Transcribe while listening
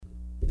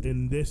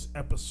In this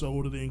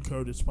episode of the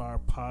Encourage Inspire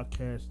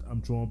podcast,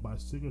 I'm joined by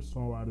singer,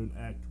 songwriter, and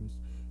actress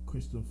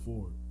Kristen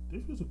Ford.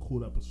 This was a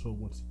cool episode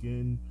once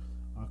again.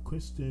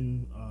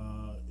 Kristen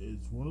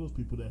is one of those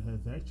people that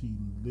has actually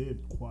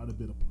lived quite a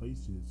bit of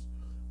places.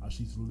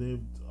 She's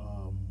lived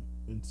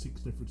in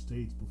 6 different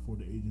states before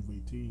the age of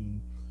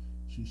 18.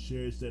 She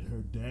shares that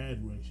her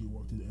dad actually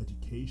worked in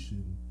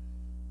education,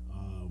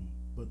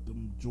 but the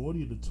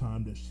majority of the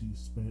time that she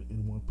spent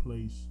in one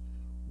place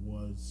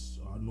was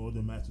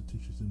northern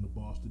Massachusetts in the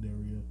Boston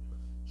area.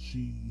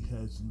 She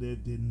has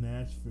lived in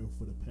Nashville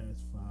for the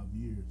past 5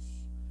 years.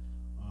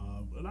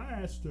 And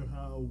I asked her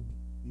how,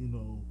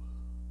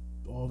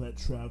 all that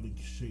traveling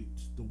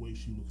shaped the way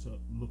she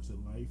looks at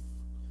life.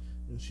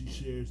 And she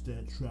shares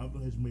that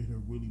traveling has made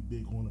her really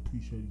big on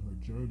appreciating her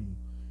journey,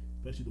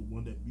 especially the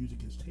one that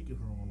music has taken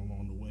her on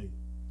along the way.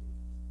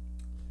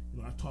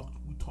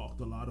 We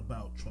talked a lot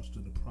about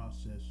trusting the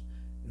process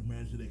and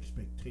managing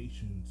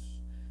expectations.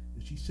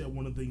 And she said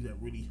one of the things that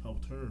really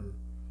helped her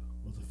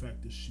was the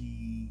fact that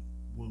she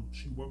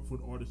worked for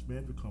an artist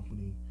management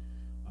company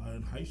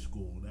in high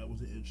school. That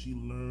was it. And she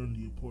learned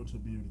the importance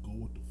of being able to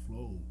go with the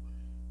flow,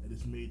 and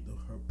it's made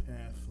her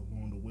path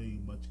along the way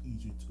much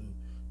easier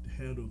to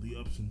handle the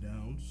ups and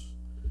downs.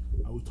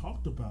 We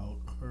talked about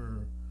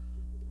her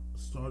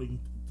starting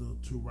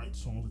to write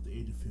songs at the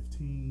age of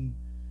 15,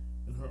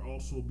 and her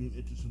also being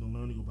interested in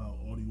learning about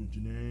audio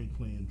engineering,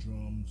 playing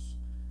drums,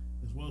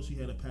 as well as she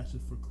had a passion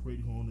for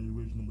creating her own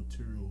original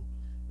material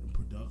and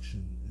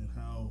production, and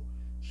how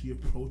she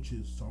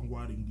approaches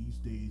songwriting these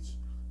days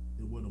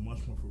with a much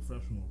more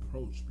professional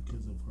approach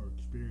because of her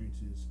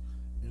experiences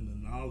and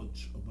the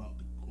knowledge about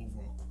the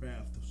overall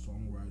craft of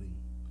songwriting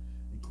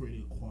and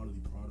creating a quality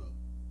product.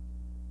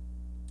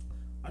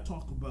 I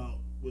talk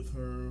with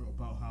her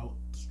about how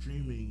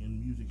streaming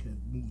and music has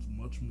moved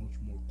much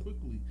more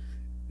quickly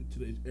in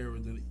today's era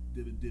than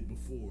it did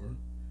before.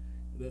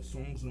 That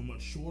songs are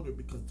much shorter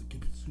because the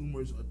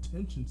consumer's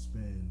attention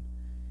span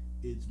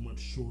is much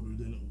shorter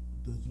than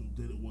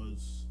it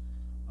was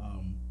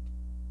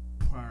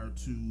prior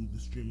to the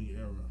streaming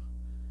era,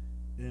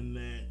 and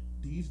that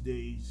these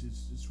days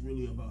it's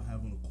really about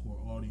having a core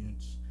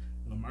audience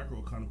and a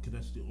microeconomy, because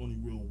that's the only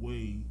real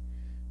way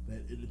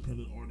that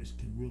independent artists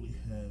can really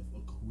have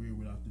a career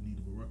without the need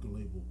of a record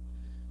label.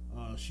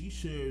 She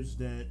shares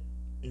that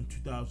in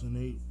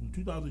 2008, from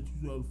 2000 to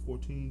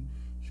 2014,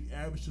 she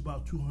averaged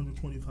about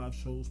 225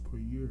 shows per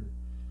year.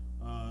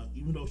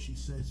 Even though she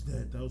says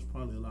that was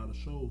probably a lot of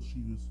shows,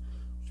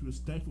 she was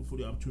thankful for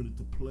the opportunity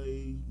to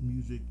play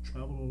music,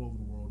 travel all over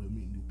the world, and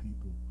meet new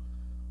people.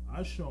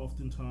 I share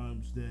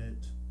oftentimes that,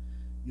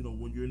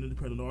 when you're an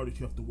independent artist,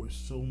 you have to wear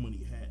so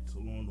many hats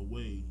along the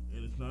way,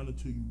 and it's not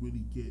until you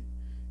really get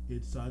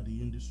inside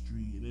the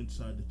industry and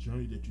inside the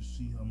journey that you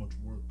see how much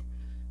work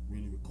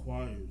really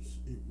requires.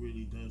 It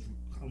really does,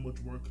 how much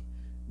work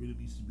really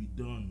needs to be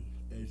done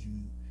as you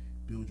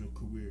build your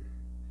career.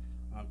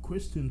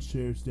 Kristen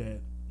shares that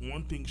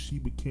one thing she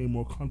became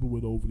more comfortable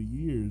with over the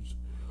years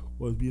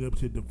was being able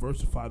to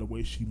diversify the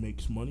way she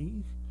makes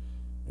money,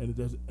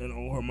 and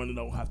all her money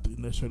don't have to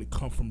necessarily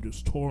come from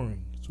just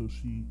touring. So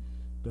she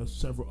does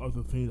several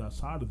other things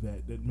outside of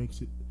that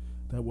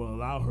that will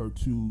allow her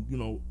to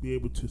be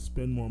able to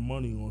spend more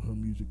money on her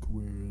music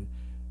career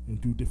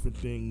and do different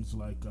things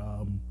like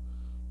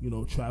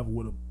travel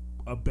with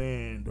a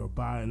band or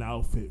buy an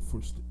outfit for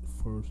a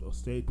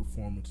stage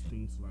performance,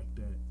 things like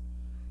that.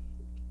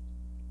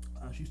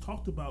 She's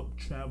talked about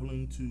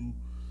traveling to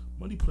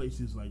many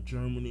places like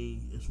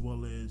Germany, as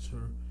well as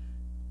her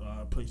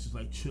places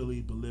like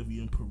Chile,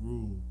 Bolivia, and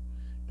Peru.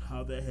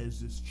 How that has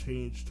just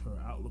changed her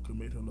outlook and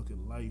made her look at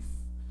life,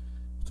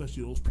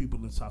 especially those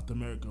people in South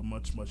America,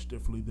 much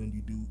differently than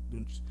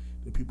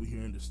people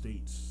here in the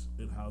States,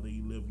 and how they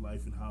live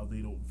life and how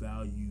they don't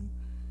value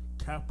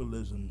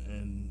capitalism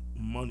and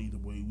money the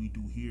way we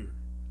do here.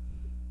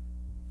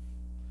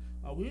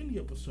 We end the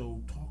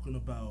episode talking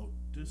about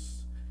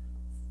this,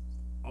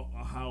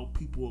 how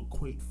people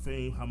equate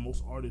fame, how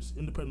most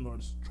independent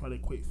artists, try to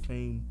equate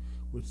fame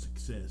with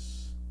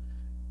success,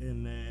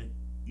 and that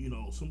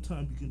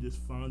sometimes you can just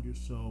find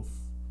yourself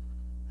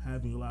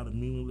having a lot of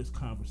meaningless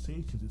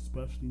conversations,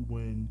 especially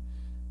when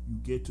you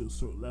get to a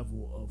certain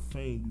level of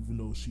fame, even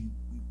though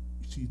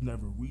she's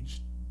never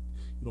reached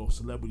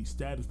celebrity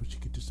status, but you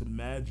could just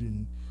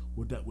imagine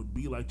what that would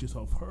be like just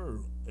of her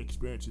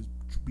experiences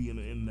being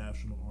an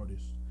international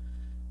artist.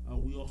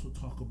 We also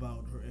talk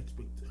about her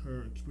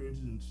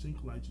experiences in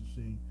sync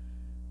licensing,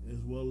 as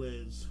well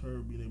as her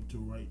being able to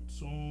write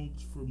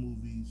songs for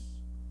movies,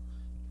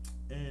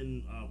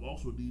 and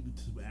also leading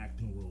to some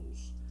acting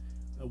roles.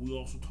 We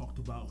also talked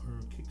about her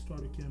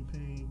Kickstarter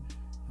campaign,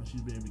 how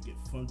she's been able to get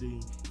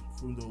funding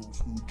from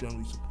those who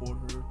generally support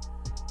her,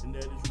 and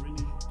that is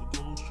really, the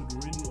goal should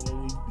really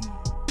always be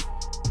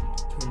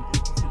to turn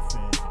interested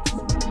fans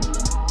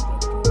into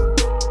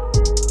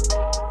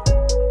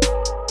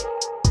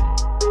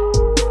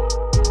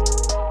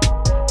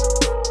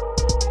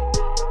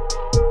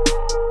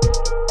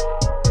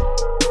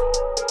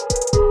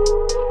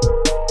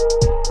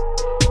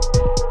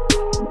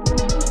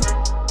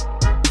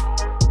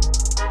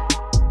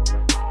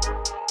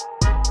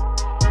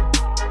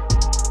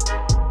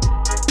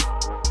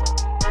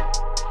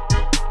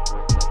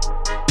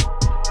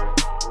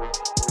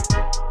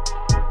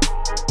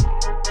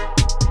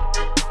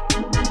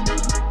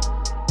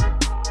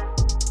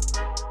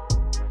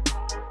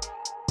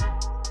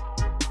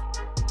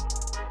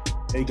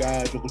Hey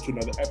guys, welcome to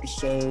another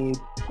episode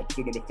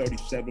number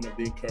 37 of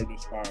the Encourage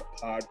Inspire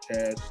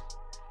podcast.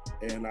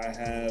 And I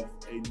have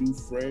a new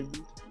friend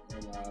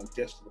and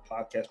guest on the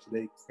podcast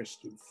today,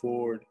 Kristen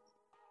Ford,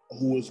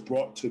 who was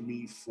brought to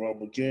me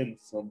from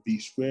B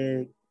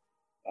Squared.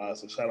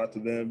 So shout out to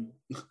them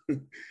for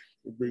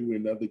bringing me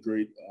another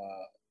great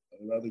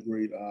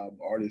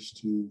artist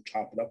to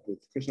chop it up with.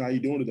 Kristen, how you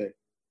doing today?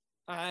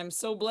 I'm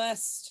so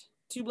blessed.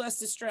 Too blessed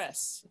to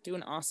stress.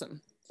 Doing awesome.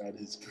 That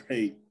is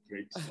great.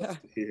 Great stuff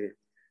to hear.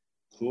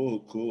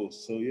 Cool.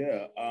 So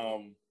yeah,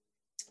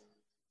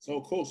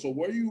 so cool. So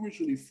where are you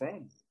originally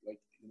from? Like,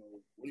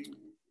 where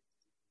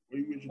are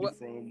you originally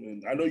from?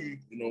 And I know your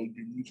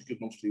music is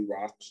mostly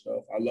rock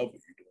stuff. I love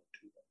what you're doing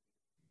too.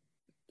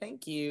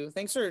 Thank you.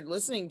 Thanks for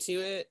listening to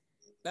it.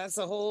 That's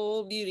the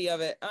whole beauty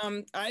of it.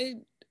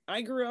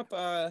 I grew up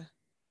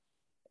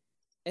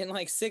in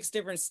like 6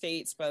 different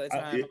states by the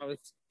time I was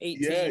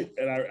 18. Yeah,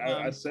 and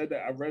I said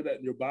that. I read that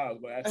in your bio. I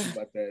was going to ask you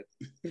about that.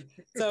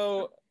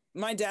 So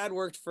my dad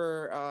worked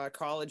for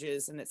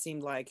colleges, and it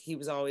seemed like he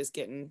was always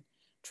getting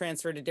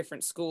transferred to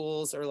different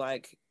schools or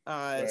like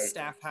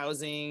staff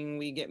housing.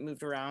 We get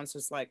moved around, so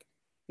it's like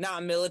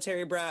not a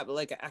military brat, but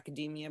like an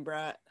academia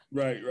brat.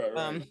 Right.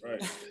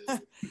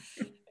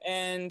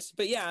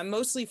 But yeah, I'm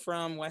mostly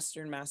from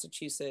Western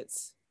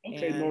Massachusetts.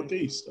 Okay,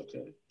 Northeast.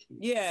 Okay.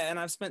 Yeah, and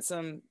I've spent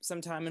some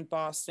time in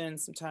Boston,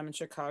 some time in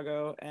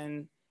Chicago,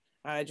 and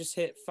I just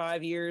hit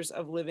 5 years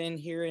of living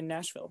here in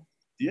Nashville.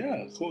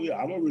 Yeah, cool. Yeah,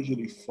 I'm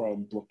originally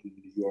from Brooklyn,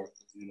 New York,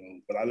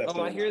 but I left.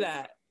 Oh, I hear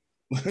that.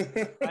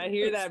 I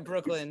hear that,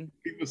 Brooklyn.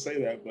 People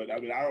say that, but I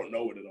mean, I don't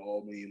know it at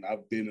all. I mean,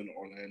 I've been in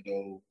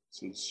Orlando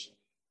since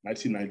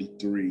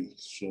 1993,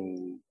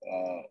 so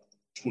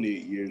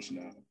 28 years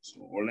now.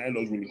 So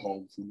Orlando's really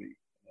home for me.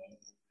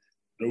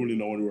 Don't really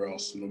know anywhere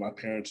else. My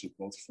parents are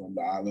both from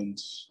the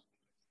islands,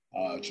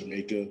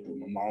 Jamaica, but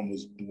my mom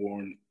was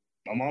born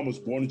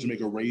in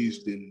Jamaica,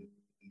 raised in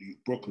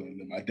Brooklyn,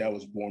 and my dad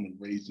was born and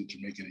raised in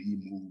Jamaica, and he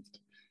moved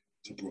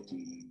to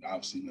Brooklyn, and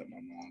obviously met my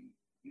mom.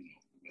 The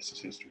rest is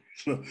history.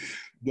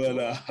 but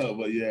I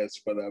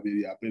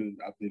mean, I've been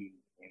in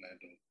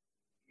Orlando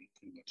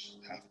pretty much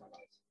half my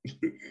life.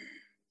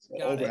 So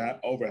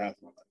over half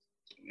my life.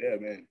 So, yeah,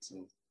 man.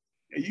 So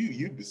yeah,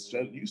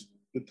 you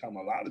spent time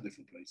a lot of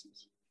different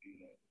places.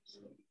 So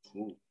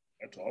cool.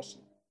 That's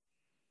awesome.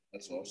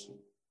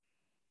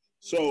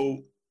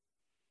 So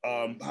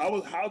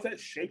how's that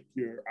shaped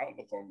your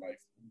outlook on life,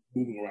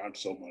 moving around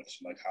so much?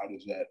 Like, how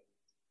does that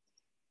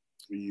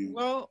for you?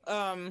 Well,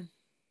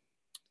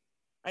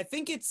 I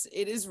think it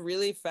is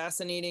really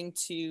fascinating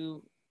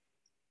to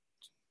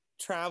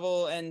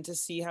travel and to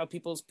see how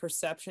people's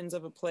perceptions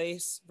of a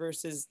place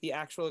versus the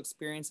actual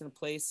experience in a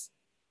place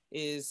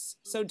is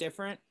so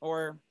different.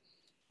 Or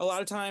a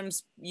lot of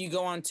times you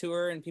go on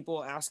tour and people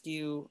will ask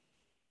you,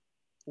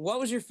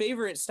 what was your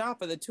favorite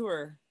stop of the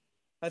tour?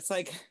 That's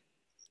like,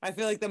 I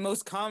feel like the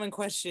most common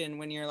question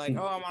when you're like,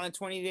 oh, I'm on a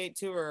 20-day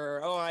tour,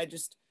 or oh, I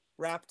just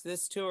wrapped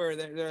this tour.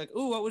 They're like,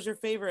 oh, what was your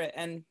favorite?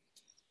 And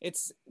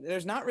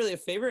there's not really a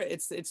favorite.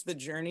 It's the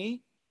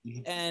journey.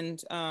 Mm-hmm.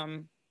 And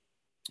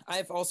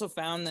I've also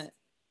found that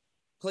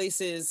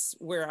places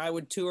where I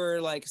would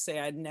tour, like say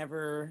I'd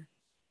never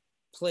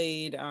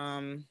played,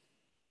 I'm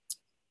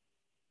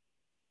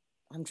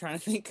trying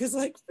to think, because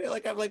like I feel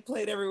like I've like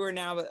played everywhere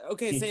now, but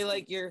okay, say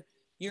like you're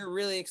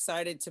really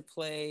excited to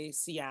play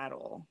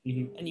Seattle,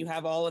 mm-hmm. and you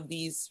have all of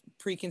these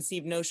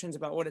preconceived notions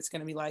about what it's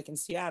going to be like in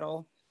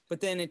Seattle, but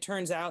then it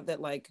turns out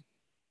that like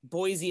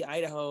Boise,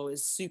 Idaho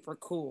is super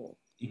cool.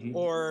 Mm-hmm.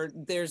 Or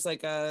there's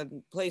like a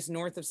place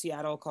north of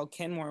Seattle called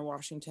Kenmore,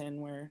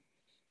 Washington, where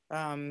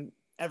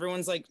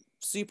everyone's like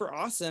super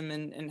awesome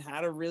and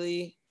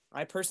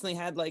I personally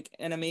had like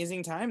an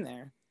amazing time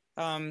there.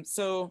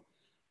 So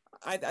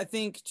I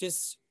think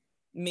just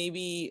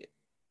maybe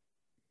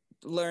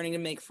learning to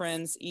make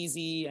friends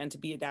easy and to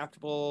be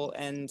adaptable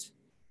and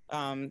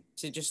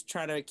to just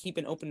try to keep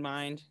an open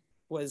mind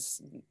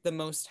was the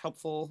most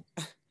helpful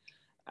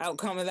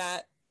outcome of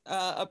that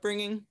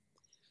upbringing.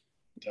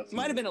 Definitely.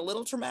 Might have been a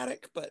little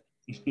traumatic, but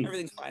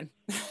everything's fine.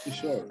 For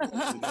sure.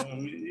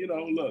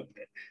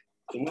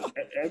 Look,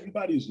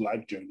 everybody's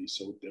life journey is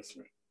so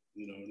different.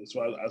 That's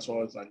why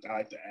it's like I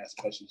like to ask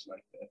questions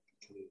like that,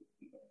 because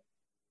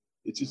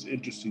it's just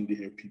interesting to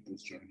hear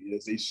people's journey.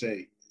 As they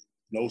say,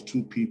 those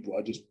two people,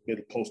 I just made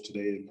a post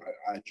today in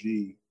my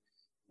IG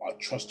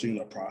about trusting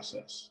the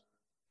process.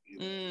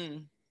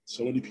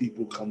 So many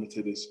people come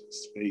into this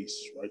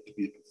space, right, to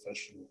be a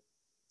professional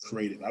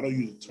creative. I don't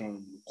use the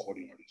term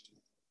recording artist.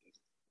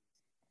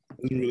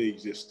 It doesn't really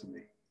exist to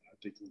me. I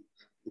think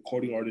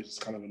recording artist is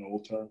kind of an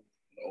old term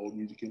in the old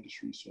music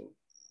industry. So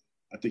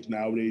I think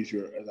nowadays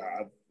as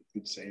I've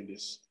been saying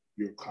this,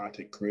 you're a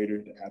content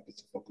creator that happens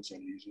to focus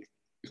on music.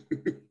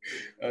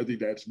 I think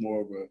that's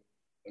more of a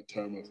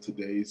term of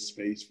today's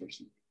space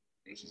versus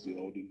the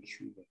old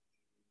industry. But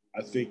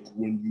I think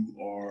when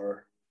you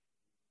are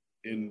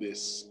in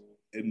this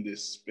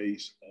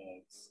space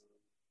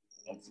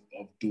of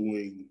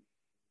doing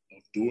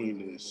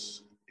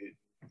this,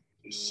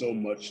 there's so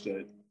much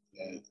that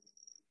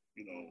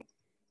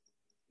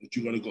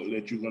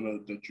that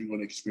you're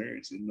gonna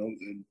experience, and and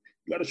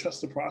you gotta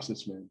trust the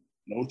process, man.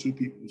 No two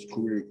people's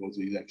career goes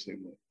the exact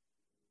same way.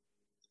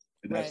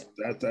 And that's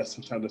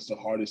sometimes that's the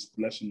hardest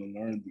lesson to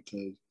learn,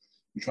 because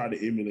you try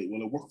to emulate,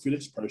 well, it worked for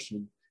this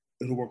person,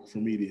 it'll work for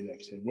me the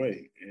exact same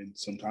way. And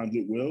sometimes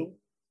it will,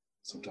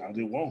 sometimes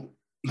it won't.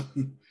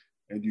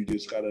 And you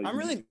just gotta. I'm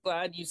really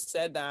glad you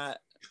said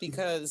that,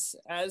 because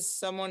as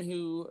someone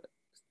who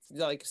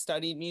like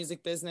studied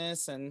music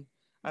business, and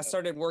I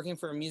started working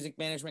for a music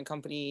management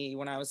company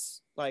when I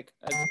was like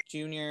a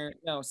senior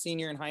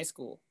in high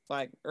school.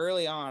 Like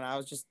early on, I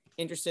was just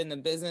interested in the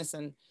business,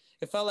 and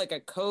it felt like a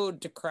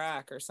code to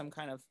crack, or some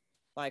kind of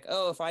like,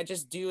 oh, if I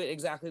just do it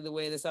exactly the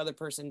way this other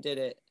person did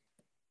it,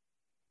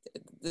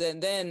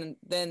 then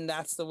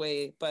that's the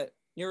way. But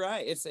you're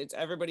right. It's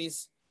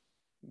everybody's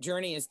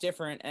journey is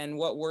different, and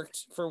what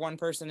worked for one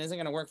person isn't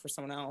going to work for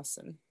someone else.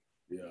 And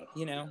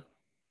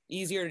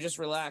easier to just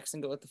relax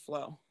and go with the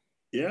flow.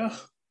 Yeah,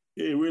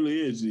 it really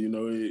is.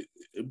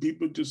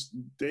 People just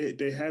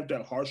they have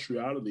that harsh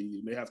reality,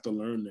 and they have to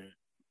learn that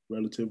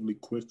relatively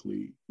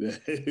quickly,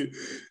 that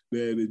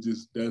it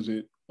just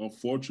doesn't,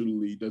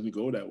 unfortunately, doesn't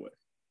go that way.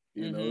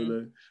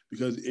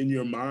 Because in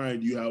your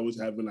mind you always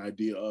have an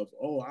idea of,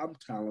 oh, I'm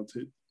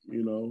talented,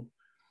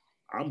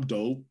 I'm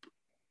dope,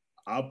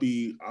 I'm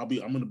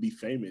gonna be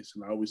famous.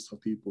 And I always tell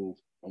people,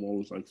 I'm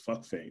always like,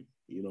 fuck fame.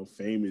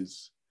 Fame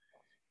is,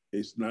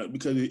 it's not,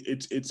 because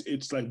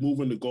it's like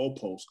moving the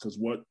goalposts, because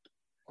what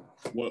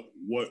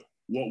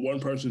one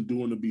person's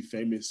doing to be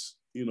famous,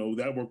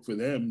 that worked for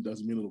them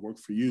doesn't mean it'll work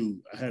for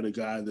you. I had a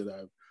guy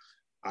that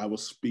I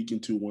was speaking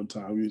to one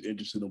time. He was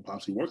interested in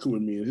possibly working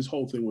with me, and his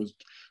whole thing was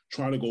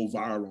trying to go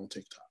viral on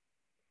TikTok.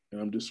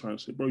 And I'm just trying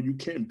to say, bro, you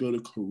can't build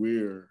a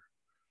career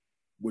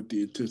with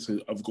the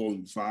intention of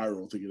going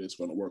viral thinking it's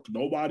going to work.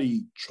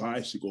 Nobody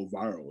tries to go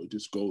viral.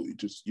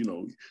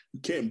 You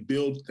can't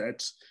build,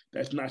 that's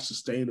not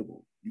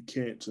sustainable. You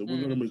can't. So we're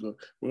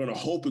going to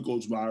hope it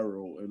goes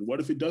viral. And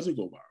what if it doesn't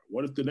go viral?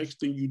 What if the next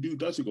thing you do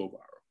doesn't go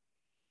viral?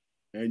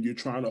 And you're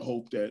trying to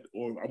hope that,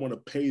 or I want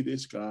to pay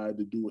this guy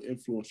to do an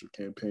influencer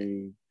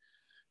campaign.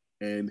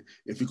 And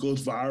if it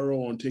goes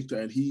viral on TikTok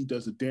and he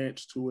does a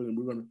dance to it, and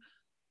we're going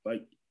to,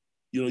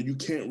 you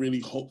can't really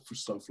hope for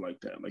stuff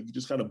like that. Like, you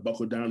just got to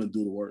buckle down and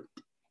do the work,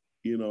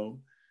 And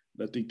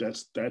I think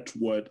that's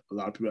what a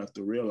lot of people have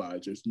to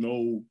realize. There's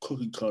no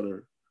cookie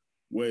cutter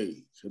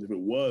way. Because if it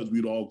was,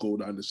 we'd all go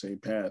down the same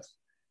path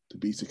to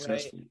be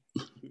successful.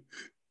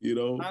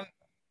 Right.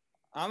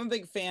 I'm a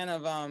big fan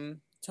of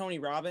Tony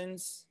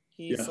Robbins.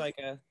 He's like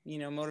a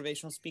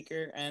motivational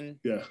speaker, and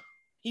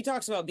he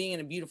talks about being in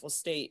a beautiful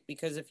state,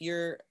 because if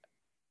you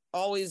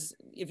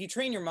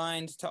train your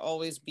mind to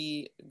always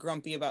be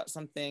grumpy about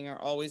something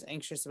or always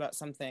anxious about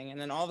something,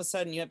 and then all of a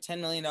sudden you have $10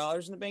 million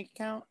in the bank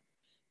account,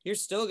 you're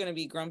still going to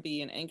be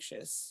grumpy and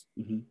anxious.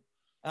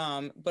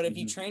 But if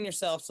you train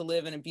yourself to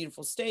live in a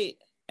beautiful state,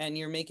 and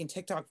you're making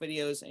TikTok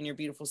videos in your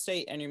beautiful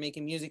state, and you're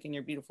making music in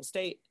your beautiful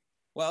state,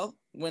 well,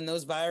 when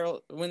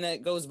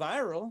that goes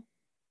viral,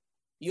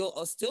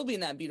 you'll still be in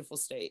that beautiful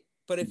state.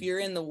 But if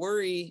you're in the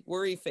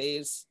worry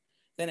phase,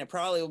 then it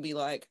probably will be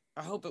like,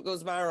 I hope it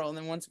goes viral. And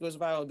then once it goes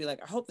viral, it'll be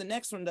like, I hope the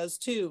next one does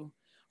too.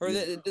 Or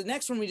the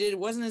next one we did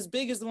wasn't as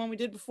big as the one we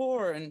did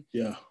before. And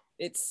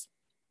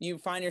you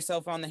find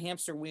yourself on the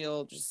hamster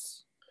wheel,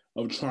 just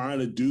of trying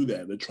to do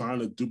that. They're trying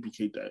to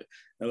duplicate that.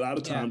 And a lot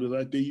of times,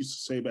 like they used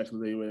to say back in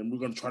the day, and we're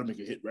going to try to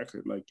make a hit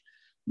record. Like,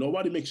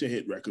 nobody makes a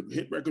hit record.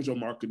 Hit records are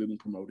marketed and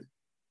promoted.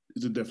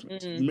 It's a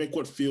difference. You make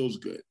what feels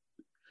good.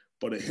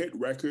 But a hit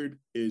record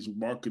is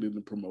marketed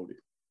and promoted.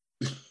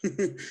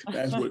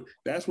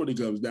 That's what it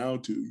comes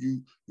down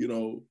to.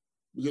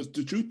 Because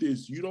the truth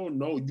is, you don't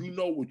know.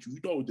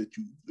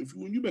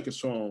 When you make a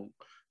song,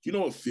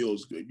 it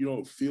feels good.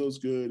 It feels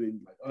good,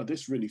 and like, oh,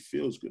 this really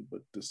feels good.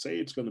 But to say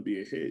it's going to be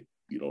a hit,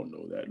 you don't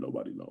know that.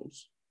 Nobody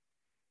knows.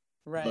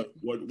 Right. But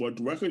what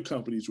record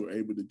companies were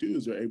able to do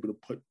is they're able to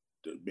put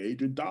the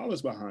major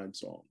dollars behind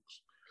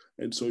songs.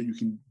 And so you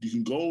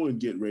can go and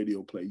get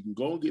radio play. You can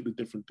go and get the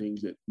different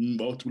things that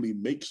ultimately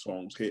make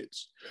songs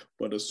hits.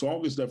 But a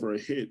song is never a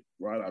hit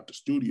right out the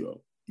studio.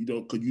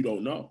 Because you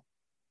don't know.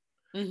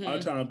 A lot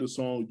of times the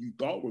songs you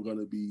thought were going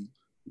to be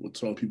what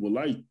some people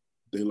like,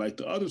 they like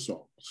the other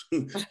songs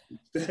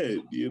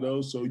instead.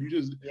 So you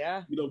just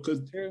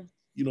because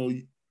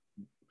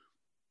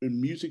and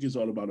music is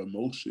all about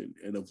emotion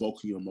and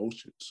evoking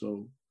emotion.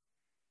 So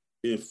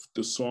if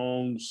the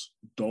songs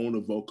don't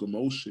evoke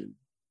emotion,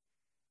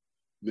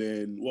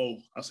 then,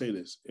 well, I'll say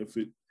this: if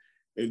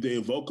they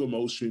evoke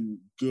emotion,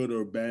 good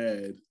or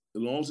bad,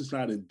 as long as it's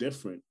not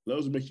indifferent, as long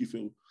as it makes you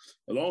feel,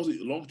 as long as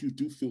you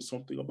do feel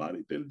something about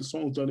it, then the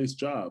song's done its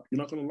job. You're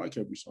not going to like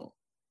every song,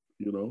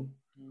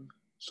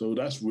 So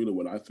that's really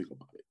what I think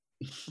about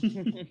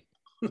it.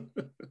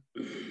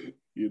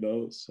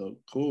 So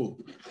cool.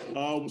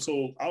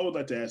 So I would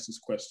like to ask this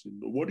question: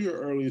 what are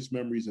your earliest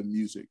memories of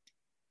music?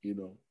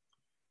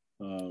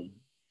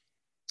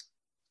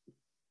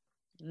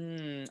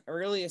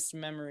 Earliest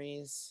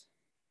memories.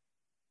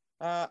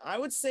 I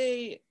would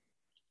say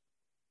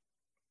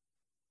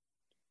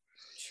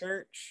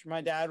church.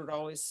 My dad would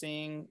always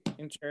sing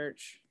in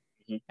church.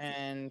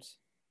 And,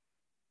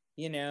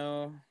 you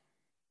know,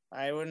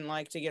 I wouldn't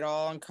like to get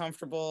all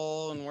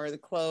uncomfortable and wear the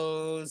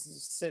clothes,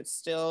 sit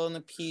still in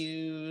the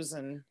pews.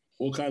 And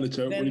what kind of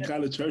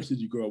church did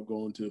you grow up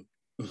going to?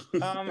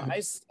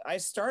 I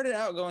started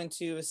out going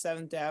to a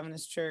Seventh-day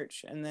Adventist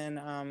church, and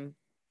then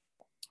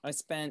I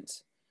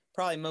spent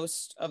probably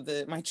most of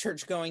my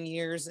church going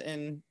years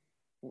in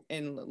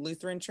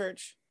Lutheran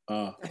church.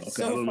 Okay, it's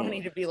so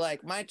funny to be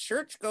like, my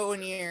church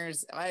going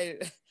years. I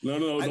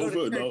go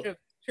to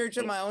church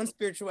of my own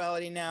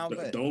spirituality now.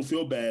 But don't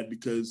feel bad,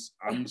 because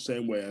I'm the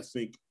same way. I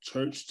think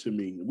church to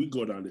me, we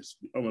go down this.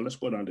 Let's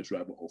go down this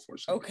rabbit hole for a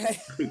second. Okay.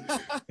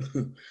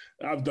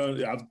 I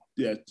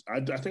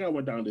think I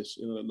went down this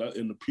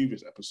in the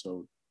previous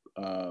episode.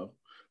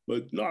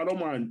 But no, I don't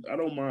mind.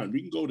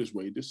 We can go this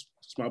way. This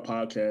is my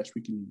podcast.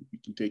 We can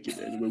take it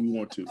any way we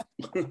want to.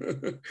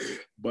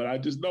 But I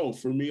just know,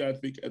 for me, I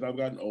think as I've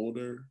gotten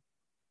older,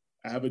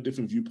 I have a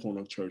different viewpoint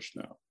on church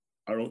now.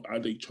 I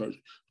think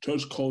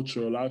church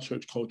culture, a lot of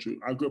church culture.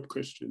 I grew up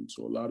Christian,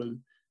 so a lot of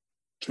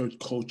church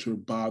culture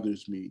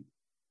bothers me.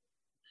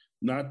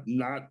 Not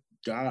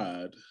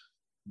God,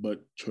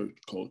 but church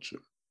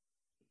culture.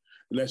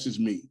 And that's just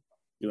me.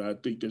 I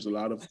think there's a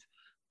lot of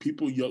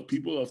young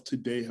people of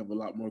today have a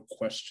lot more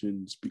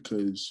questions,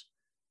 because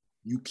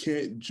you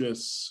can't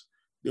just.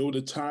 There was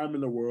a time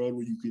in the world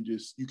where you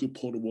could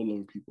pull the wool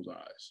over people's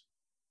eyes.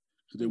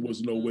 So there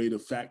was no way to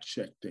fact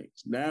check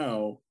things.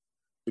 Now,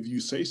 if you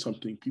say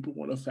something, people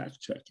want to fact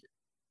check it.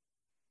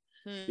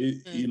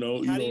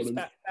 How do you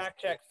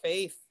fact check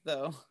faith,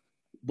 though?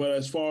 But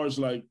as far as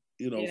what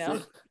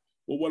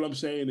I'm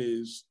saying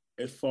is,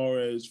 as far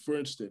as, for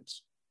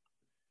instance,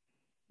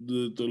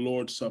 the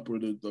Lord's Supper,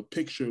 the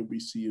picture we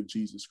see of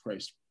Jesus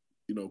Christ,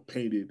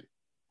 painted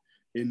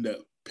in that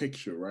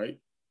picture, right?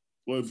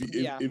 Well,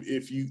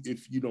 if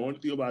you know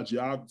anything about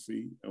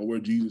geography and where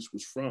Jesus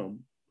was from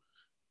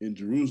in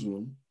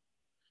Jerusalem,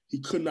 he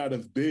could not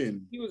have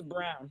been. He was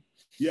brown.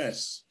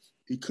 Yes,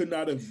 he could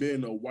not have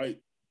been a white,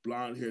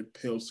 blonde-haired,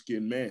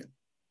 pale-skinned man.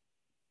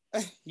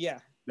 Yeah.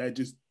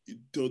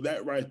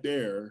 That right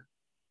there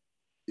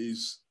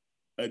is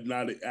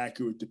not an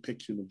accurate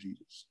depiction of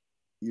Jesus.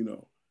 He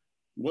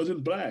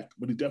wasn't black,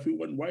 but he definitely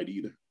wasn't white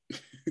either.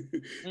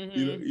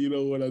 You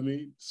know what I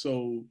mean?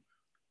 So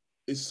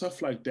it's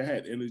stuff like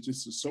that, and it's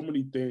just so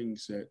many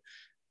things that.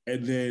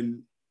 And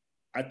then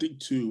I think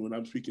too, and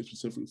I'm speaking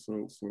specifically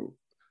for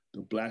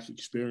the Black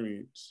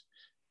experience,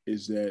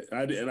 is that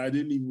I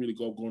didn't even really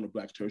going to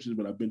Black churches,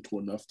 but I've been to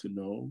enough to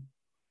know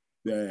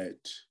that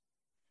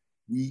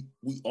we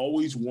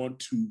always want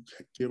to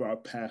give our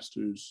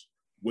pastors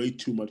way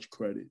too much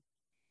credit,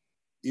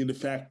 in the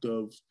fact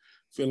of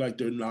feel like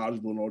they're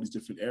knowledgeable in all these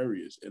different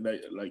areas. And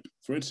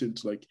for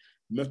instance,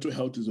 mental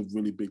health is a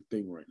really big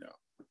thing right now,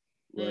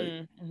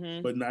 right?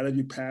 But not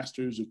every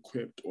pastor is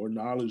equipped or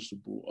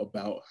knowledgeable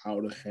about how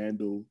to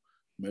handle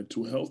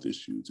mental health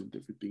issues and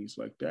different things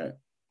like that.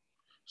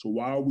 So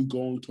why are we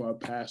going to our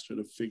pastor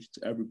to fix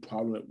every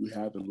problem that we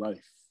have in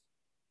life?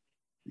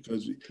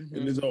 Because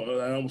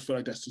I almost feel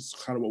like that's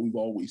just kind of what we've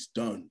always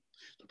done.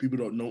 So people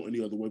don't know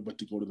any other way but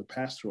to go to the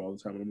pastor all the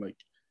time. And I'm like,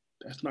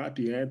 that's not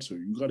the answer.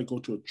 You got to go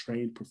to a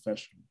trained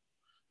professional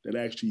that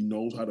actually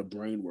knows how the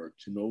brain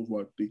works. He knows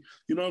what you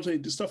know what I'm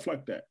saying? Just stuff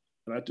like that.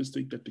 And I just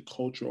think that the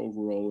culture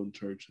overall in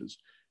churches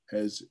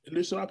has, and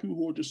there's a lot of people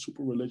who are just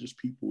super religious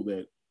people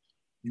that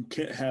you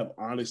can't have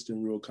honest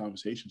and real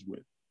conversations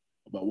with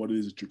about what it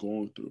is that you're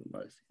going through in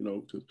life,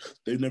 because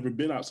they've never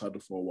been outside the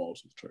four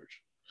walls of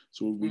church.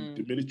 So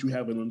the minute you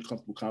have an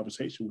uncomfortable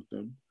conversation with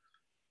them,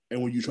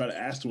 and when you try to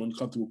ask them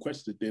uncomfortable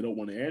questions that they don't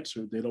want to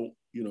answer, they don't,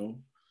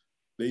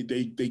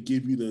 they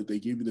give you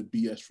the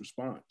BS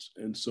response.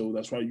 And so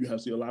that's why you have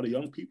to see a lot of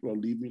young people are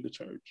leaving the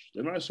church.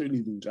 They're not necessarily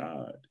leaving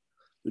God.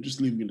 They're just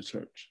leaving the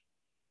church,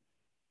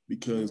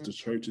 because the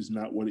church is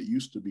not what it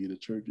used to be. The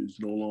church is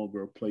no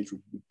longer a place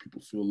where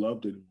people feel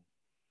loved anymore.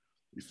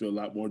 You feel a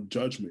lot more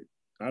judgment.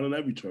 Not in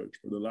every church,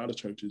 but a lot of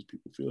churches,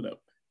 people feel that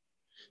way.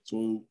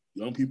 So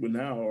young people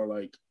now are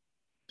like,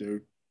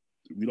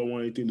 we don't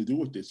want anything to do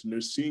with this. And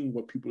they're seeing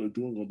what people are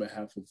doing on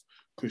behalf of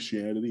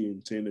Christianity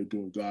and saying they're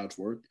doing God's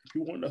work.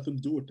 People want nothing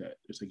to do with that.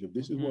 It's like, if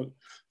this is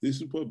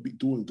what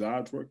doing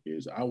God's work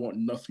is, I want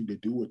nothing to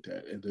do with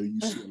that. And then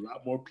you see a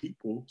lot more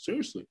people,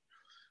 seriously.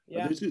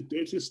 Yeah.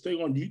 There's this thing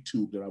on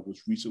YouTube that I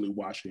was recently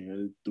watching,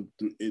 and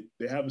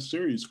they have a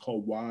series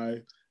called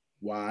Why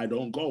I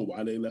Don't Go,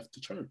 Why They Left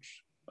the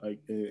Church.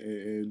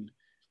 And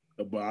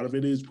a lot of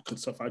it is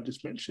because stuff I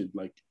just mentioned,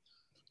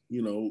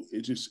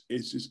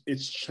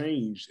 it's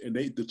changed, and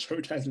the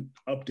church hasn't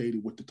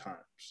updated with the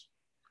times.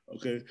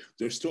 Okay,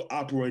 they're still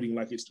operating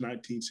like it's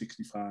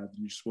 1965, and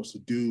you're supposed to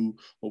do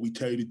what we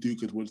tell you to do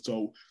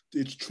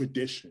it's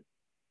tradition.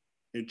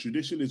 And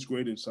tradition is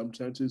great in some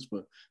senses,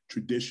 but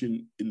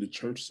tradition in the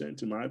church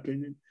sense, in my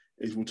opinion,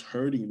 is what's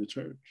hurting the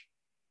church,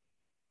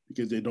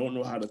 because they don't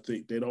know how to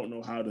think. They don't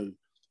know how to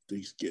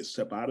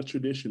step out of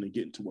tradition and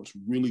get into what's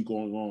really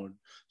going on.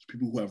 So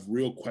people who have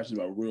real questions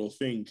about real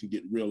things can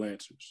get real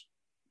answers.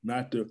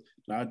 not the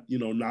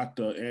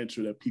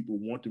answer that people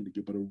want them to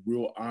get, but a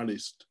real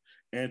honest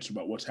answer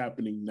about what's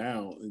happening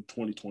now in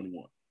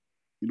 2021.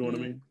 You know what I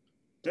mean?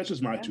 That's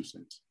just my 2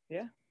 cents.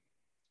 Yeah.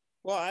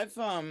 Well,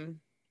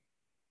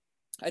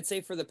 I'd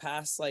say for the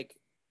past like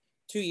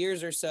 2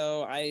 years or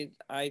so, I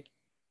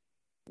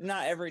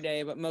not every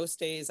day, but most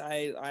days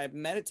I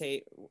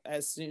meditate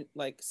as soon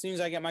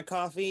as I get my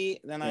coffee,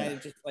 then I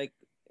just like,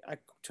 I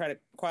try to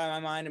quiet my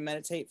mind and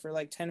meditate for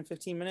like 10 to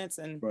 15 minutes.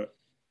 And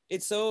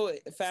it's so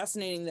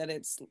fascinating that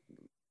it's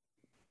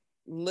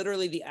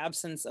literally the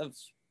absence of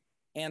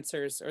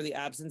answers or the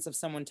absence of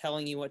someone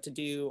telling you what to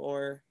do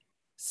or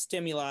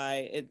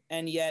stimuli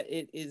and yet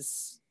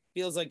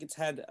feels like it's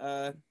had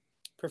a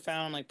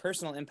profound like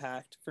personal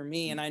impact for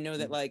me. And I know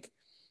that like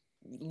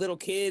little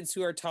kids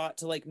who are taught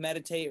to like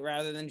meditate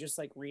rather than just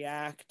like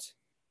react,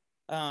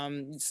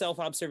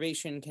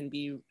 self-observation can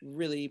be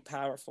really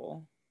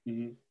powerful.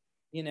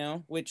 You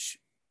know, which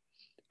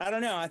I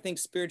don't know, I think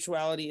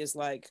spirituality is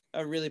like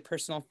a really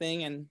personal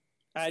thing, and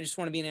I just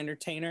want to be an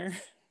entertainer.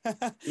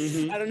 I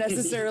don't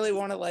necessarily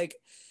want to like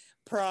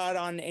prod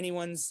on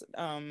anyone's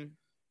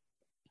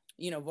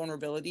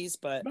vulnerabilities,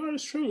 but no,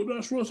 it's true. No,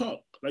 it's real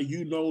talk. Like,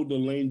 you know, the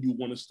lane you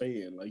want to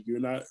stay in. Like,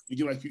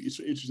 it's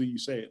interesting you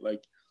say it.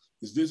 Like,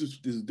 there's a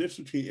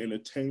difference between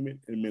entertainment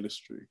and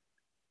ministry,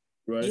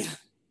 right?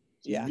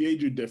 Yeah.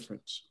 Major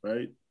difference,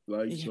 right?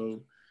 Like,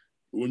 so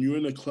when you're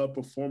in a club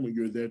performing,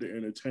 you're there to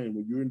entertain.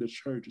 When you're in the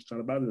church, it's not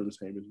about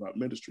entertainment, it's about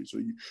ministry. So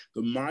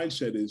the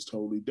mindset is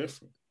totally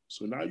different.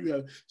 So now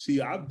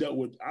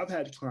I've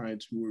had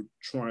clients who are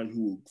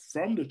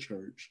from the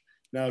church,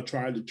 now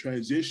trying to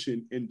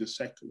transition into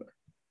secular.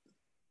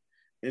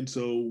 And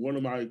so one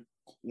of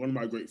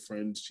my great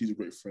friends, she's a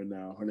great friend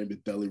now. Her name is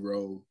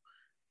Durell,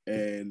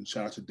 and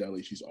shout out to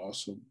Deli, she's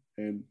awesome.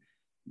 And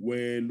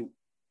when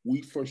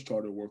we first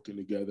started working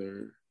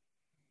together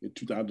in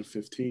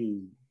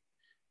 2015,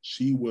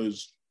 she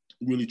was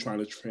really trying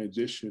to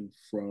transition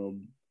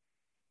from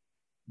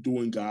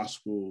doing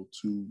gospel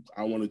to,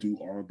 I want to do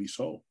R&B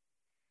soul.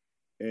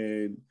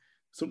 And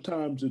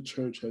sometimes the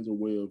church has a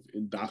way of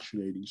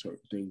indoctrinating certain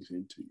things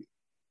into you,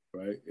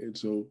 right? And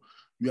so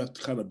you have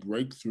to kind of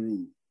break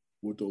through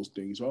what those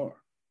things are,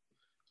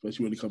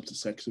 especially when it comes to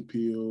sex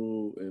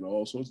appeal and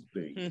all sorts of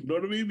things. You know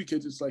what I mean?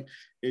 Because it's like,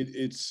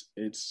 it's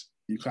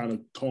you kind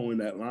of towing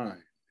that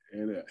line.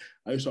 And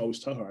I used to always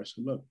tell her, I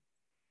said, look,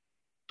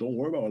 don't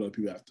worry about what other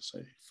people have to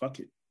say. Fuck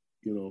it.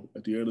 You know,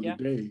 at the end of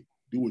the day,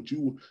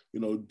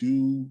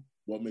 do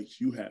what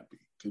makes you happy.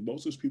 Because most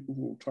of those people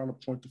who are trying to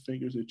point the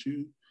fingers at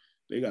you,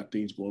 they got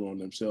things going on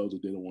themselves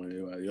that they don't want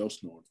anybody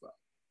else knowing about.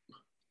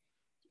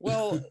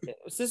 Well,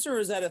 Sister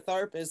Rosetta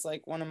Tharpe is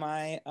like one of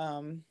my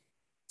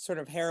sort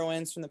of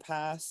heroines from the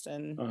past.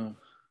 And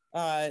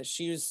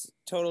she was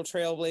total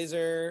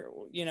trailblazer,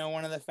 you know,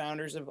 one of the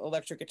founders of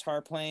electric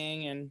guitar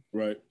playing. And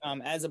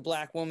as a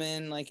Black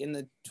woman, like in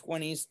the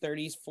 20s,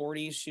 30s,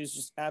 40s, she was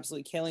just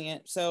absolutely killing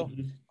it. So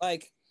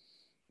like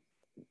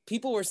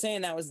people were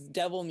saying that was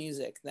devil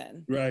music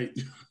then. Right.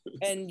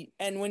 and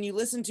when you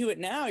listen to it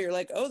now, you're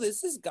like, oh,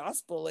 this is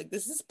gospel. Like,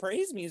 this is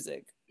praise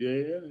music.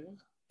 Yeah.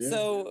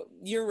 So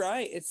you're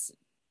right.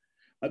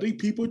 I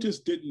think people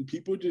just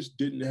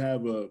didn't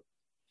have a,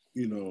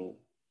 you know,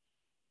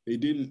 they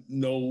didn't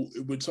know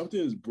when something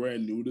is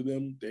brand new to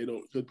them. They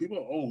don't, because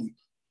people,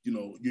 you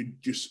know, you're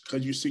just,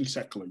 because you sing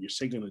secular, you're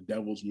singing the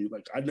devil's music.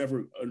 Like, I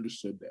never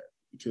understood that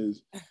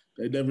because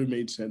that never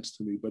made sense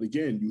to me. But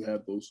again, you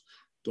have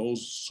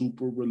those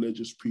super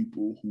religious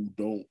people who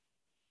don't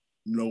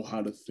know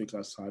how to think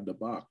outside the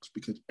box,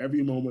 because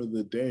every moment of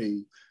the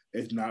day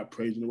is not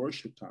praise and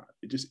worship time.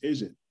 It just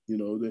isn't. You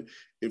know, that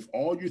if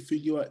all you're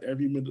thinking about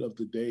every minute of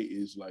the day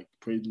is like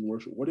praise and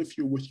worship, what if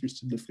you're with your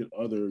significant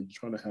other and you're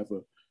trying to have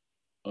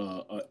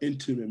a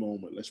intimate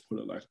moment, let's put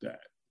it like that.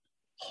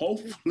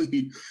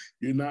 Hopefully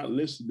you're not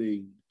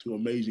listening to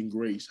Amazing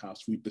Grace, How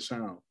Sweet the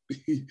Sound.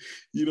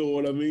 You know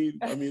what I mean?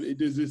 I mean, it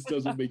just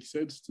doesn't make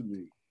sense to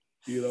me,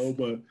 you know,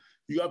 but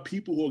you got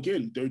people who,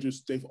 again,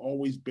 they've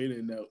always been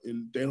in that,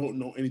 and they don't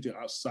know anything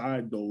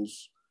outside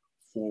those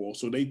four.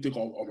 So they think,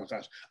 oh my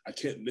gosh, I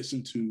can't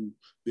listen to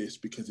this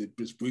because it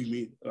just brings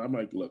me. And I'm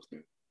like, look,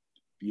 man,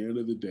 at the end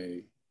of the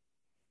day,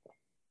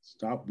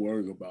 stop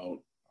worrying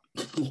about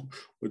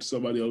what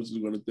somebody else is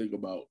going to think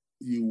about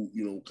you,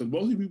 you know, because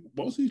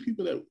most of these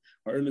people that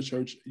are in the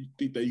church, you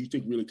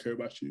think really care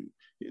about you.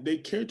 They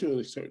care to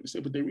a certain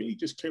extent, but they really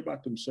just care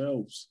about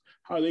themselves.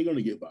 How are they going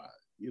to get by?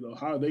 You know,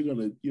 how are they going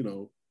to, you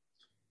know,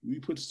 we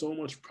put so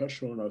much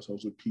pressure on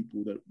ourselves with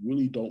people that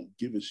really don't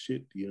give a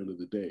shit at the end of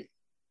the day.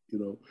 You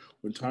know,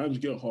 when times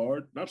get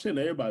hard, not saying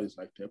everybody's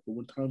like that, but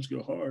when times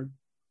get hard,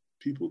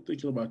 people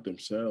thinking about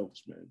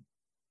themselves, man.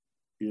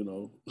 You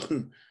know,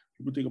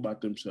 people think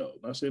about themselves.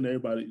 Not saying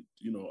everybody,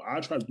 you know,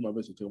 I try to do my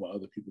best to think about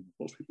other people,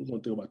 but most people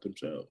don't think about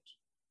themselves,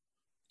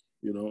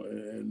 you know,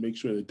 and make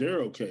sure that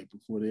they're okay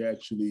before they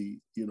actually,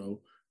 you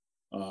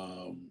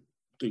know,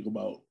 think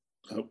about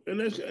how, and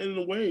that's, in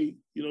a way,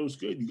 you know, it's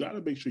good. You got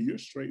to make sure you're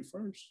straight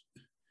first,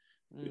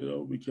 you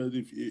know, because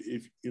if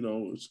you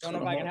know, it's don't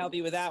know if I can help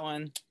you with that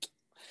one.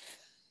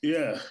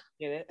 Yeah.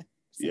 Get it?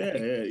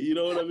 Yeah, you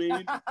know what I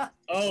mean?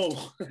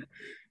 Oh,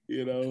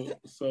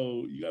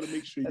 so you got to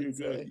make sure you're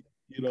good,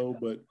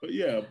 but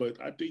yeah, but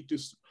I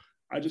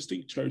just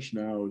think church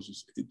now is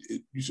just,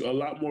 you see a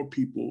lot more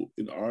people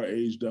in our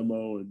age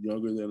demo and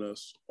younger than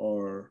us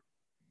are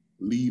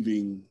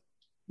leaving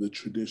the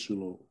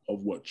traditional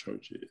of what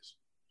church is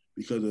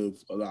because of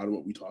a lot of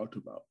what we talked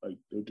about. Like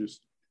they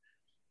just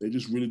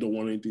really don't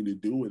want anything to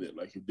do with it.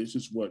 Like if this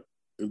is what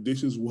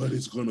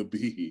it's gonna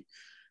be,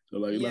 so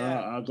like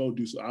nah, I'll go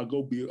do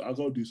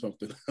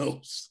something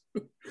else.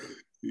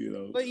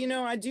 But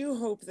I do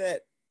hope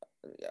that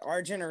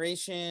our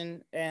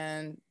generation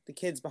and the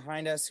kids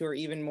behind us who are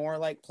even more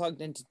like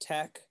plugged into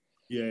tech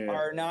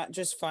are not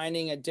just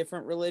finding a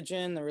different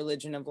religion, the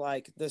religion of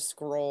like the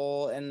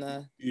scroll and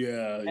the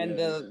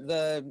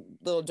the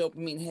little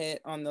dopamine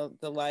hit on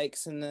the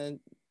likes and the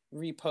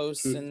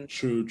reposts.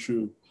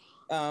 True.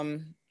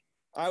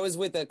 I was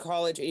with a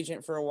college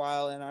agent for a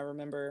while, and I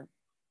remember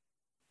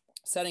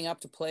setting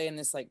up to play in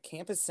this like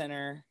campus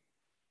center,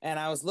 and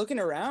I was looking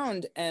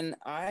around and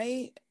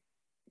I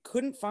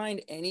couldn't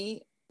find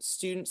any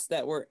students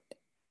that were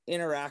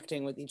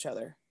interacting with each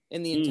other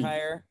in the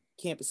entire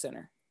campus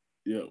center.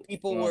 Yeah.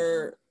 People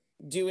were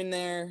doing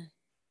their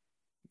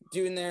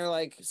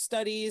like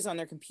studies on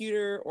their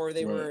computer, or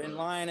they were in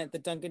line at the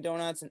Dunkin'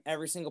 Donuts and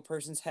every single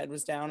person's head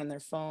was down on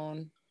their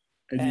phone.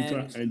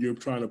 And you're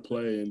trying to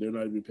play and they're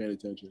not even paying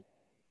attention.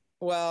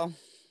 Well,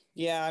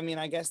 yeah, I mean,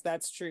 I guess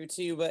that's true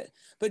too, but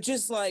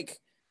just like,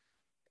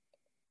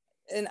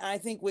 and I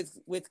think with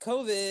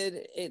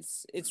COVID,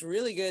 it's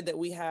really good that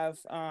we have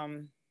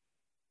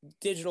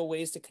digital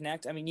ways to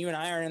connect. I mean, you and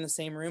I are in the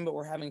same room, but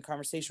we're having a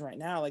conversation right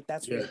now. Like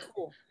that's really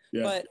cool.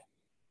 Yeah.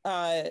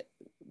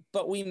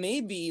 But we may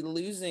be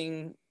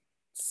losing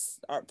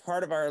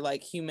part of our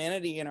like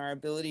humanity and our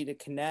ability to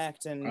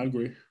connect. And I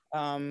agree.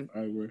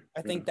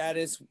 I think that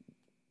is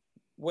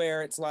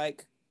where it's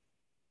like,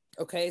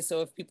 okay,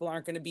 so if people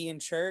aren't going to be in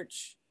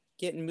church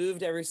getting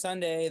moved every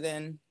Sunday,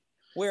 then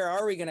where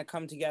are we going to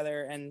come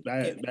together and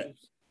that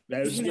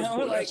is a good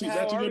point. Like,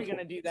 how are we going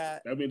to do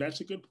that? I mean,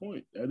 that's a good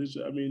point. That is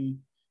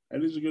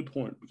a good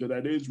point, because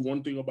that is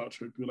one thing about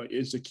church. People like,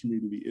 it's the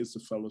community, it's the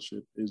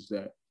fellowship, is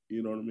that,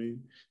 you know what I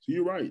mean? So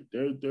you're right.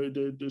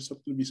 There's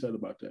something to be said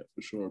about that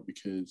for sure,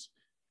 because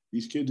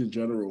these kids in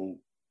general,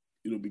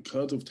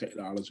 because of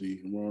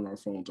technology and we're on our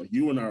phones, like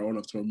you and I are old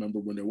enough to remember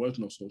when there was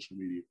no social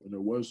media, when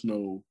there was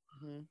no,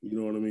 you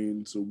know what I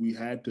mean? So we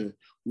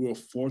were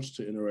forced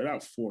to interact,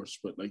 not forced,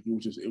 but like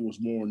it was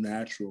more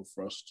natural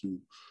for us to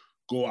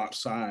go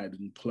outside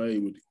and play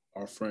with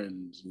our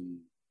friends and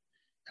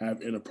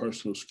have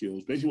interpersonal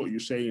skills. Basically what you're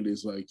saying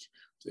is like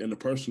the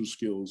interpersonal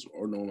skills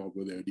are no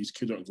longer there. These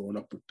kids aren't growing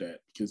up with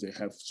that because they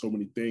have so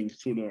many things,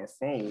 including our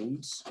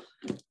phones,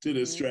 to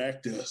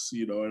distract us,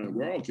 and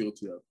we're all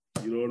guilty of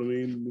it. You know what I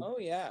mean? Oh,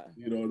 yeah.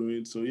 You know what I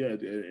mean? So, yeah.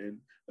 And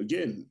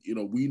again,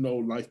 we know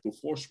life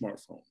before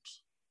smartphones.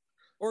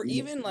 Or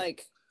even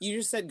like you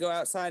just said, go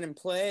outside and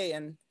play.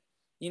 And,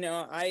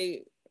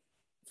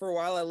 for a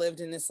while I lived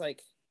in this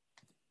like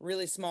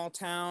really small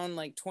town,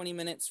 like 20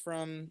 minutes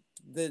from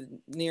the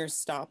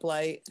nearest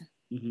stoplight,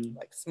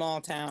 like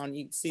small town.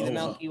 You see the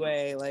Milky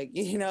Way, like,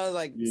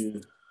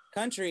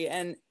 country.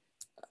 And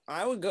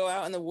I would go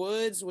out in the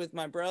woods with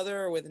my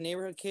brother or with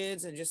neighborhood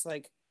kids and just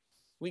like,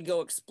 we'd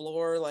go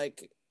explore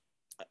like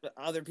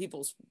other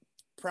people's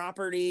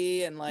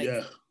property and like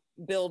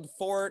build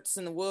forts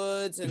in the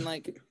woods. And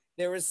like,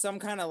 there was some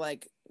kind of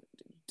like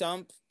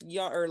dump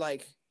yard, or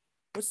like,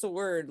 what's the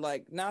word?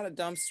 Like not a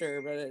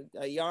dumpster,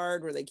 but a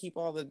yard where they keep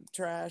all the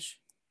trash.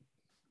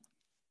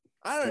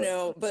 I don't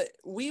know, but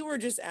we were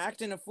just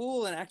acting a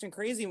fool and acting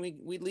crazy. And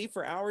we'd leave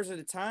for hours at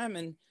a time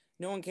and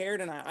no one cared.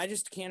 And I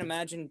just can't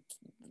imagine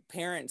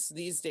parents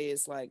these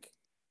days, like,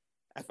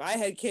 if I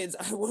had kids,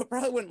 I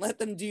probably wouldn't let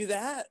them do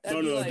that. No,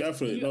 like,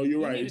 definitely. No,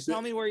 you're right. You need to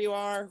tell me where you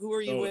are. Who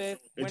are you with?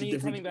 When are you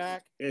coming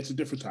back? It's a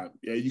different time.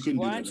 Yeah, you couldn't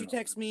do that. Why don't you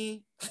text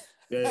me?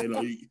 Yeah,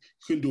 you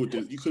couldn't do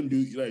it. You couldn't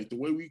do, like, the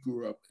way we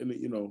grew up, and,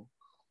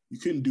 you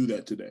couldn't do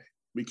that today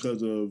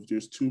because of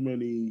just too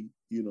many,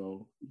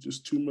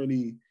 just too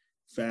many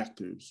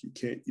factors. You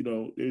can't,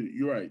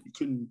 you're right. You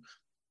couldn't.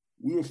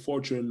 We were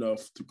fortunate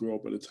enough to grow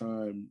up at a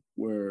time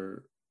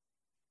where,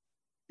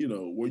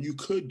 where you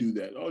could do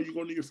that. Oh, you're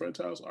going to your friend's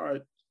house? All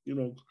right,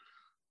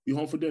 be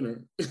home for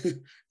dinner.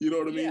 You know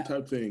what I mean?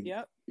 Type thing.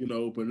 Yep.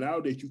 But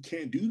nowadays you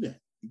can't do that.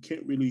 You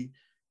can't really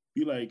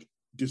be like,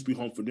 just be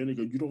home for dinner,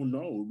 because you don't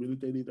know really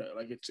they need that.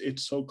 Like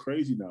it's so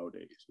crazy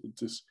nowadays. It's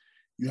just,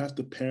 you have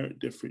to parent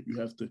different. You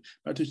have to,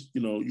 not just,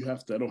 you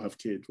have to, I don't have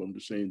kids, but I'm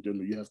just saying in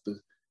general, you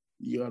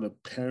got to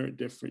parent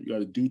different. You got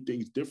to do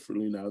things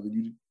differently now than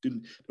you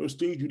didn't. There was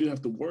things you didn't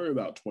have to worry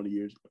about 20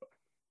 years ago.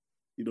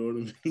 You know what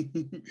I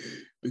mean?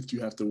 That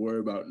you have to worry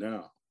about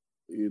now,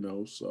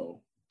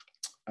 so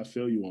I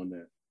feel you on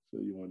that.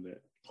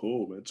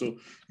 Cool, man. So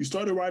you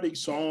started writing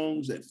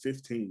songs at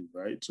 15,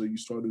 right? So you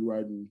started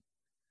writing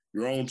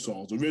your own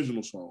songs,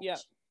 original songs.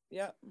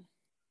 Yeah.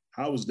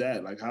 How was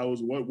that? Like,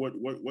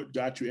 what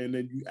got you? And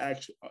then you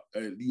actually,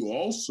 you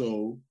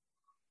also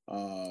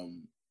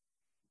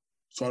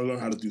started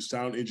learning how to do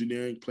sound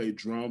engineering, play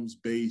drums,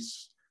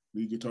 bass,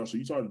 lead guitar. So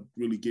you started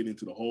really getting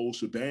into the whole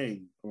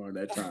shebang around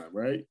that time,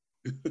 right?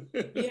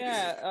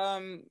 Yeah.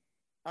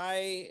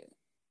 I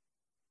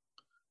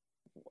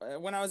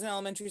when I was in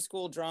elementary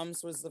school,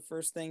 drums was the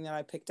first thing that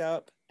I picked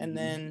up, and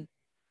then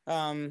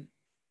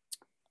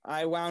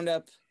I wound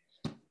up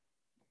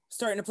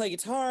starting to play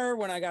guitar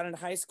when I got into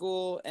high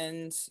school,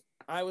 and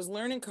I was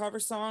learning cover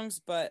songs,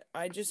 but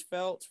I just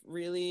felt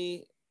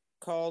really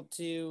called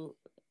to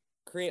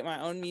create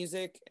my own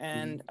music.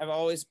 And I've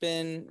always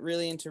been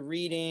really into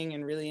reading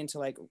and really into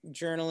like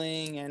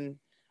journaling. And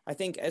I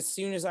think as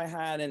soon as I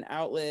had an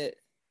outlet,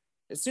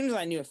 as soon as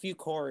I knew a few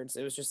chords,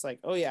 it was just like,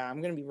 oh yeah,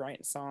 I'm going to be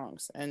writing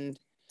songs. And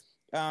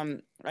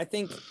I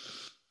think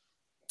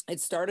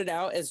it started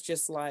out as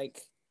just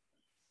like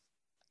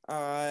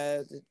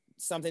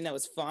something that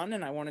was fun,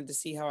 and I wanted to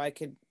see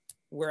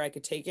where I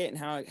could take it and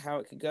how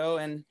it could go.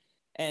 And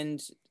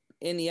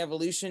in the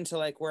evolution to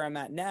like where I'm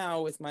at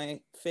now with my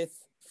 5th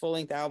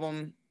full-length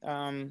album,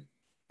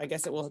 I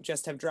guess it will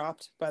just have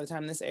dropped by the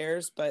time this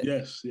airs, but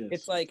yes.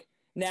 it's like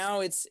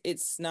now it's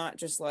not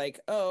just like,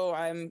 oh,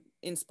 I'm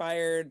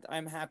inspired,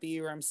 I'm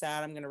happy, or I'm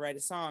sad, I'm going to write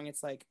a song.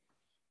 It's like,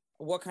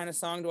 what kind of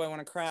song do I want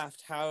to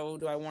craft? How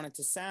do I want it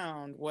to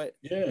sound? What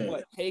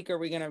take are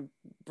we going to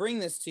bring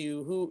this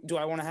to? Who do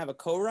I want to have a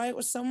co-write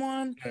with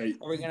someone? Hey,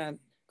 are we going to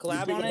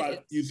collab on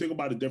it? You think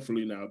about it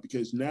differently now,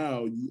 because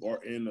now you are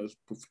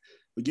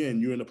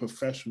you're in a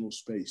professional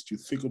space. You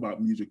think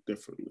about music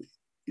differently,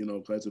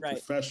 as a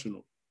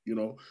professional.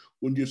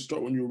 When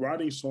you're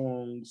writing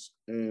songs,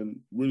 and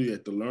really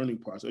at the learning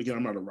process. Again,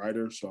 I'm not a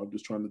writer, so I'm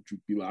just trying to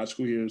be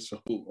logical here.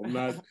 So I'm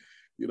not,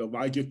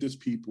 my gift is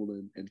people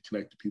and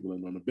connect to people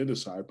and on the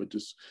business side, but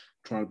just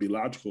trying to be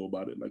logical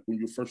about it. Like when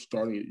you're first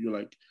starting it, you're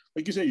like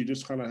you said, you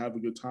just kind of have a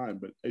good time.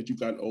 But as you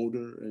got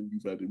older and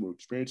you've had more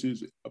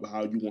experiences about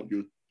how you want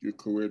your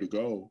career to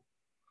go,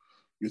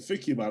 you're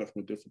thinking about it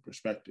from a different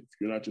perspective.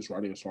 You're not just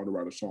writing a song to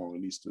write a song.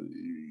 You're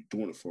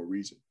doing it for a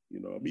reason.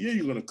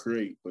 You're going to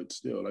create, but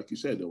still, like you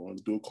said, they want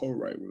to do a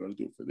co-write. We're going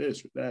to do it for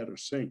this or that or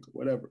sync or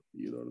whatever.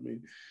 You know what I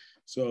mean?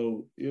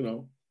 So,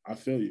 I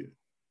feel you.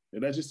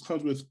 And that just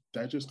comes with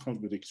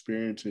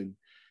experience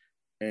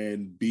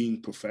and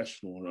being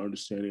professional and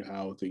understanding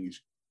how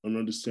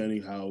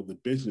the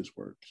business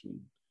works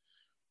and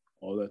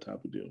all that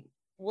type of deal.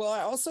 Well,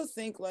 I also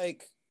think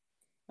like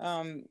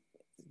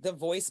the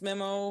voice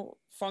memo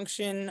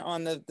function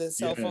on the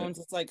cell phones,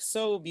 it's like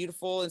so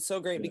beautiful and so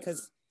great,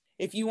 because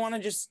if you want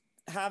to just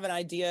have an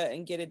idea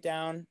and get it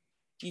down,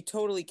 you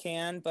totally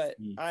can. But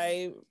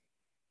I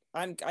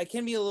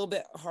can be a little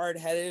bit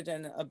hard-headed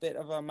and a bit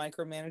of a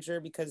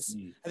micromanager, because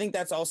I think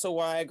that's also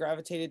why I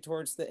gravitated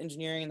towards the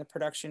engineering and the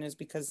production, is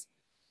because,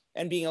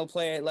 and being able to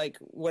play it like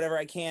whatever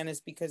I can,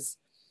 is because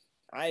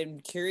I'm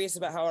curious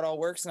about how it all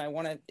works. And I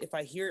want to, if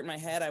I hear it in my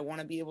head, I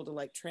want to be able to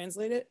like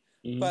translate it.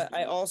 But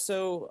I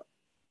also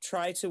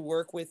try to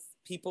work with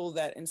people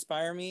that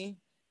inspire me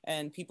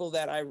and people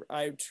that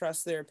I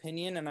trust their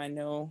opinion, and I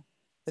know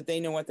that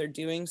they know what they're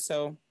doing.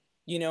 So,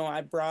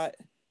 I brought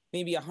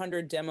maybe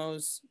 100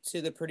 demos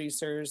to the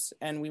producers,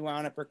 and we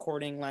wound up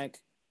recording like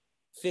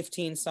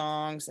 15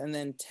 songs, and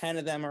then 10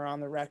 of them are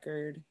on the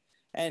record,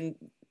 and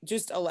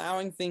just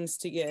allowing things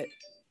to get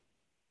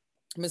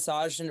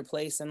massaged into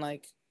place and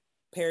like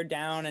pared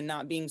down, and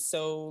not being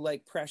so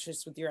like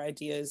precious with your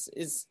ideas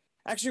is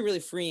actually really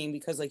freeing,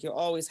 because like you'll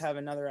always have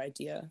another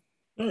idea.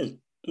 Right,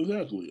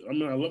 exactly. I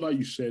mean, I love how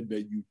you said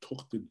that you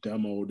took the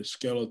demo, the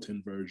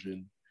skeleton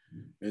version,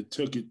 and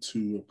took it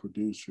to a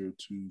producer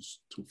to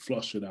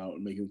flush it out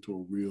and make it into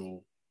a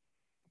real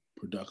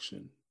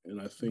production. And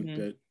I think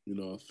that,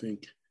 I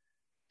think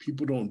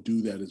people don't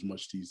do that as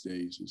much these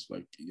days. It's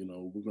like,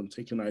 we're going to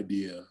take an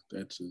idea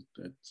that's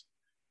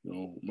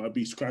might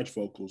be scratch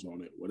vocals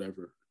on it,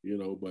 whatever,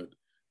 but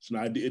it's an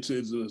idea.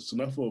 It's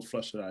enough of a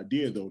flushed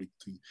idea though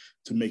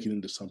to make it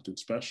into something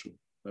special.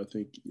 I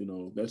think,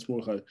 that's more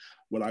like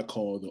what I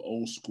call the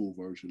old school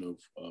version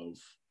of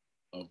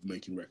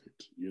making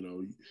records,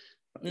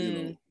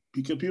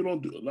 because people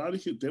don't do, a lot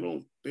of kids,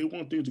 they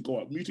want things to go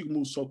up. Music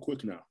moves so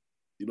quick now.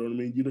 You know what I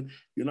mean? People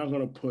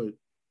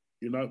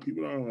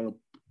aren't going to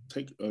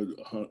take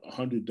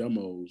 100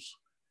 demos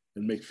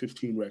and make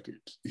 15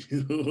 records.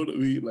 You know what I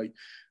mean? Like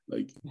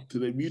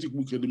today, music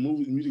moves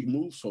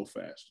so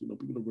fast. People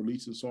are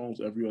releasing songs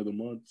every other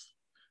month,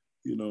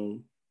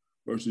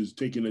 versus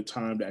taking the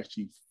time to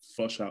actually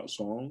flush out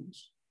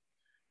songs.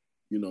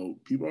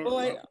 People are.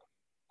 Well,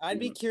 I'd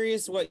be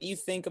curious what you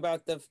think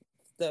about the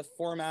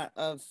format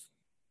of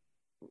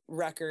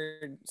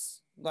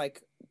records,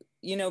 like,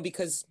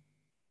 because,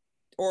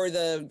 or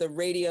the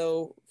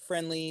radio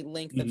friendly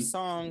length of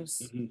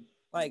songs.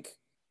 Like,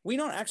 we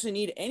don't actually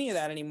need any of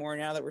that anymore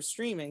now that we're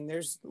streaming.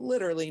 There's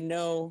literally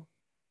no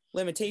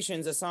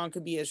limitations. A song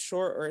could be as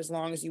short or as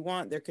long as you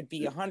want. There could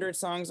be 100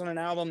 songs on an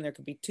album. There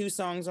could be 2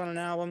 songs on an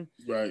album.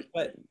 Right.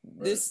 But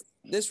this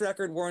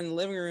record, War in the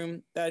Living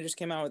Room, that I just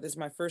came out with, is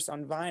my first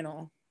on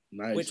vinyl.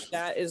 Nice. Which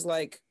that is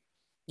like,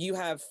 you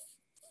have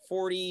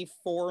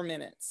 44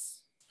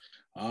 minutes.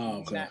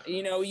 Oh, okay.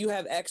 You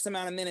have X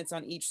amount of minutes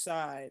on each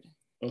side.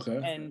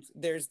 Okay. And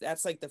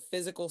that's like the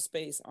physical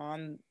space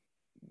on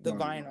the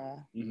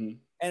vinyl. Mm-hmm.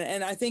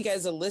 And I think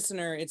as a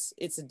listener,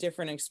 it's a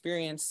different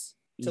experience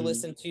to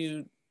listen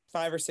to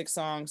 5 or 6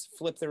 songs,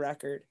 flip the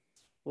record,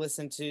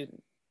 listen to,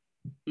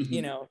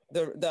 you know,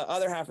 the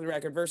other half of the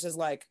record versus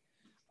like,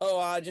 oh,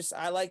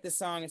 I like this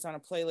song. It's on a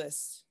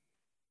playlist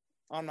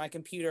on my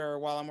computer or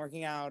while I'm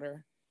working out.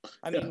 Or,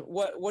 I mean,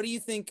 what do you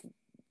think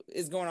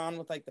is going on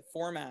with like the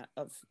format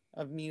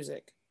of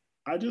music?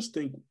 I just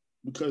think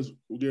because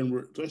again,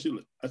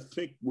 I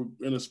think we're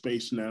in a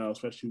space now,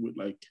 especially with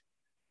like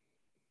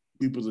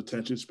people's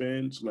attention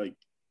spans, like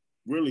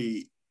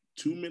really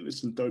 2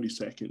 minutes and 30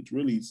 seconds,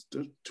 really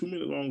 2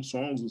 minute long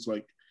songs is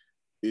like,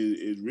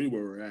 is really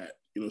where we're at,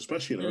 you know,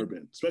 especially in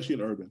urban,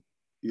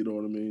 you know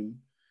what I mean?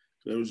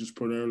 That was just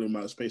primarily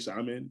my space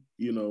I'm in,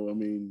 you know, I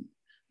mean,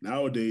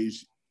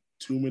 nowadays,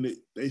 2 minute,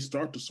 they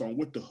start the song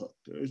with the hook.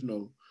 There's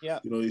no, you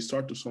know, they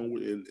start the song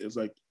with, it's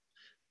like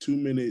 2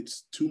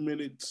 minutes,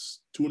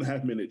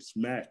 2.5 minutes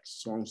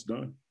max, song's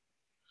done.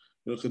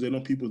 You know, because they know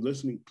people's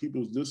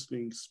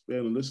listening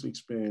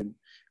span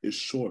is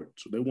short.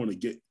 So they want to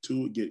get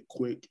to it, get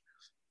quick,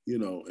 you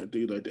know, and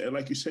things like that. And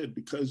like you said,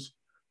 because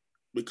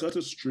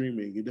of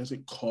streaming, it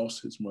doesn't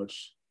cost as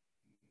much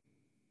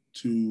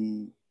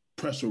to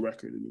press a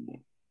record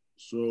anymore.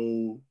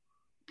 So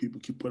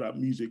people can put out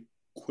music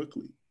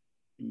quickly,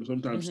 you know,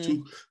 sometimes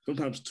too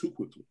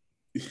quickly.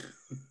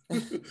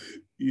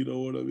 You know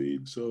what I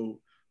mean? So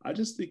I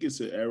just think it's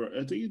an era.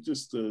 I think it's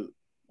just the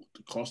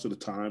cost of the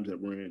times that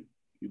we're in.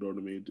 You know what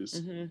I mean?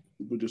 Just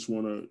people just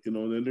want to, you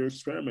know, and then they're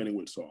experimenting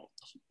with songs,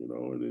 you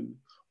know, and then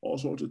all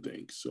sorts of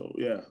things. So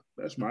yeah,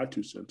 that's my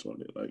 2 cents on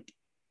it. Like,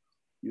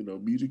 you know,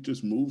 music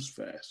just moves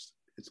fast.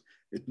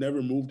 It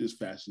never moved as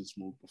fast as it's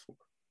moved before.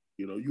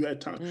 You know, you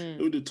had time.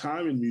 There was a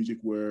time in music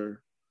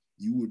where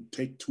you would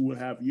take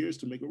 2.5 years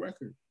to make a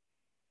record.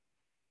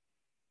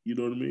 You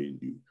know what I mean?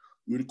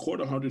 You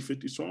record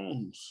 150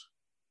 songs.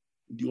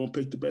 You gonna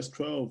pick the best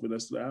 12, and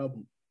that's the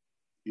album.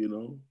 You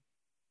know,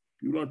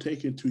 people don't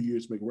take in 2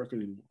 years to make a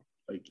record anymore.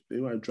 Like they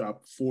might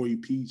drop 4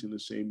 EPs in the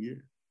same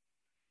year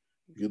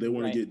because they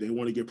want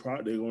to get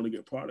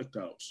product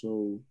out.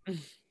 So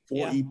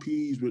 4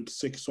 EPs with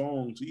 6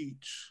 songs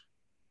each.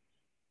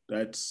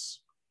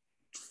 That's,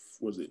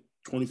 was it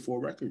 24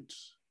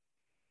 records?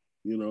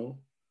 You know,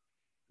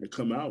 they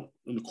come out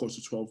in the course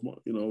of 12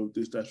 months. You know,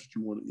 that's what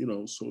you want. You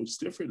know, so it's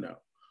different now.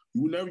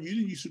 You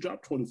didn't used to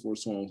drop 24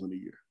 songs in a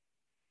year.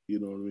 You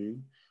know what I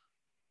mean?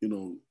 You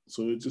know,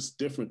 so it's just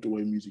different the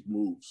way music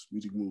moves.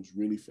 Music moves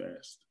really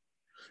fast.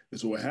 And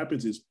so what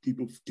happens is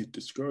people get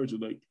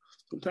discouraged. Like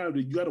sometimes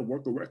you got to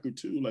work a record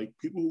too. Like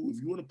people who,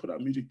 if you want to put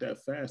out music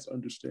that fast,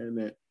 understand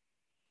that,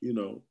 you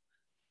know,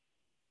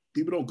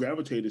 people don't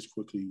gravitate as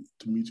quickly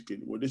to music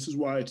anymore. This is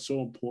why it's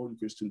so important,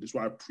 Kristen. This is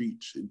why I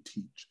preach and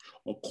teach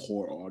a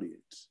core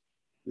audience.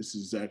 This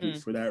is exactly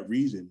for that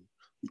reason,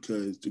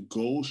 because the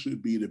goal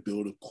should be to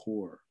build a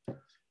core.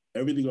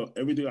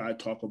 Everything I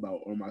talk about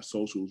on my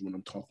socials when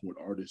I'm talking with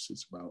artists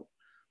is about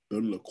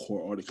building a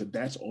core audience, because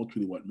that's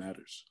ultimately what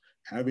matters.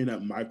 Having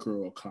that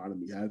micro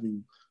economy,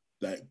 having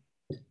that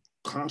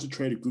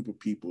concentrated group of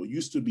people. It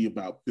used to be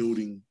about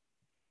building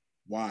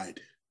wide,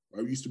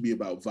 or it used to be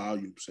about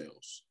volume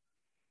sales.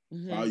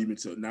 Volume and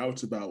sales. Now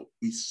it's about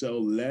we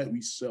sell less,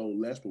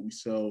 but we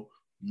sell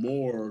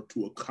more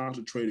to a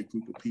concentrated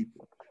group of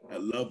people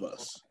that love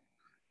us.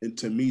 And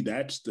to me,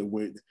 that's the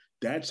way.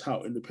 That's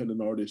how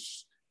independent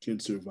artists can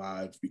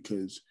survive,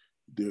 because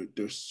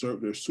they're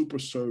super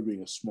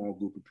serving a small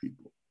group of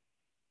people.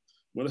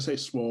 When I say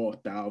small,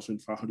 1,000,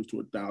 500 to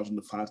 1,000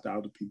 to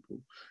 5,000 people,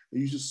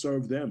 and you just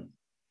serve them.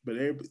 But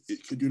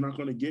you're not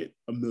going to get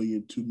 1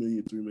 million, 2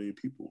 million, 3 million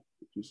people.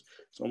 It's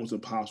almost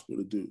impossible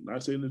to do.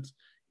 Not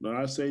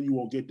saying you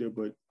won't get there,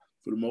 but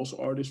for most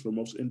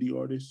indie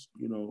artists,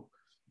 you know,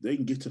 they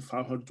can get to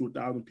 500 to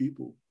 1,000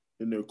 people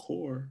in their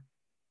core.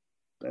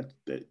 That's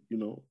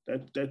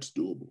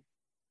doable.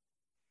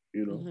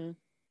 You know.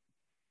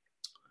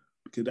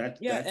 Because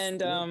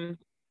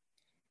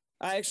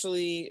I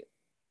actually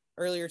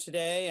earlier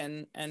today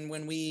and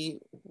when we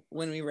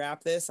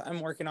wrap this, I'm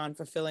working on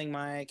fulfilling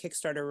my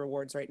Kickstarter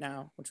rewards right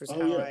now, which was I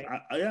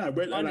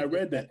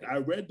read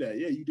that.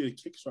 Yeah, you did a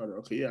Kickstarter.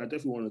 Okay, yeah, I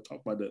definitely want to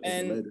talk about that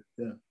later.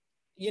 Yeah.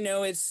 You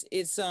know, it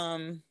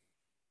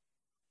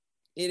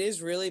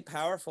is really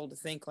powerful to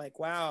think like,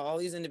 wow, all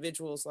these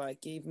individuals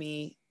like gave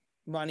me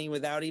money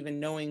without even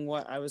knowing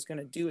what I was going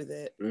to do with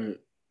it. Right.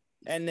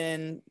 And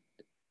then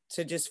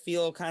to just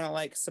feel kind of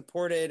like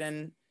supported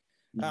and,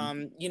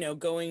 you know,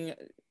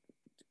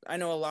 I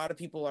know a lot of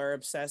people are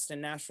obsessed in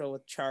Nashville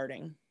with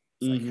charting.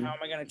 It's like, how am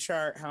I going to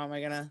chart? How am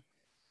I going to,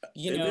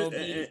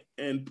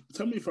 and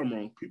tell me if I'm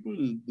wrong. People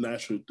in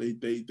Nashville,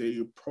 they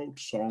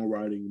approach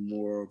songwriting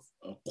more of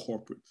a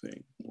corporate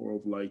thing, more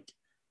of like,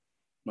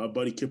 my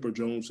buddy Kipper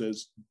Jones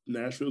says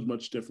Nashville is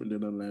much different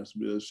than the last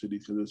city,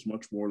 because it's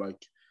much more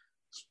like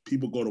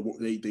people go to work,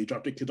 they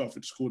drop their kids off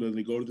at school, and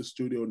they go to the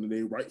studio and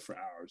they write for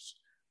hours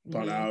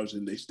upon hours,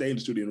 and they stay in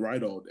the studio and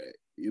write all day.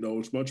 You know,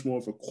 it's much more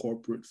of a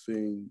corporate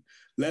thing,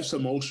 less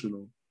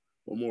emotional,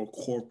 but more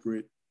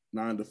corporate,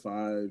 9 to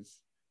 5,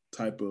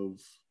 type of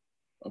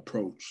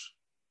approach?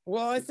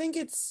 Well, I think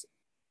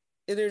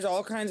there's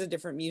all kinds of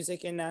different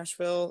music in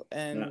Nashville,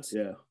 and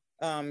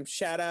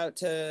shout out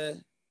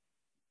to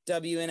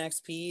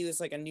WNXP. There's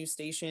like a new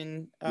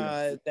station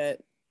that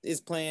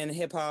is playing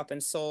hip hop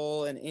and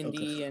soul and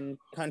indie and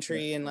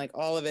country and like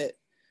all of it.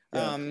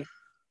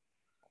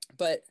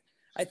 But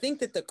I think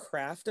that the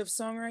craft of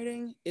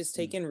songwriting is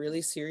taken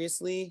really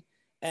seriously,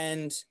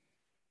 and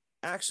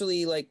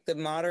actually like the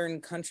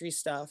modern country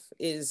stuff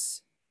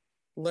is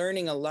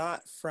learning a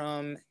lot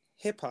from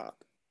hip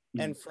hop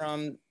and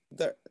from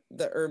the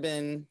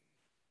urban,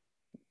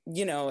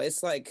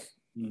 it's like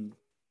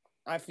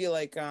I feel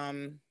like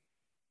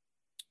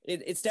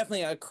it's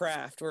definitely a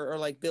craft or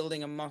like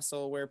building a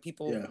muscle where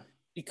people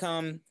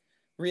become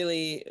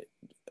really,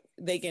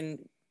 they can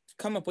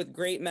come up with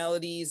great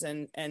melodies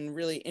and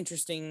really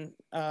interesting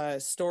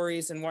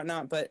stories and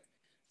whatnot. But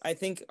I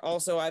think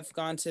also I've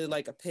gone to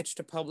like a pitch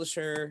to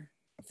publisher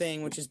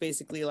thing, which is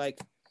basically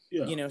like,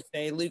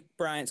 say Luke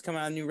Bryant's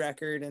coming out a new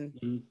record and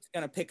he's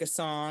going to pick a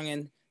song,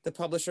 and the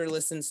publisher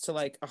listens to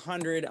like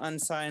 100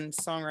 unsigned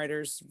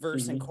songwriters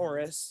verse and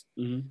chorus.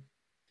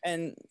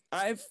 And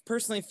I've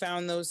personally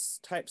found those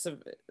types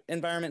of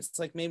environments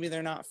like maybe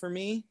they're not for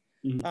me,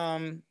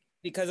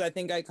 because I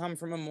think I come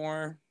from a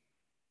more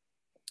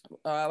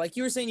like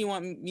you were saying, you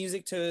want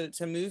music to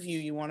move you.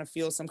 You want to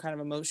feel some kind of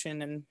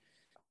emotion. And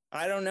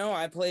I don't know.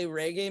 I play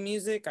reggae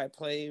music. I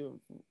play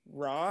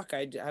rock.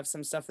 I have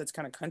some stuff that's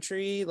kind of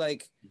country.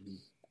 Like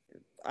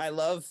I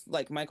love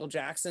like Michael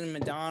Jackson,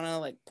 Madonna,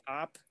 like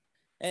pop.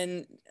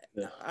 And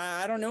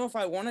I don't know if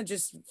I want to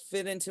just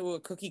fit into a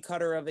cookie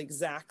cutter of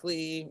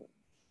exactly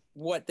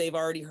what they've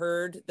already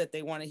heard, that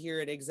they want to hear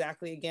it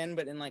exactly again,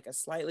 but in like a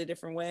slightly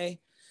different way.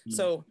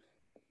 So,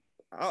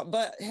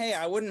 but hey,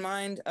 I wouldn't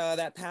mind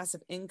that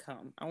passive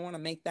income. I want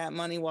to make that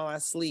money while I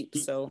sleep.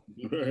 So,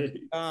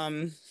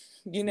 I'm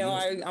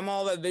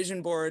all the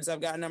vision boards.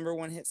 I've got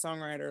 #1 hit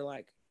songwriter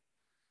like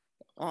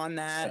on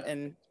that,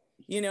 and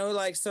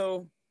like,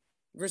 so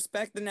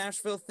respect the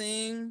Nashville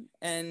thing,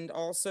 and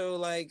also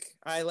like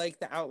I like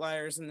the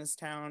outliers in this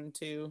town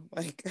too.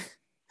 Like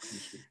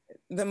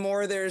the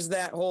more there's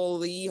that whole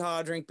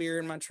yeehaw, drink beer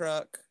in my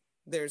truck,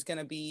 there's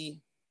gonna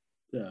be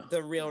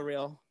the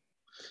real.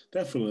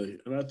 Definitely.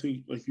 And I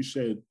think, like you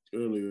said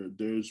earlier,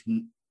 there's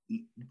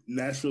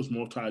Nashville's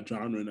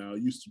multi-genre now.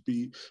 It used to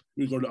be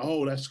we go to,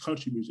 oh, that's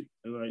country music,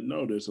 and like,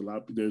 no, there's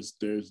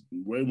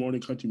way more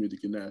than country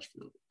music in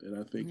Nashville. And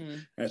I think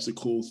that's a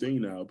cool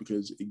thing now,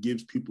 because it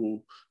gives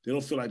people, they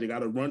don't feel like they got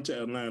to run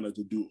to Atlanta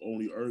to do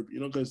only urban,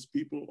 because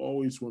people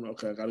always want,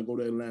 okay, I got to go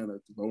to Atlanta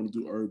if I want to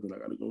do urban, I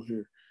got to go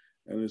here.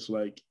 And it's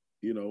like,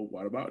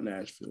 what about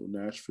Nashville?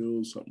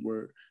 Nashville is something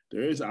where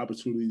there is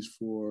opportunities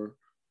for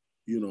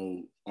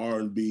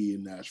R&B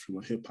in Nashville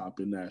and hip hop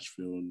in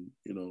Nashville, and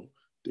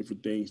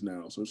different things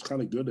now. So it's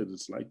kind of good that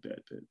it's like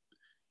that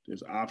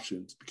there's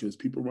options, because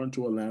people run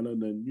to Atlanta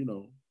and then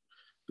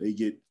they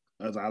get,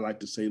 as I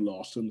like to say,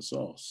 lost in the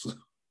sauce.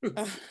 When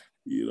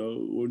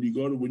you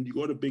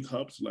go to big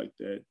hubs like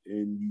that,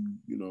 and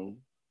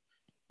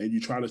you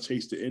try to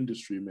chase the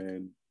industry,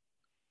 man,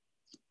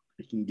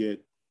 it can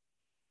get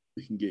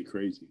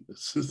crazy.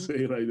 Let's just say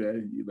it like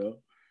that. You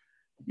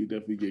can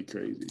definitely get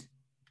crazy.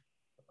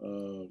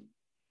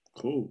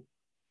 Cool.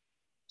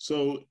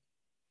 So,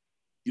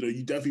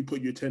 you definitely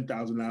put your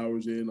 10,000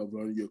 hours in of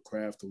learning your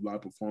craft of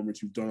live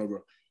performance. You've done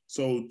over,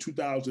 so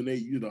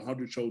 2008, you did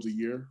 100 shows a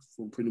year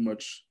from pretty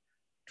much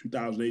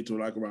 2008 to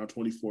like around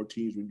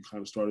 2014 is when you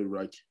kind of started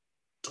like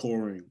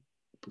touring.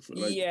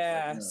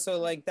 So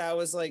like that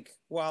was like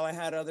while I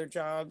had other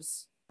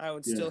jobs, I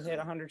would still hit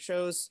 100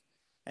 shows.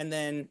 And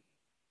then,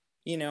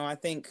 I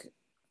think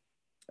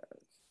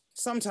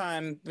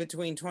sometime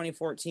between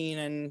 2014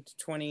 and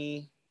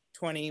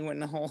 2020,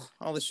 when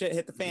all the shit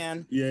hit the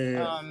fan.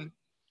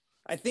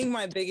 I think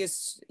my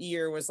biggest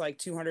year was like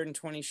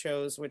 220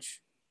 shows,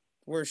 which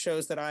were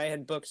shows that I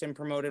had booked and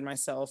promoted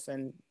myself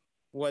and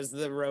was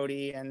the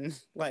roadie, and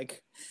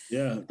like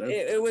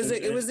it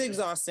was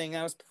exhausting.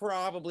 That was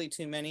probably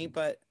too many,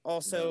 but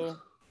also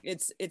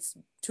it's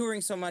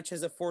touring so much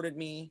has afforded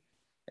me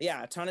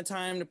a ton of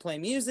time to play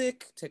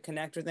music, to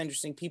connect with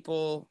interesting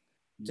people,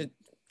 to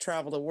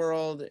travel the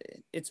world.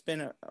 It's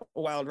been a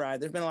wild ride.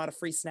 There's been a lot of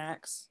free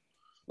snacks.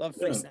 Love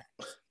free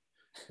snacks.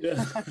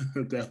 Yeah,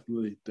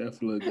 definitely.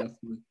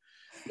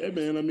 Yeah,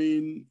 man. I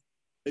mean,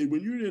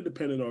 when you're an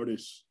independent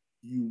artist,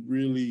 you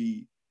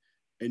really,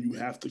 and you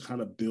have to kind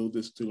of build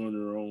this thing on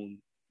your own,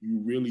 you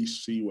really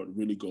see what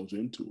really goes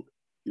into it.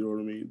 You know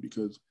what I mean?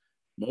 Because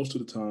most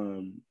of the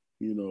time,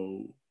 you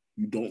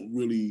don't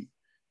really,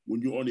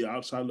 when you're on the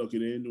outside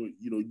looking in,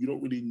 you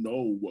don't really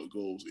know what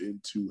goes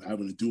into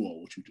having to do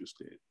all what you just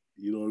did.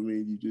 You know what I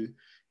mean?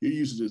 You're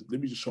used to just,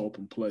 let me just show up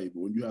and play. But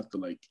when you have to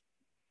like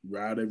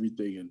ride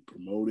everything and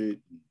promote it,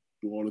 and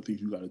do all the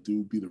things you got to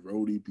do, be the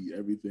roadie, be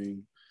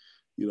everything,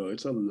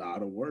 it's a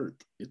lot of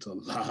work. It's a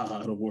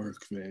lot of work,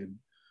 man.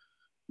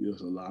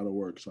 It's a lot of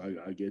work. So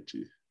I get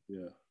you.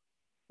 Yeah.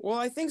 Well,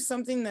 I think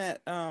something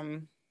that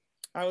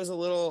I was a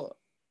little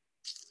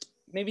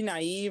maybe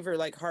naive or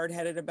like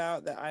hard-headed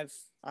about that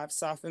I've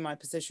softened my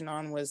position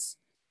on was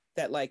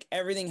that like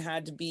everything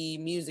had to be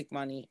music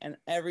money, and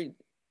 100%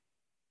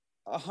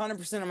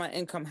 of my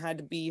income had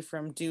to be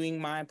from doing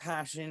my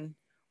passion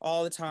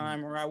all the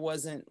time, or I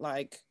wasn't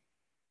like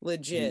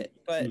legit.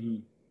 But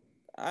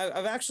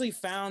I've actually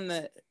found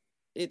that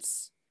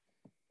it's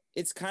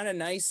kind of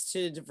nice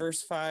to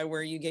diversify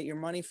where you get your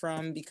money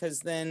from, because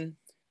then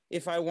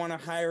if I want to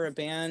hire a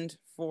band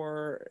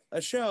for a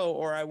show,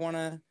 or I want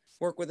to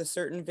work with a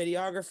certain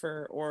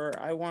videographer, or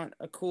I want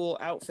a cool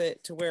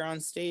outfit to wear on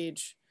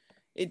stage,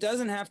 it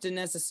doesn't have to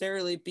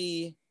necessarily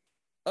be,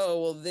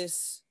 oh, well,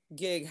 this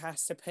gig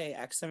has to pay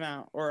X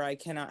amount or I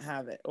cannot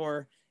have it.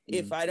 Or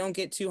if I don't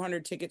get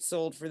 200 tickets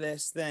sold for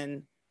this,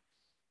 then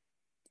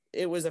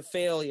it was a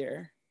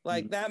failure.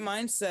 Like that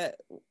mindset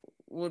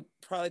would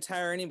probably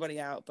tire anybody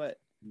out. But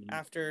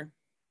after,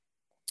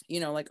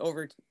 like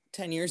over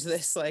 10 years of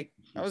this, like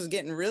I was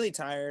getting really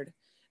tired.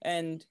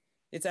 And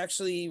it's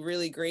actually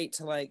really great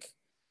to like,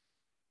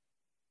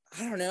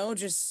 I don't know,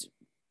 just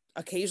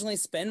occasionally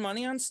spend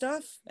money on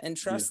stuff and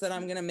trust that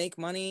I'm going to make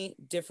money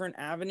different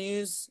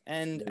avenues.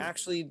 And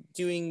actually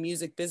doing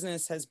music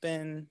business has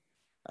been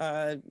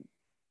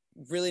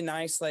really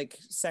nice, like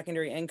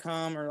secondary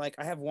income. Or like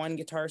I have one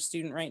guitar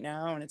student right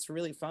now and it's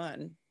really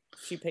fun.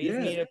 She pays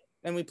me to,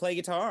 and we play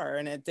guitar,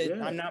 and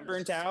I'm not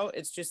burnt out.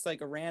 It's just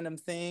like a random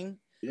thing,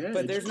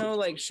 but there's no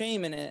like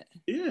shame in it.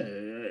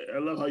 I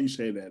love how you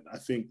say that. I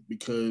think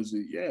because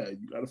you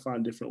got to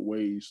find different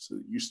ways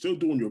to, you're still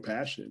doing your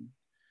passion.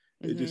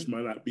 It just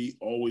might not be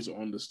always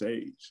on the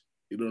stage.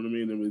 You know what I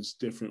mean? And it's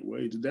different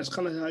ways. That's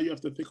kind of how you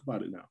have to think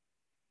about it now.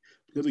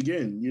 Because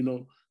again,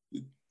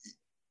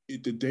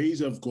 the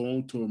days of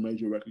going to a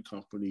major record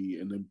company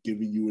and them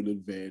giving you an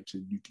advance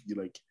and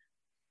you're like,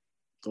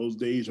 those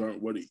days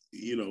aren't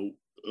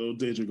those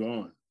days are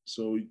gone.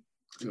 So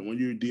when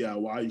you're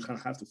DIY, you kind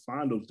of have to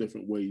find those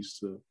different ways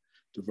to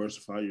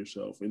diversify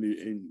yourself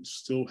and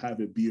still have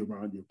it be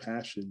around your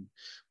passion,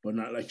 but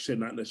not, like you said,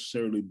 not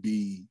necessarily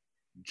be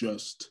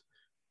just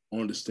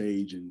on the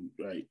stage and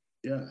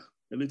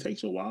and it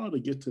takes a while to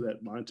get to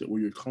that mindset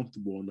where you're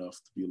comfortable enough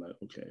to be like,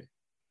 okay,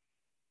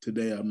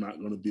 today I'm not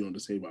going to be on the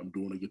stage, I'm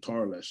doing a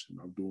guitar lesson,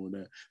 I'm doing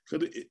that,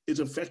 because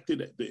it's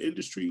affected the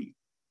industry.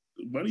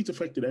 Money's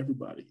affected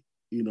everybody,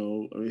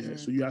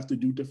 so you have to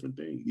do different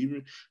things,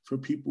 even for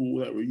people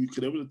that were,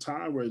 there was a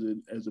time where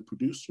as a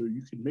producer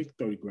you can make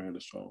 30 grand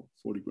a song,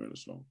 40 grand a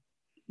song,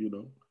 you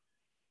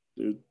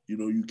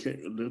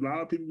can't, there's a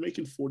lot of people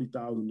making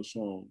 40,000 a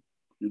song,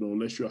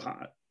 unless you're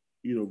hot,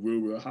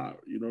 real hot,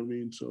 you know what I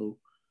mean? So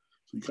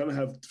you kind of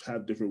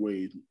have different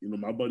ways.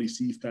 My buddy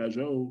Steve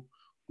Pajot,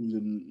 who's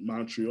in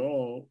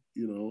Montreal,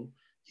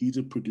 he's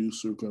a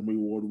producer, Grammy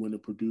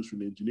Award-winning producer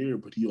and engineer,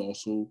 but he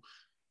also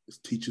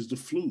teaches the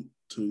flute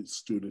to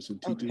students and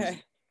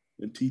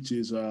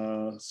teaches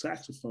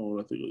saxophone.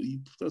 I think he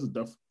does a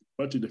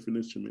bunch of different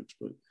instruments,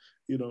 but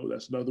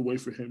that's another way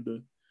for him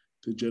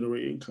to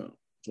generate income.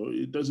 So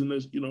it doesn't,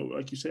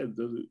 like you said,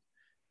 it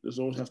doesn't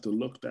always have to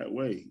look that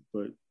way,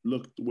 but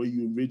look the way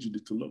you envisioned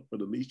it to look.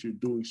 But at least you're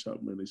doing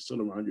something and it's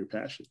still around your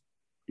passion,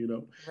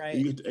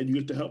 Right. And you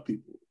get to help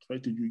people. The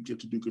fact that you get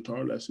to do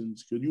guitar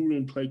lessons, because you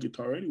wouldn't play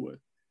guitar anyway.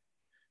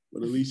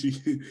 But at least you,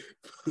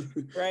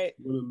 right.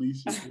 But at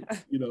least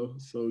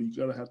so you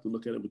gotta have to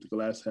look at it with the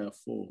glass half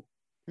full.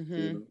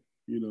 So.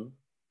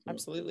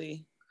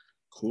 Absolutely.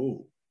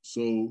 Cool.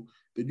 So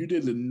then you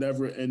did the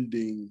Never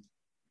Ending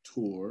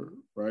tour,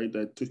 right?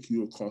 That took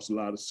you across a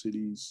lot of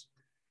cities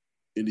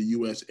in the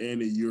U.S.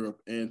 and in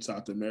Europe and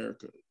South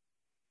America.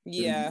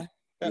 Yeah,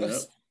 it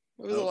was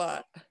a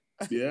lot.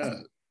 I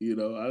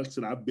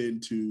said I've been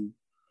to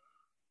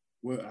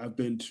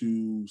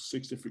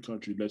 6 different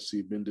countries. Let's see,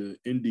 I've been to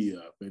India,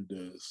 I've been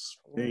to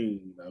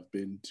Spain, I've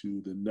been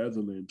to the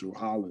Netherlands or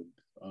Holland,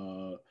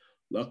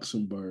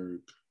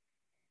 Luxembourg.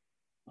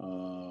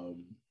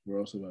 Where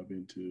else have I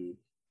been to? I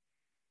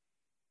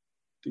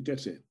think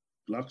that's it.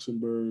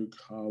 Luxembourg,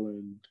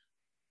 Holland,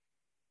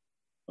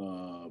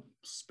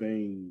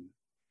 Spain,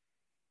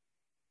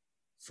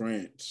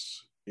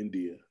 France,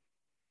 India.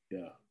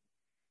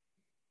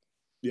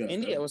 Yeah,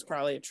 India was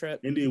probably a trip.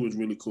 India was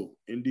really cool.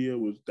 India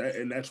was that,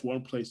 and that's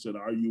one place that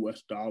our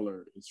U.S.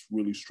 dollar is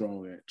really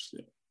strong at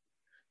still.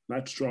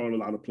 Not strong in a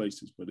lot of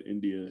places, but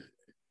India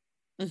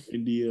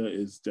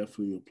is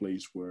definitely a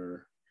place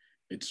where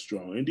it's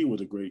strong. India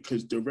was a great,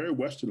 because they're very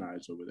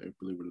westernized over there,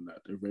 believe it or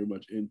not. They're very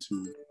much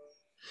into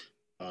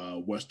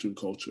Western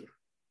culture,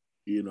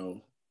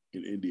 in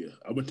India.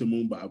 I went to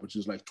Mumbai, which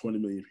is like 20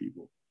 million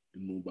people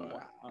in Mumbai.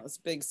 Wow, it's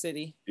a big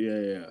city.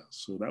 Yeah.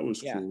 So that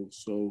was cool.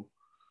 So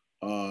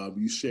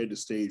you shared the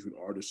stage with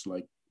artists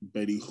like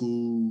Betty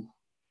Who,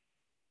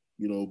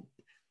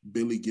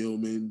 Billy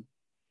Gilman,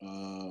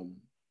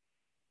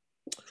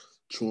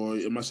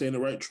 Troy. Am I saying it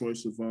right? Troy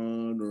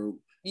Sivan or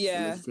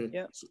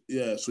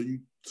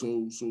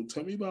So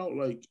tell me about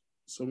like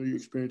some of your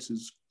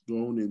experiences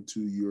going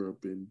into Europe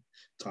and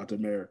South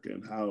America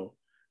and how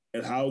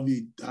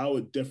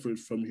it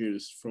differs from here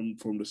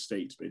from the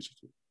States,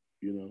 basically.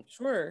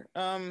 Sure.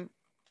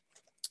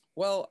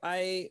 Well,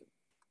 I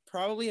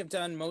probably have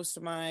done most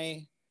of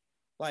my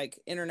like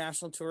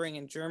international touring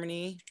in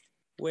Germany,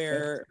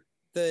 where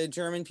the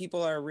German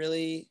people are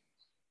really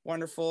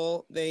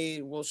wonderful.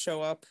 They will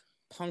show up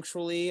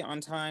punctually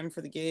on time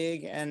for the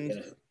gig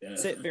and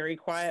sit very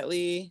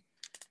quietly.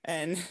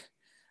 And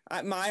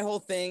my whole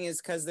thing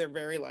is because they're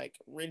very like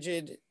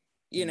rigid,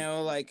 you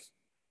know, like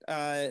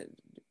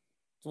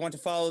want to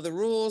follow the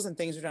rules and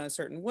things are done a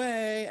certain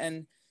way,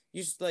 and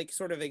you just like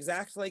sort of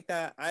exact like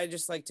that. I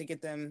just like to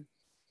get them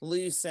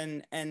loose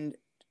and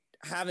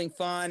having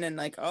fun, and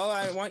like, oh,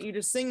 I want you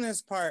to sing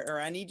this part, or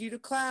I need you to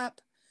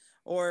clap,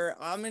 or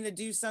I'm gonna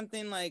do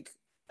something like,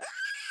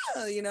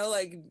 you know,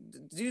 like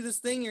do this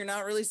thing you're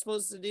not really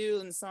supposed to do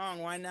in the song.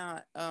 Why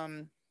not?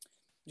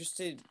 Just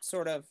to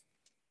sort of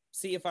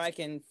see if I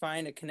can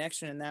find a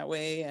connection in that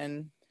way.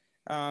 And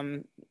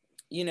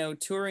you know,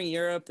 touring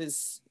Europe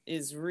is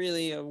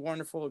really a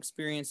wonderful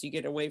experience. You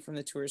get away from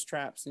the tourist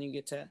traps and you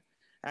get to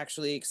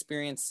actually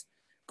experience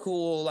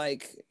cool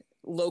like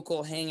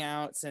local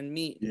hangouts and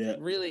meet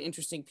really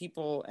interesting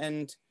people.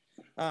 And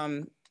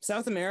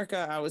South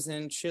America, I was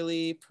in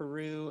Chile,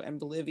 Peru, and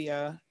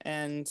Bolivia,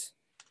 and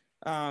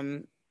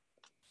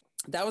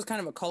that was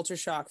kind of a culture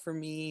shock for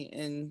me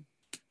in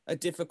a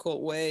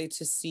difficult way,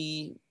 to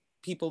see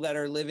people that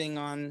are living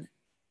on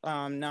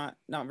not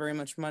very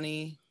much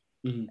money,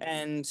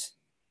 and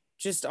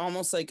just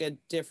almost like a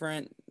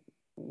different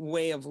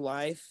way of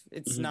life.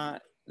 It's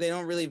not, they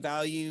don't really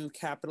value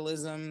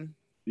capitalism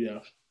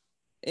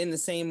in the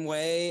same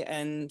way,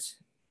 and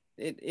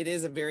it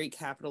is a very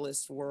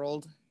capitalist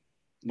world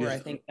where I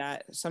think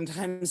that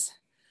sometimes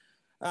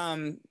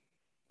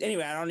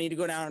anyway, I don't need to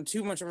go down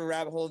too much of a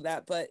rabbit hole of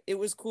that, but it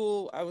was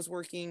cool. I was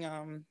working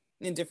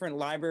in different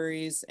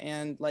libraries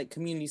and like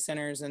community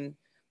centers and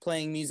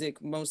playing music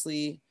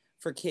mostly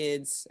for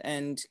kids,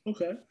 and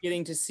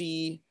getting to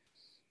see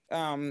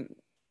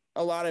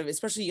a lot of,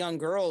 especially young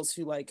girls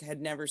who like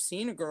had never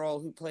seen a girl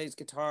who plays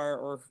guitar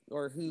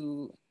or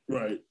who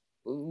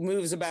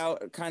moves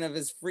about kind of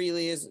as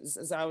freely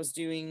as I was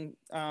doing.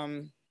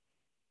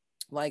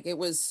 Like it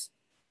was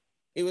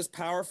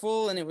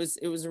powerful, and it was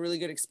a really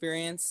good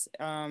experience.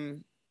 But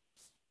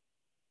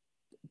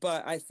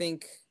I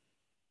think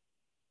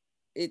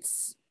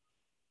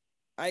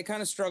I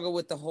kind of struggle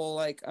with the whole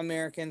like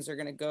Americans are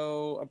going to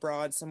go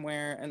abroad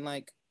somewhere and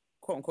like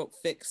quote unquote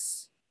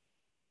fix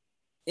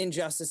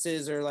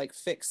injustices or like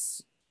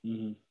fix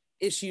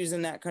issues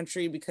in that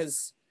country,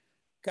 because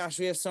gosh,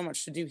 we have so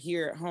much to do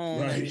here at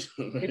home. And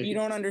if you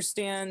don't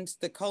understand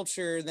the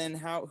culture, then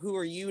who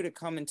are you to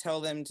come and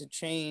tell them to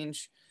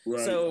change?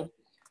 So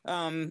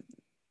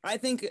I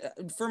think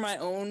for my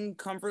own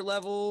comfort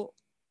level,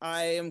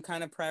 I am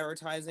kind of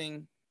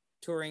prioritizing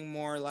touring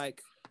more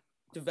like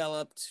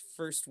developed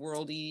first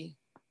worldy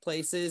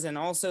places, and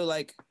also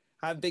like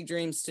I have big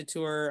dreams to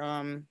tour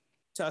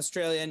to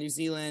Australia, New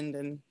Zealand,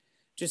 and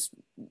just,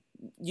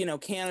 you know,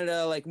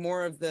 Canada, like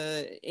more of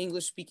the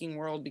English speaking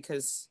world,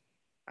 because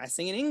I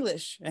sing in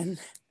English and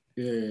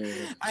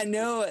I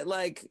know it,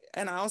 like,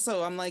 and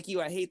I'm like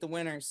you, I hate the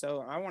winter,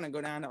 so I want to go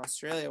down to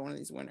Australia one of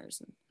these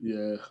winters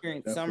and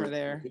experience summer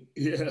there.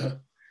 You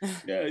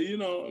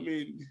know, I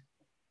mean,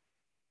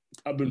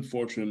 I've been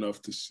fortunate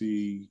enough to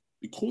see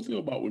the cool thing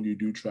about when you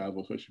do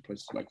travel, especially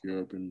places like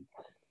Europe and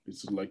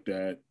places like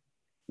that.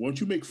 Once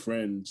you make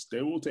friends,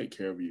 they will take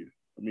care of you.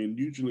 I mean,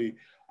 usually,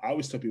 I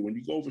always tell people when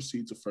you go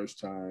overseas the first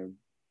time,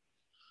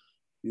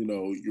 you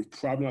know, you're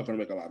probably not going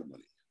to make a lot of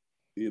money,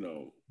 you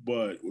know,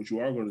 but what you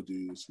are going to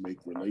do is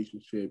make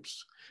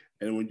relationships.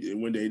 And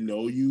when they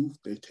know you,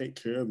 they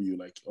take care of you.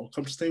 Like, oh,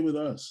 come stay with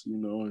us, you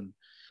know, and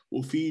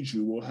we'll feed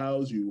you, we'll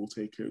house you, we'll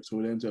take care. So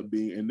it ends up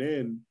being, and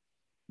then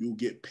you'll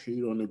get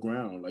paid on the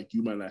ground. Like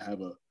you might not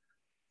have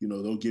you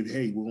know, they'll give,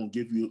 hey, we're going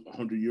to give you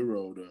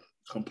 €100 to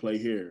come play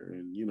here.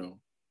 And, you know,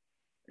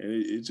 and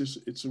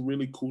it's a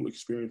really cool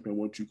experience, man,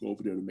 once you go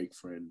over there to make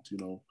friends, you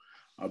know.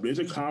 There's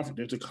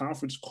a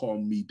conference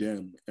called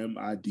MEDEM,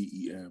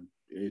 MIDEM.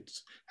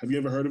 Have you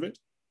ever heard of it?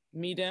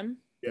 MEDEM?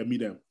 Yeah,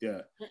 MEDEM.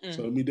 Yeah.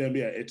 So MEDEM,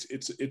 yeah, it's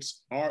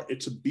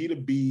a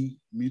B2B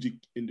music,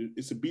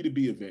 it's a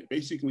B2B event.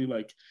 Basically,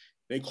 like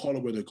they call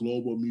it where the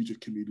global music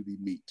community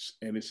meets,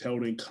 and it's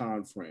held in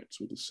Cannes, France,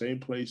 with the same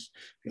place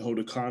they hold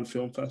the Cannes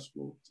Film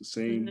Festival. It's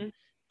the same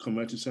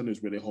convention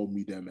centers where they hold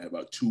MEDEM at,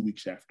 about 2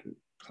 weeks after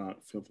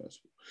Cannes Film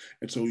Festival.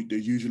 And so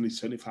there's usually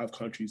 75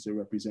 countries they're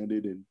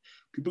represented, and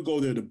people go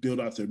there to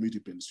build out their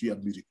music business. You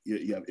have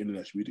you have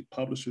international music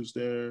publishers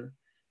there.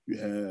 You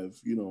have,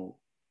 you know,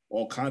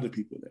 all kinds of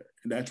people there.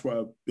 And that's where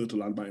I built a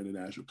lot of my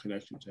international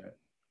connections at.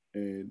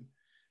 And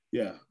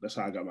yeah, that's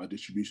how I got my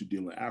distribution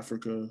deal in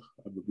Africa.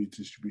 I have a big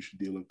distribution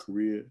deal in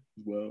Korea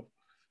as well.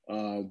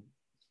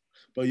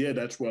 But yeah,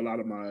 that's where a lot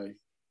of my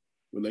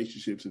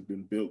relationships have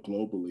been built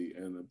globally.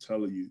 And I'm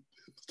telling you,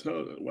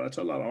 what I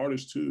tell a lot of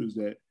artists too is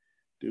that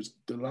there's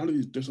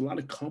a lot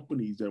of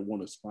companies that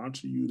want to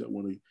sponsor you, that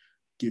want to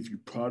give you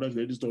product.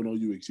 They just don't know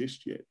you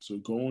exist yet. So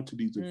going to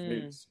these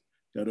events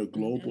that are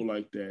global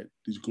like that,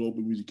 these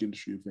global music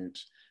industry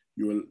events,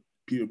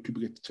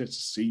 people get the chance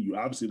to see you.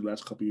 Obviously, the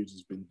last couple of years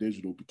has been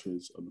digital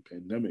because of the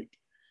pandemic,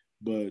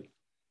 but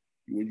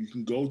when you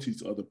can go to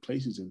these other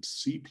places and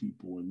see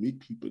people and meet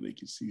people, they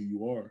can see who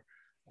you are.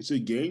 It's a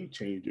game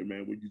changer,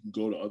 man, when you can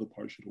go to other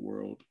parts of the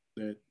world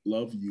that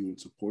love you and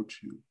support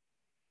you.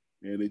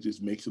 And it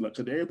just makes it like,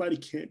 because everybody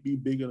can't be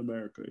big in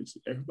America.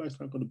 Everybody's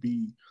not going to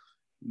be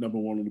number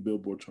one on the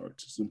Billboard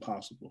charts. It's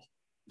impossible.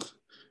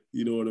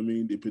 You know what I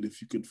mean? But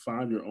if you could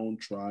find your own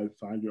tribe,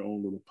 find your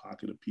own little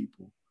pocket of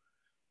people,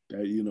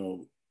 that, you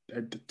know,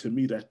 that to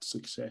me, that's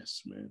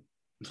success, man.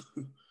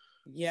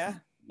 Yeah.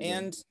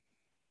 And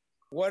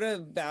what a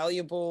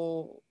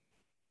valuable,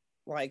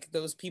 like,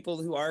 those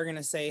people who are going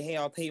to say, hey,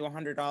 I'll pay you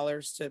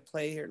 $100 to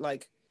play here.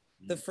 Like,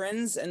 the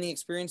friends and the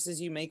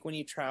experiences you make when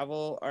you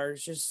travel are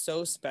just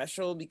so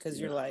special, because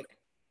you're like,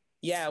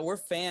 yeah, we're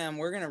fam.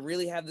 We're going to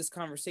really have this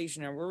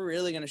conversation, or we're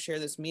really going to share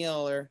this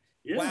meal, or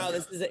wow,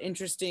 this is an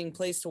interesting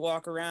place to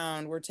walk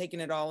around. We're taking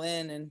it all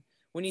in. And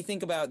when you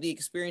think about the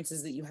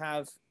experiences that you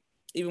have,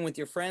 even with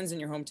your friends in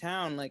your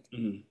hometown, like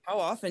how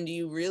often do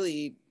you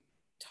really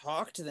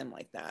talk to them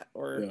like that,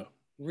 or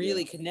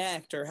really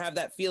connect, or have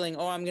that feeling,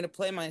 oh, I'm going to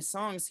play my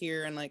songs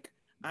here, and like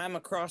I'm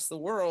across the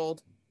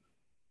world.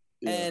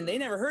 And they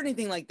never heard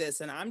anything like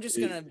this, and I'm just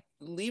gonna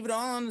leave it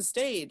all on the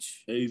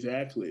stage.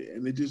 Exactly,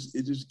 and it just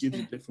gives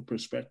a different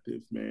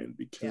perspective, man.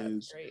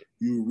 Because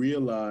you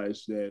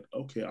realize that,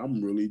 okay,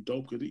 I'm really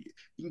dope. Because you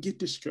can get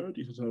discouraged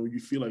sometimes when you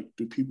feel like,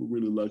 do people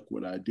really like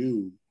what I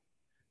do?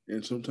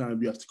 And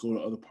sometimes you have to go to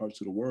other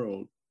parts of the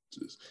world.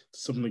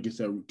 Something that gets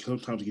that.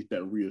 Sometimes you get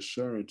that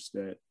reassurance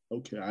that,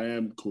 okay, I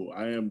am cool.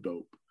 I am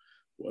dope.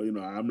 Well, you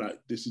know, I'm not,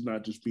 this is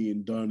not just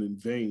being done in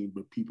vain,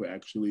 but people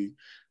actually,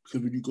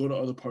 because when you go to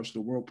other parts of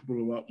the world, people are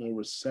a lot more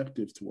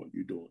receptive to what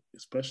you're doing,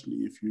 especially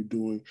if you're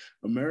doing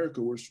America,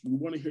 where we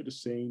want to hear the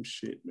same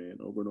shit, man,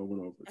 over and over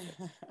and over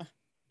again.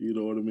 You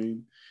know what I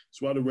mean?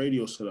 That's why the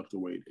radio set up the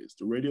way it is.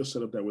 The radio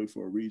set up that way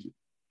for a reason.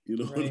 You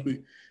know what I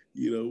mean?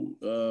 You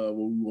know,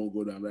 well, we won't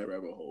go down that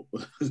rabbit hole,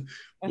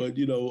 but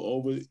you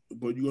know,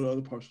 but you go to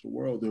other parts of the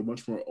world, they're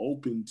much more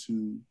open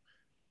to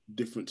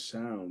different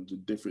sounds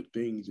and different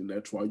things, and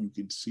that's why you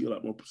can see a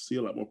lot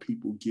more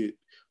people get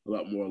a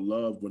lot more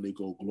love when they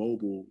go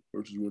global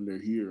versus when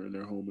they're here in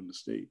their home in the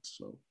States.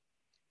 So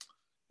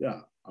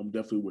yeah, I'm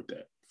definitely with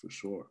that for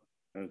sure.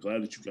 I'm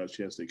glad that you got a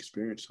chance to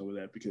experience some of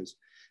that, because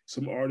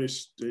some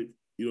artists, they've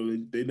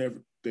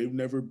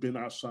never been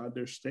outside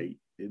their state.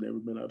 They've never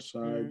been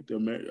outside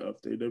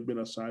they've never been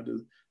outside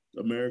of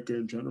America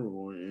in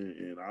general.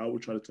 And I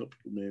always try to tell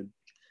people, man,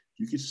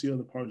 you can see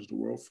other parts of the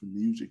world for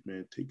music,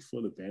 man. Take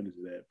full advantage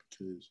of that,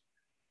 because,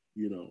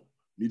 you know,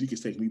 music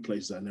is taking me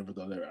places I never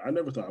thought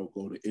I would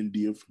go to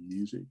India for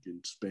music,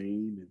 and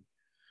Spain, and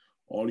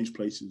all these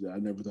places that I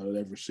never thought I'd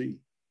ever see.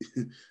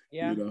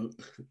 You know?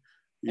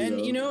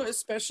 You know,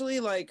 especially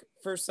like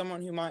for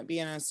someone who might be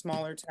in a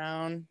smaller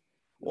town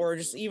or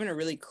just even a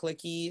really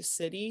cliquey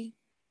city,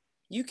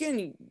 you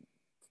can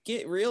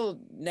get real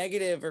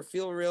negative or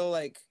feel real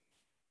like,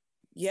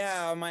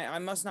 yeah, I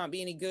must not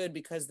be any good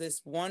because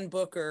this one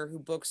booker who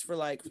books for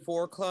like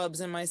 4 clubs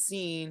in my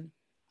scene,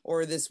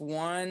 or this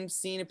one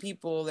scene of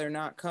people, they're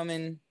not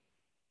coming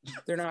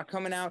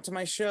out to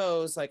my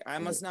shows. Like, I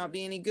must not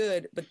be any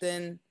good. But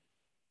then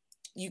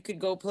you could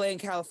go play in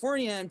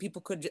California and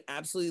people could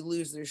absolutely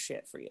lose their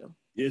shit for you.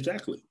 Yeah,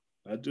 exactly.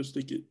 I just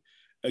think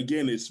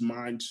it's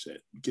mindset,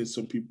 because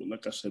some people,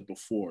 like I said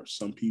before,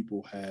 some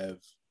people have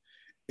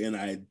an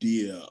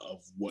idea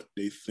of what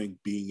they think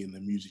being in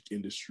the music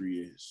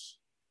industry is.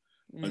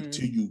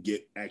 Until you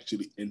get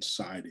actually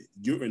inside it.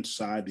 You're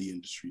inside the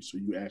industry, so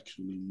you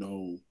actually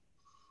know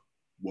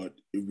what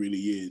it really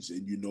is.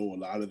 And you know, a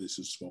lot of this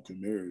is smoke and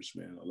mirrors,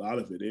 man. A lot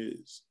of it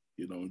is,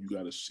 you know, you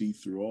got to see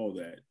through all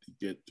that to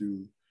get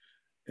through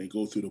and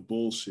go through the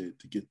bullshit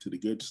to get to the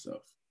good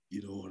stuff.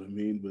 You know what I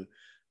mean? But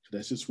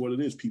that's just what it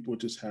is. People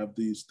just have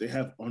they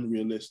have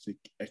unrealistic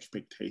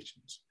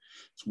expectations.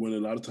 So when a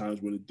lot of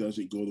times when it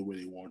doesn't go the way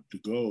they want to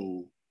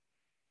go,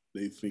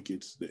 they think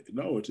it's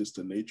just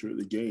the nature of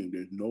the game.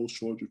 There's no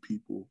shortage of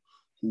people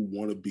who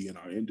want to be in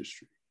our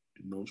industry.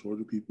 There's no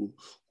shortage of people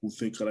who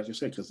think, like I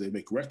said, because they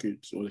make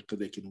records or because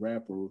they can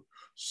rap or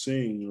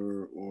sing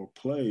or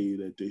play,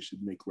 that they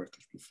should make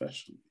records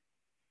professionally.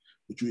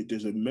 But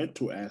there's a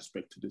mental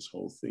aspect to this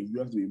whole thing. You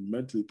have to be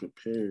mentally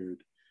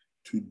prepared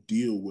to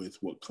deal with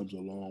what comes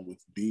along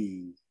with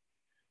being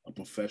a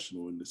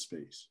professional in this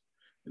space.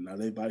 And not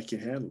everybody can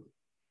handle it,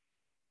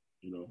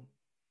 you know?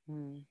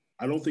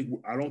 I don't think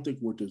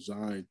we're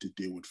designed to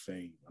deal with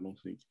fame. I don't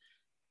think,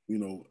 you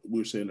know, we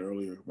were saying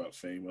earlier about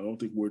fame. I don't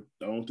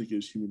think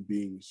as human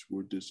beings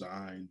we're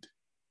designed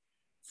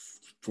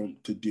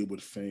to deal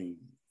with fame.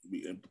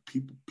 And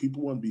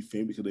people want to be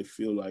famous because they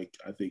feel like,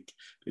 I think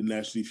they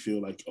naturally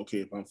feel like, okay,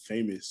 if I'm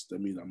famous,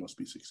 that means I must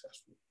be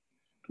successful.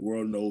 The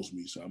world knows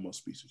me, so I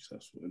must be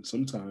successful. And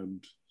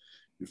sometimes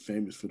you're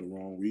famous for the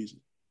wrong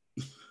reason.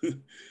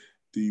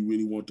 Do you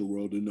really want the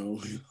world to know?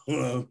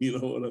 You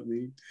know what I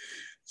mean?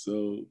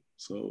 So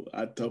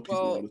I tell people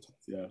all the time.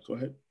 Yeah, go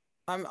ahead.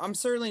 I'm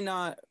certainly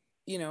not,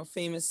 you know,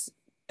 famous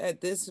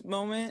at this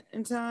moment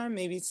in time,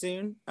 maybe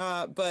soon.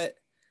 But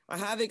I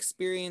have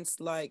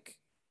experienced like,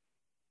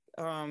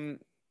 you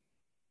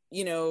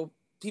know,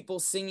 people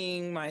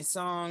singing my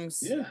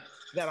songs Yeah.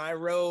 that I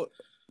wrote.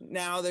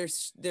 Now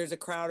there's a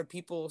crowd of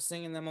people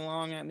singing them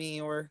along at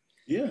me, or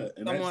Yeah.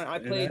 And I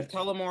played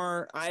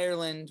Tullamore,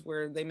 Ireland,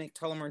 where they make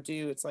Tullamore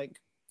Dew. It's like,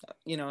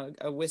 you know,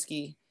 a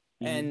whiskey.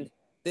 And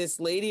this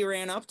lady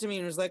ran up to me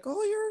and was like,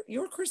 "Oh,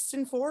 you're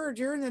Kristen Ford.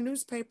 You're in the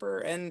newspaper."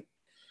 And,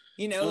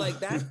 you know, like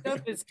that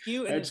stuff is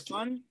cute and it's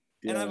fun.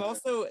 Yeah. And I've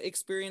also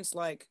experienced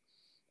like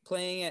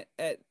playing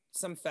at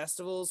some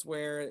festivals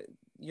where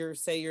you're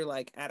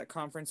like at a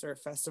conference or a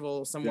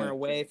festival somewhere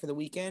away for the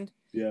weekend.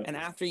 Yeah. And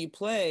after you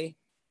play,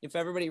 if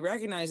everybody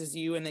recognizes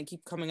you and they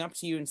keep coming up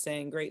to you and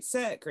saying, "Great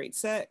set, great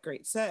set,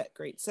 great set,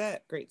 great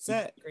set, great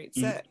set, great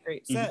set,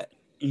 great set,"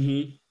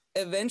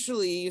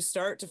 eventually you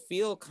start to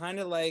feel kind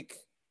of like,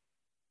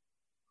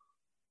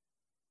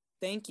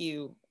 "Thank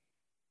you.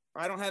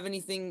 I don't have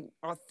anything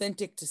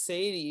authentic to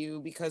say to you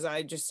because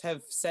I just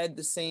have said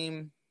the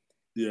same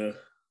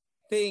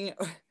thing."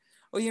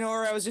 Well, you know,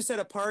 or I was just at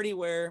a party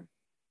where,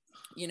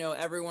 you know,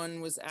 everyone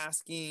was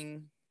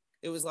asking,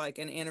 it was like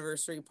an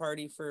anniversary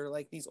party for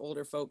like these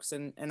older folks,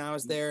 and I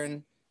was there,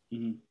 and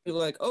people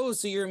were like, "Oh,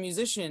 so you're a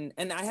musician?"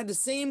 And I had the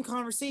same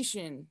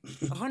conversation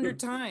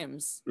 100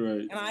 times.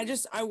 Right.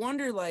 And I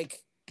wonder,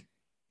 like,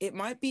 it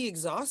might be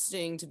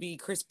exhausting to be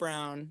Chris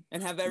Brown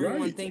and have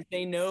everyone think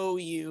they know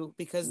you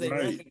because they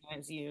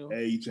recognize you.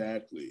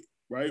 Exactly.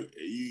 Right.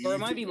 Or it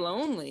might be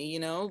lonely, you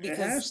know, because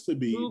it has to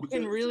be, who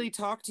can really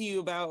talk to you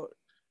about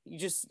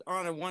just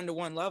on a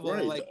one-to-one level,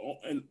 right? Like,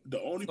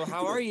 the only so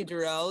how are you,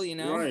 Durell? You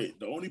know, right?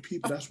 The only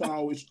people. That's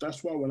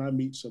why when I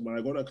meet someone,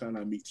 I go to kind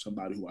of meet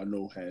somebody who I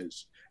know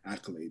has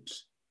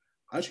accolades.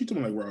 I treat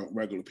them like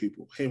regular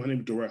people. Hey, my name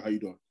is Durell. How you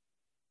doing?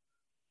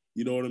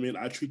 You know what I mean?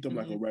 I treat them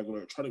like a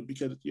regular.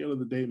 Because at the end of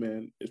the day,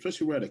 man,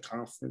 especially we're at a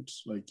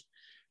conference, like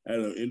at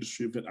an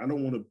industry event, I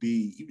don't want to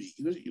be.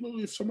 You know,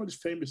 if somebody's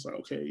famous, like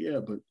okay, yeah,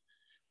 but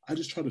I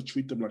just try to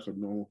treat them like a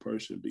normal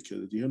person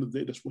because at the end of the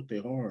day, that's what they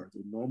are.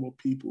 They're normal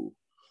people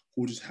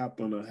who just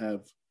happen to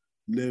have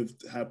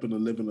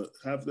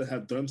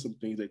done some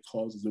things that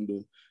causes them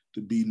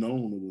to be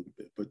known a little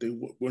bit. But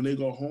when they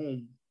go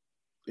home,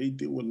 they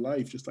deal with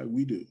life just like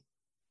we do,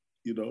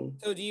 you know?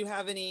 So do you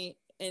have any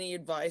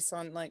advice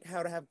on like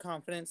how to have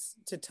confidence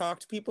to talk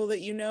to people that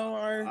you know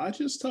I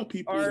just tell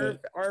people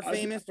are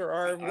famous or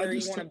are where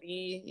you want to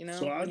be, you know,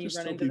 so when you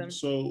run into them?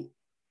 So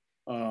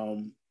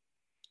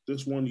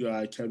this one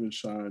guy, Kevin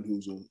Shine,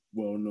 who's a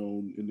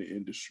well-known in the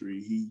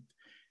industry,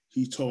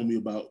 he told me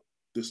about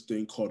this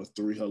thing called a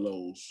 3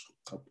 hellos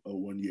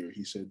 1 year.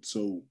 He said,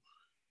 so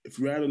if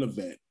you're at an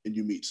event and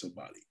you meet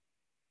somebody,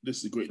 this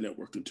is a great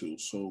networking tool.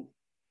 So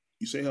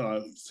you say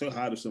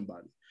hi to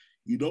somebody.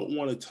 You don't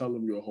want to tell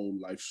them your whole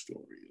life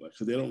story, like,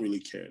 because they don't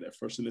really care. That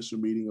first initial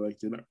meeting, like,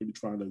 they're not really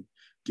trying to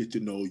get to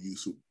know you.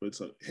 So, but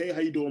it's like, hey,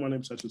 how you doing? My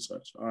name's such and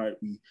such. All right,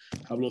 we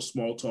have a little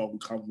small talk, we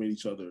compliment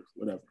each other,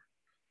 whatever.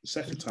 The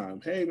second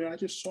time, hey man, I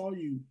just saw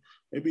you.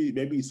 Maybe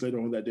it's later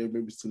on that day,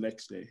 maybe it's the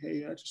next day.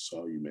 Hey, I just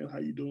saw you, man. How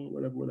you doing?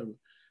 Whatever.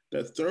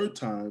 That third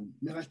time,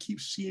 man, I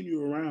keep seeing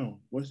you around.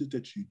 What is it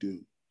that you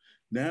do?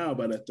 Now,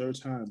 by that third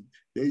time,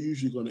 they're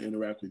usually going to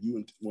interact with you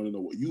and want to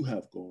know what you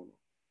have going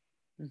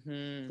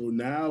on. So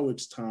now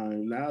it's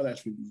time. Now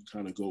that's when you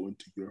kind of go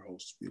into your whole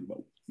spiel about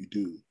what you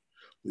do.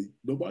 But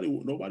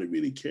nobody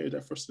really cares.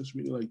 That first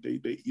meeting, like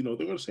they you know,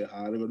 they're going to say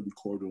hi. They're going to be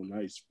cordial,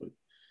 nice, but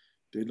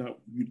they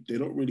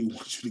don't really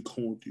want you to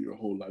go into your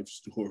whole life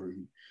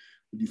story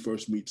when you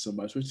first meet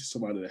somebody, especially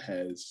somebody that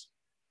has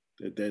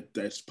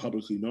that's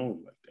publicly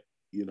known like that,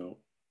 you know.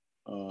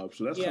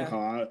 So that's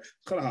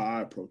kind of how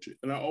I approach it,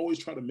 and I always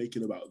try to make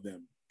it about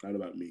them, not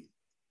about me.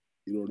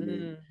 You know what I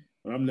mean?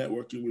 When I'm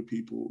networking with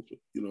people,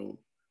 you know,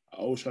 I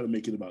always try to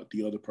make it about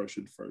the other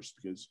person first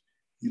because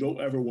you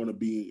don't ever want to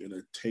be in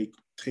a take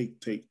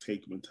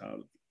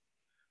mentality.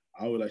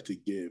 I would like to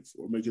give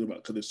or make it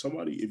about, because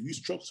if you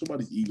stroke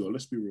somebody's ego,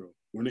 let's be real,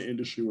 we're in an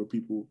industry where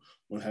people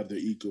want to have their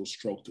ego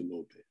stroked a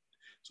little bit.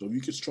 So if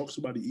you can stroke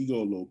somebody's ego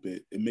a little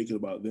bit and make it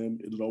about them,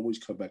 it'll always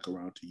come back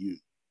around to you.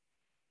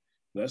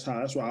 That's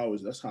how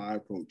I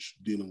approach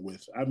dealing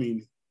with. I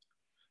mean,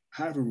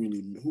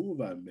 who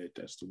have I met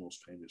that's the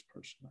most famous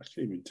person? I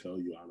can't even tell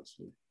you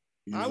honestly.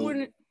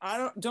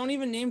 Don't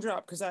even name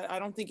drop because I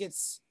don't think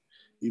it's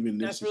even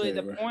that's really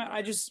the point.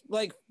 I just,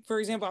 like, for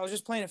example, I was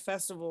just playing a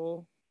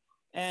festival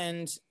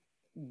and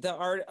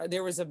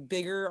there was a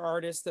bigger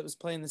artist that was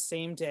playing the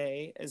same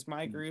day as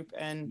my group,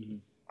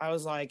 and I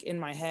was like in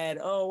my head,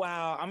 oh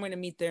wow, I'm gonna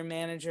meet their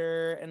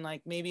manager and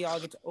like maybe I'll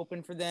get to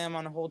open for them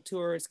on a whole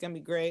tour. It's gonna be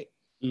great.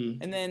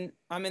 And then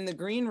I'm in the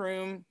green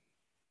room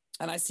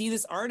and I see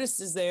this artist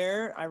is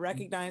there. I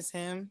recognize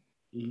him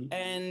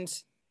and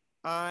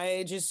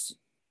I just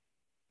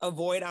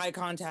avoid eye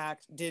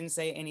contact, didn't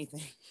say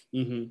anything.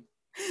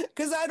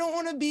 Because I don't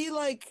want to be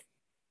like,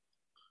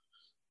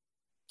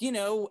 you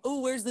know,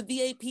 oh, where's the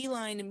VIP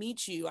line to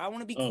meet you? I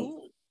want to be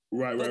cool.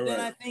 Right.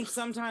 Then I think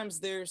sometimes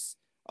there's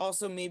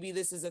also, maybe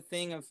this is a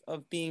thing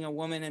of being a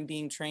woman and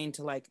being trained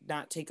to like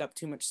not take up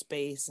too much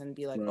space and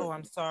be like, oh,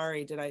 I'm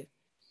sorry. Did I,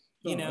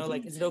 you know,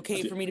 like, is it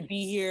okay for me to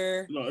be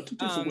here? No, I think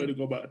there's a way to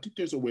go about it. I think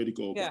there's a way to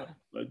go about it.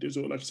 Like, there's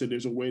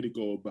a way to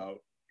go about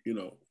you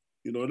know,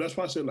 that's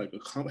why I said like,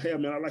 hey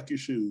man, I like your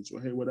shoes,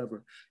 or hey,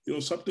 whatever,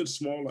 something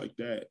small like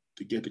that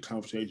to get the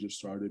conversation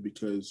started,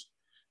 because,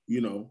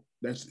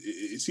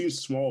 it seems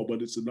small,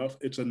 but it's enough.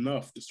 It's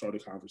enough to start a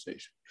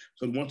conversation.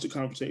 So once the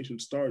conversation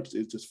starts,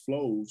 it just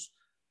flows.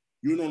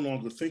 You're no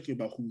longer thinking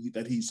about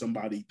that he's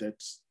somebody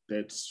that's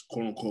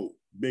quote unquote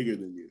bigger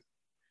than you.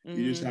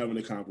 You're just having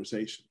a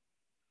conversation.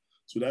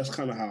 So that's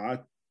kind of how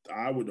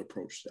I would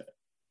approach that.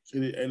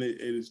 And it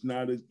is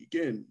not,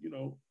 again,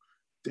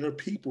 they're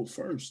people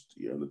first.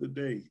 At the end of the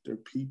day, they're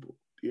people.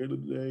 At the end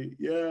of the day,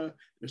 yeah,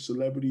 they're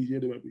celebrities, yeah,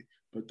 they might be,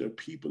 but they're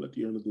people at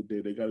the end of the day.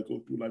 They got to go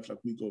through life like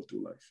we go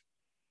through life.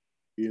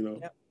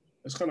 Yep.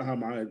 That's kind of how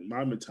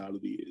my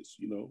mentality is.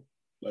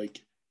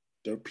 Like,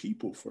 they're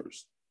people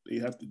first.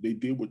 They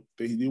deal with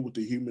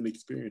the human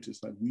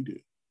experiences like we do.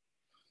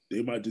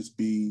 They might just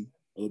be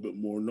a little bit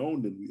more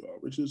known than we are,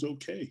 which is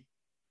okay.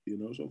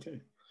 It's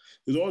okay.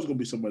 There's always going to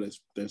be somebody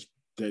that's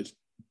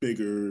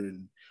bigger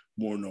and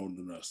more known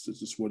than us. It's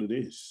just what it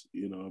is.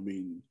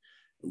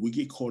 We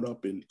get caught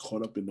up in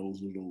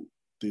those little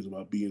things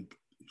about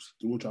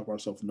we'll drop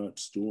ourselves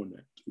nuts doing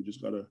that. We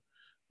just gotta,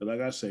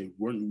 like I say,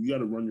 you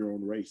gotta run your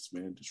own race,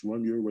 man. Just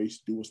run your race.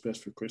 Do what's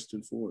best for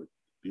Kristen Ford. At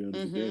the end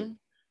of the day,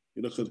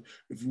 because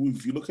if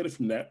you look at it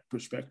from that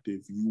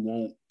perspective, you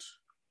won't.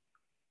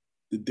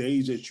 The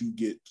days that you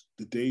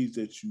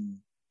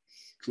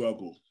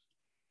struggle,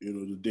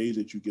 the days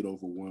that you get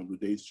overwhelmed, the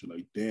days that you're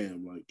like,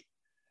 damn, like,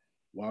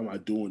 why am I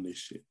doing this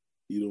shit?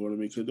 You know what I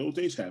mean? Because those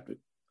days happen.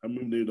 I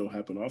mean, they don't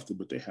happen often,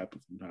 but they happen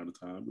from time to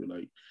time. You're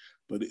like,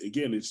 but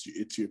again, it's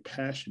your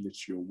passion,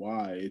 it's your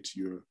why, it's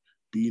your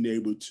being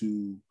able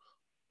to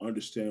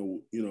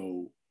understand,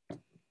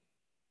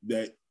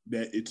 that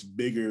it's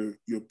bigger.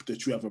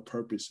 That you have a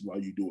purpose while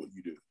you do what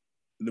you do,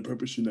 and the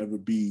purpose should never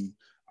be,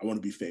 I want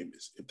to be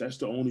famous. If that's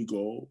the only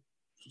goal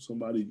for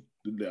somebody,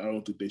 I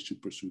don't think they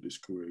should pursue this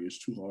career. It's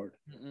too hard.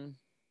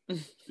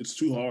 It's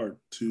too hard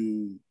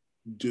to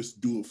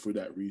just do it for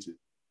that reason.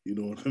 You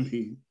know what I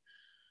mean?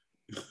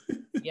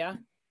 Yeah.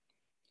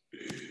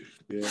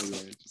 Yeah,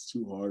 man. It's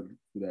too hard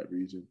for that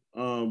reason.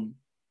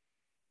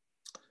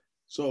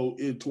 So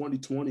in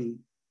 2020,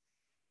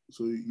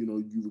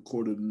 you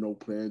recorded a No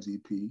Plans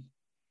EP,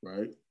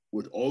 right?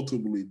 Which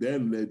ultimately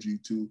then led you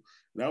to, and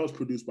that was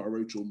produced by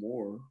Rachel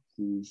Moore,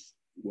 who's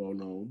well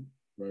known,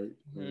 right?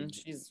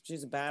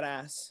 She's a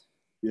badass.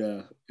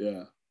 Yeah,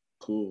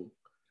 cool.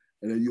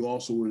 And then you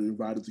also were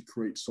invited to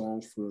create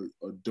songs for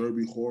a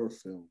Derby horror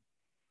film.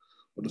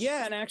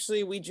 Yeah, and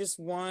actually we just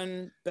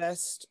won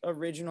Best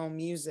Original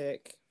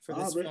Music for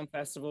this film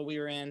festival we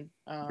were in.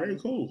 Very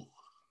cool.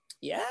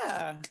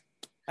 Yeah.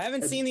 I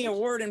haven't seen the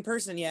award in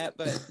person yet,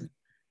 but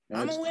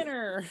I'm a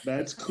winner.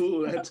 That's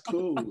cool. That's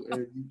cool.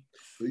 And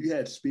you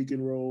had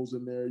speaking roles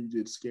in there. You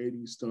did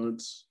skating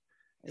stunts.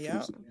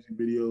 Yeah.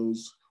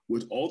 Videos,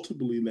 which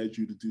ultimately led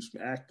you to do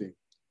some acting,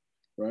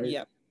 right?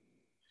 Yep.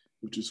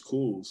 Which is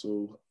cool.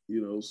 So,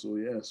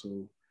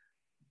 so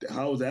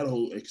how was that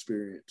whole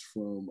experience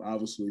from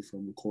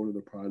recording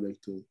the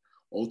project to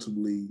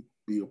ultimately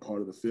be a part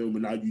of the film?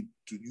 And now you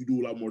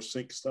do a lot more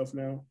sync stuff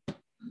now?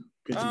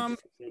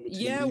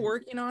 Yeah,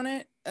 working on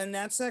it. And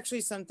that's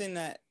actually something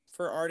that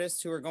for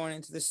artists who are going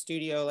into the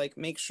studio, like,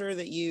 make sure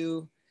that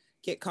you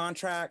get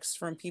contracts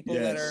from people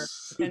that are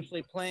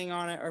potentially playing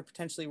on it or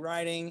potentially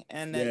writing,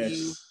 and that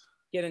you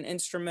get an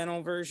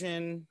instrumental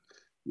version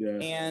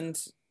and,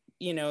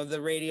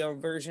 the radio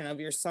version of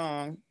your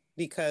song,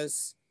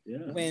 because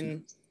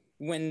when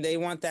they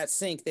want that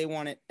sync, they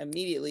want it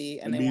immediately,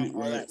 and they want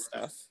all that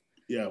stuff.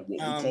 Yeah,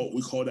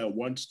 we call that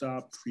one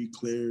stop,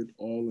 pre-cleared,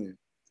 all in.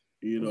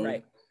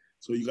 Right.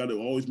 So you got to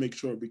always make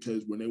sure,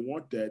 because when they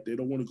want that, they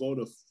don't want to go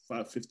to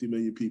 50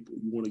 million people.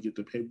 You want to get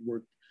the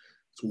paperwork.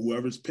 So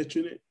whoever's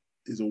pitching it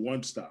is a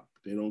one stop.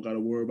 They don't got to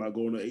worry about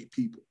going to 8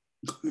 people.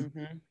 And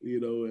that,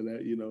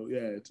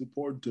 it's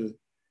important to,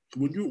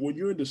 when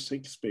you're in the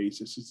sync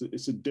space,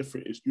 it's a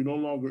different. You're no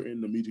longer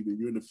in the music business.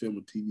 You're in the film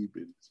and TV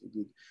business.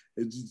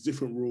 It's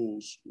different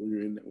rules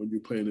when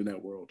you're playing in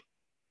that world.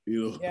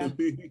 What I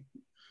mean?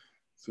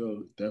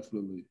 So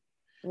definitely.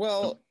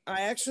 Well,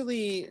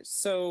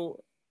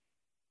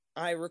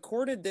 I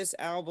recorded this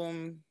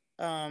album,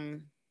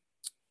 War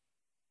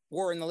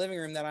in the Living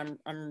Room, that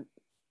I'm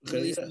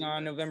releasing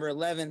on November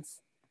 11th.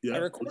 Yeah. I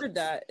recorded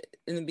that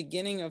in the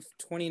beginning of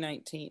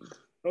 2019.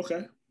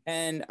 Okay.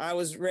 And I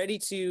was ready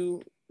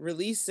to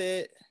release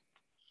it,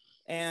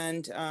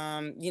 and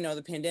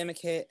the pandemic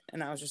hit,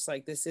 and I was just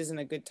like, this isn't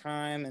a good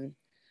time. And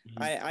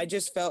I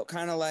just felt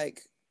kind of like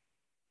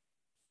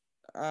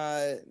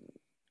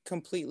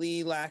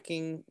completely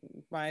lacking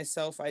my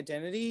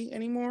self-identity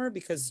anymore,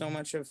 because so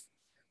much of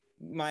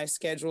my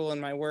schedule and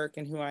my work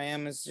and who I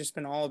am has just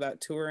been all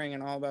about touring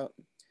and all about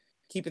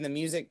keeping the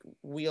music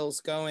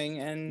wheels going.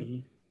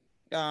 And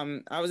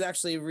I was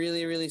actually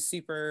really, really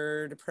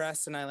super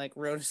depressed, and I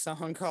wrote a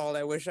song called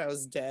I Wish I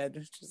Was Dead,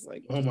 which is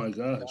oh my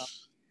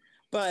gosh.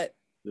 But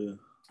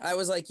I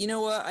was like, you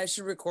know what, I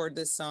should record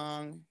this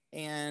song.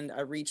 And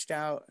I reached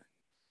out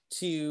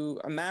to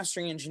a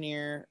mastering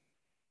engineer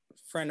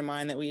friend of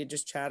mine that we had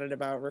just chatted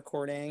about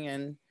recording,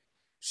 and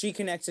she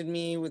connected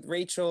me with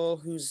Rachel,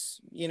 who's,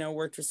 you know,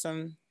 worked with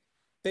some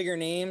bigger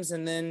names.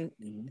 And then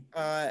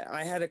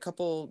I had a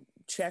couple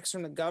checks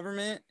from the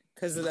government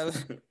because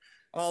of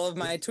all of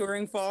my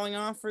touring falling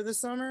off for the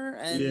summer.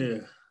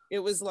 And it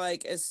was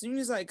like, as soon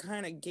as I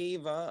kind of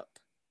gave up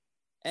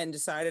and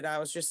decided I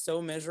was just so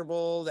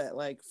miserable that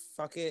like,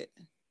 fuck it.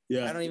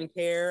 Yeah. I don't even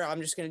care.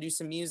 I'm just going to do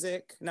some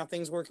music.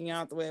 Nothing's working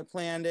out the way I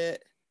planned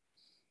it.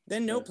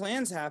 Then No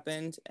Plans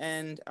happened.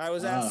 And I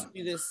was asked to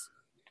do this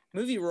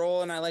movie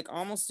role. And I like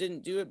almost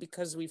didn't do it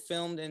because we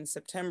filmed in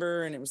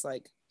September and it was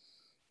like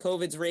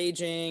COVID's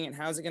raging and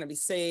how's it going to be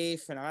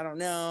safe? And I don't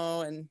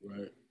know.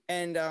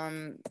 And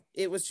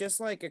it was just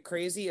like a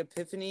crazy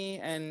epiphany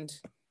and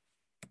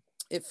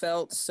it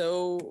felt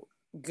so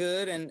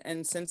good.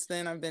 And since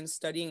then I've been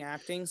studying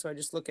acting. So I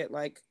just look at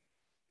like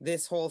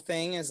this whole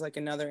thing as like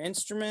another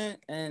instrument.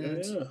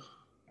 And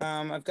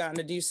I've gotten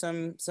to do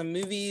some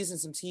movies and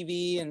some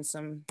TV and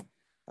some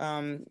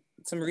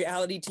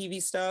reality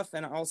TV stuff.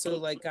 And also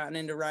like gotten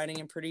into writing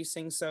and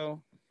producing.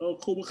 So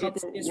cool.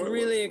 It's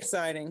really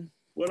exciting.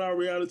 What are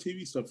reality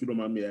TV stuff? If you don't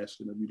mind me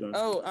asking, have you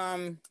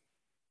done?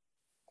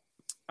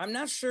 I'm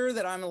not sure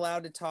that I'm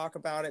allowed to talk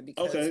about it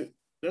because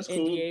that's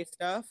cool. NDA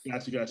stuff.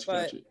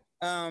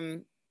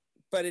 Gotcha.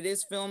 But it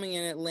is filming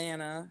in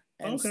Atlanta,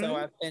 and so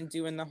I've been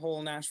doing the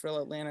whole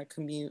Nashville Atlanta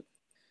commute.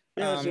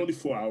 Yeah, it's only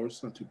 4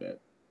 hours. Not too bad.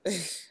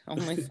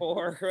 Only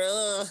 4.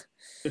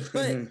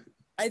 But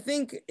I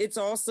think it's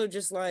also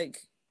just like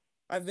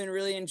I've been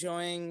really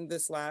enjoying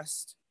this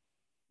last,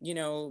 you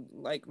know,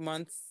 like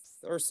month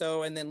or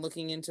so, and then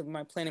looking into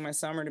planning my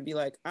summer to be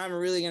like, I'm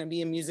really going to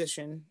be a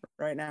musician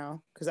right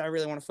now because I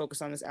really want to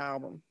focus on this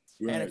album.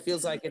 And it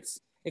feels like it's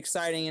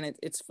exciting and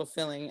it's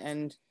fulfilling.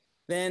 And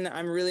then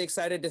I'm really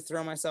excited to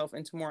throw myself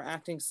into more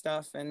acting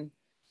stuff. And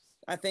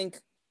I think,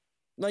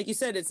 like you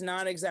said, it's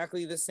not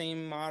exactly the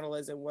same model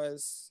as it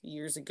was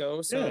years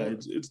ago. So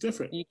it's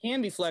different. You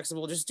can be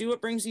flexible. Just do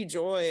what brings you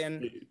joy.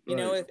 And, you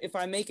know, if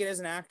I make it as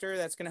an actor,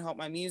 that's going to help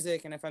my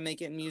music. And if I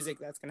make it in music,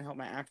 that's going to help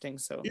my acting.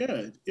 So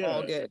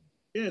all good.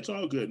 Yeah, it's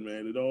all good,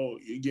 man. It all,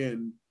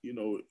 again, you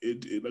know,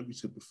 it like we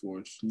said before,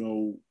 it's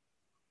no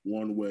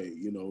one way.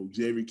 You know,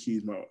 Xavier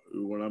Keys,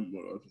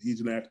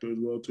 he's an actor as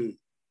well too.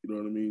 You know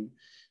what I mean?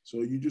 So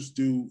you just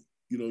do,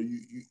 you know,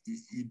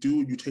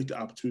 you take the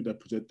opportunity that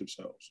present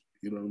themselves.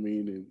 You know what I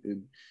mean,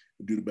 and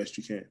do the best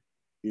you can.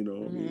 You know,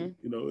 I mean,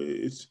 you know,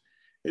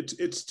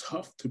 it's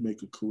tough to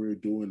make a career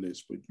doing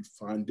this, but you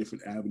find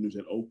different avenues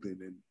that open,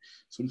 and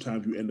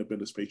sometimes you end up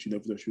in a space you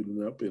never thought you'd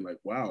end up in. Like,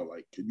 wow,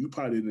 like you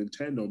probably didn't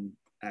intend on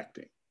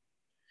acting.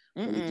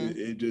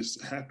 It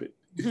just happened.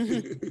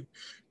 You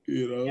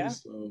know,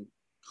 so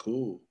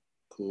cool.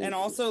 And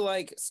also,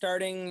 like,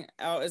 starting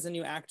out as a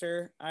new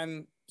actor,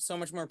 I'm so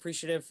much more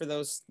appreciative for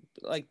those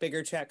like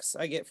bigger checks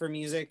I get for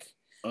music.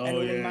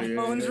 When my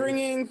phone's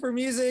ringing for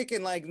music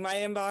and like my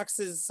inbox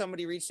is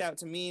somebody reached out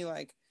to me,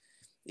 like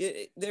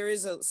there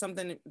is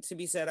something to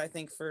be said, I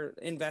think, for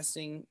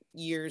investing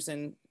years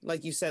and,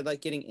 like you said,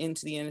 like getting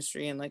into the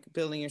industry and like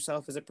building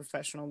yourself as a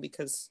professional,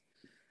 because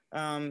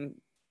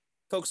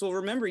folks will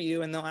remember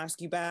you and they'll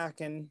ask you back,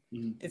 and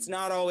it's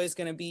not always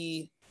going to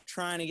be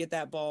trying to get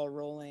that ball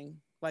rolling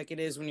like it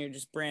is when you're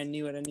just brand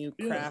new at a new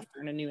craft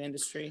or in a new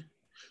industry.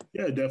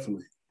 Yeah,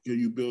 definitely.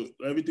 You build,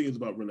 everything is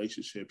about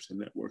relationships and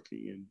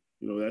networking, and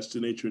you know that's the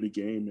nature of the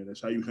game, and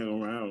that's how you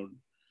hang around.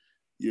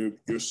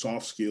 Your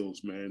soft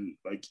skills, man,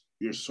 like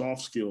your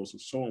soft skills are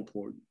so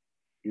important.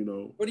 You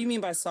know, what do you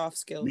mean by soft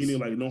skills? Meaning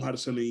like know how to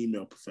send an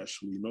email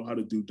professionally, know how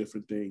to do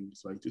different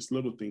things, like just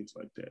little things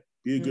like that.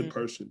 Be a good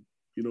person.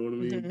 You know what I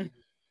mean?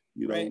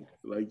 You know,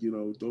 like, you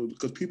know,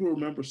 because people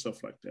remember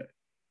stuff like that.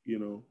 You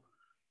know,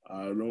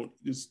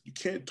 you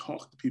can't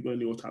talk to people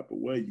any type of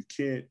way. You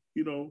can't,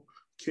 you know,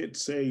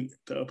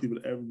 tell people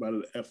to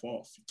everybody to F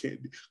off. You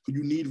can't, because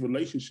you need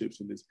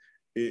relationships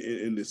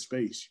in this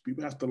space.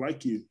 People have to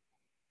like you.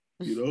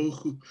 You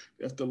know,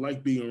 they have to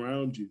like being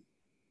around you.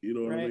 You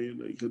know what I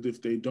mean? Because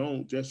if they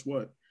don't, guess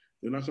what?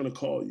 They're not going to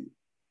call you.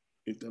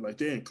 If they're like,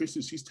 damn,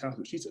 Kristen, she's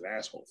talented. She's an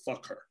asshole.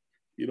 Fuck her.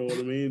 You know what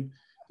I mean?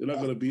 They're not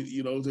going to be,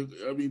 you know,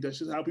 I mean, that's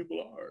just how people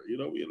are. You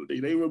know,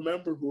 they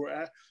remember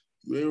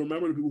they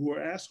remember the people who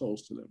are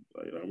assholes to them.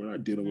 Like, we're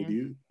not dealing with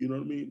you. You know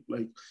what I mean?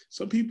 Like,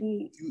 some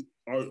people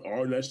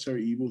are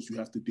necessary evils. You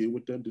have to deal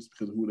with them just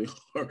because of who they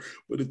are.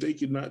 But if they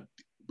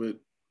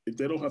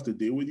don't have to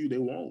deal with you, they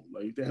won't.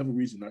 Like, if they have a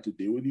reason not to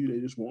deal with you,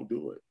 they just won't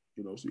do it.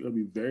 You know, so you got to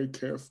be very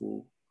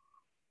careful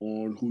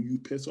on who you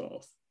piss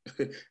off.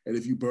 And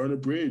if you burn a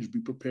bridge, be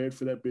prepared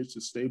for that bridge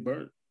to stay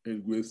burnt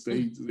and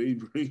stay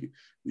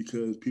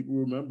because people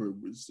remember.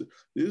 This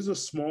is a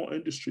small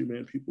industry,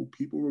 man. People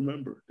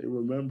remember. They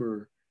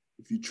remember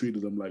if you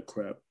treated them like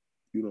crap,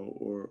 you know,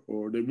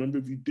 or they remember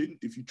if you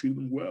treated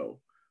them well.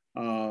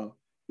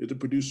 The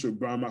producer,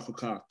 Brian Michael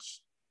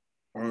Cox,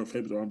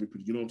 famous R&B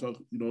producer. You know what I'm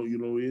talking? You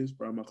know who he is?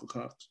 Brian Michael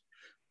Cox,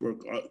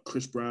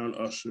 Chris Brown,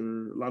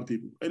 Usher, a lot of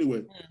people.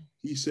 Anyway,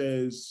 he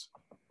says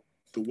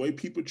the way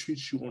people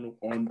treat you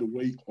on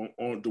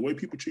the way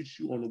people treat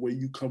you on the way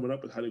you coming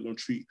up is how they're gonna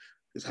treat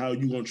It's how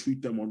you gonna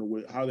treat them on the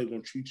way, how they're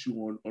gonna treat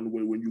you on the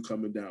way when you're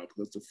coming down.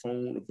 Because the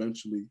phone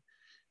eventually,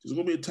 there's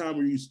gonna be a time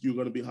where you're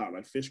gonna be hot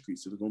like fish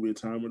grease. There's gonna be a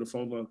time where the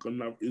phone's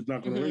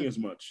not gonna ring as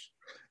much.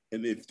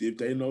 And if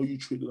they know you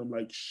treated them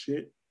like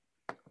shit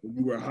when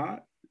you were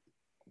hot,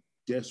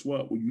 guess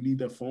what? When you need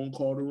that phone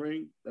to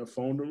ring,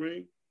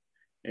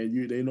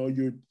 and they know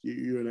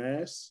you're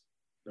an ass,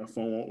 that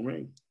phone won't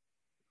ring.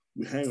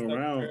 You hang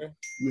around.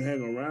 You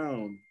hang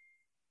around.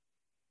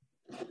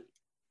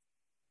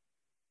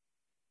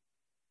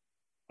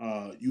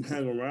 You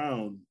hang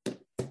around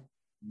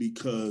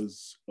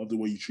because of the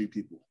way you treat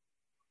people.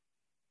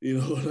 You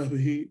know what I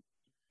mean?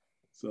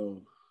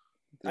 So,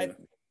 yeah.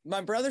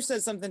 My brother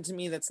said something to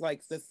me that's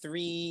like the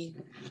 3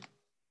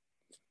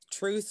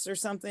 truths or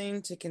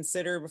something to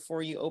consider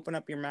before you open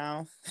up your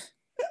mouth.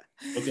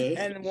 Okay.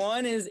 And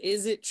 1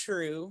 is it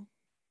true?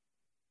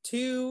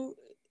 2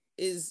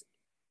 is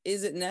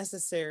it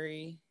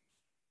necessary?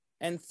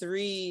 And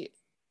 3,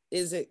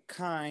 is it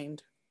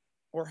kind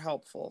or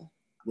helpful?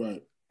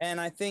 Right. And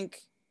I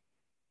think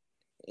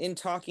in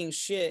talking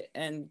shit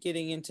and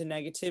getting into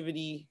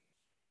negativity,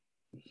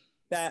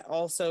 that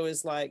also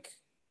is like,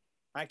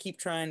 I keep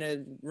trying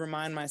to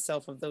remind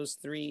myself of those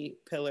 3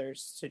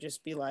 pillars to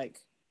just be like,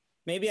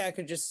 maybe I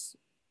could just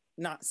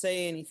not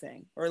say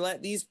anything or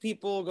let these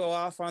people go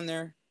off on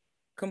their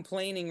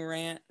complaining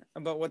rant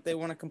about what they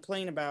want to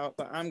complain about,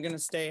 but I'm going to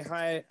stay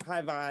high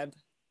vibe,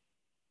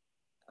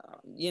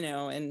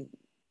 and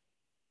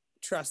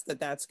trust that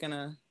that's going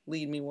to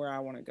lead me where I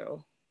want to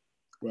go.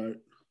 Right.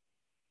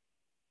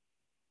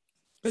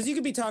 Because you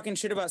could be talking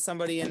shit about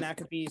somebody and that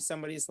could be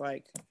somebody's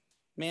like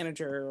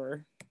manager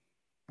or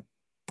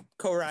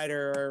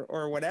co-writer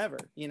or whatever,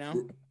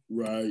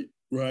 Right.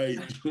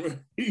 And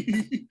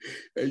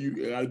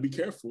you gotta be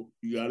careful.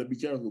 You gotta be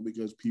careful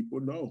because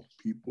people know.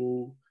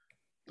 People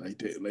like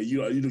that. Like you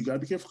gotta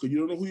be careful because you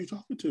don't know who you're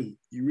talking to.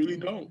 You really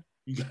don't.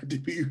 You got to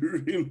be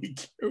really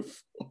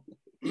careful.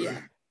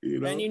 Yeah.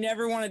 And you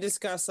never want to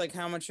discuss like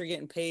how much you're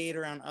getting paid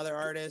around other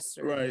artists.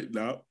 Right.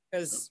 No.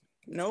 Because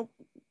nope,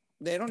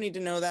 they don't need to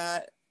know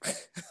that.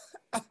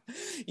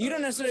 You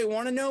don't necessarily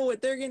want to know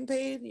what they're getting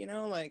paid,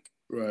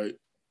 Right.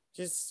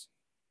 Just,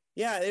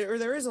 yeah,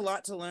 there is a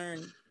lot to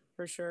learn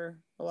for sure.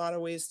 A lot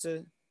of ways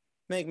to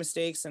make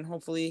mistakes, and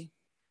hopefully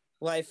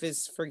life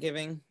is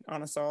forgiving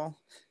on us all.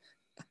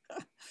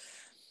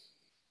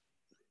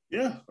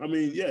 Yeah, I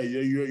mean, yeah,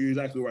 you're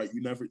exactly right.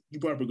 You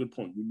brought up a good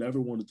point. You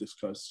never want to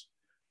discuss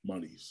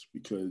monies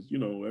because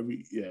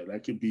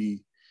that could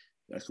be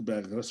that's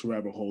a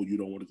rabbit hole you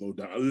don't want to go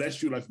down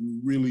unless you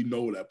really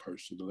know that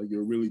person, like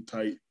you're really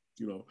tight,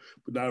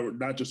 but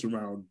not just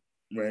around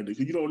random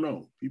because you don't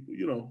know people.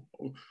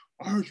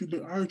 I heard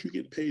you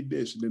get paid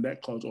this, and then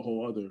that caused a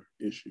whole other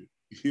issue.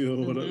 You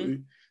know what I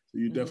mean? So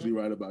you're definitely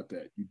right about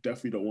that. You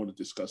definitely don't want to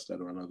discuss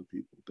that around other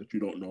people that you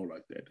don't know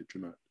like that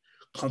you're not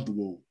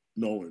comfortable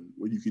knowing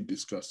when you can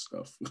discuss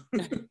stuff.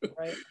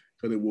 Right.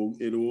 Because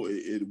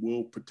it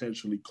will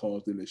potentially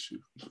cause an issue.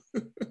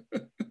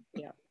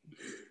 Yeah.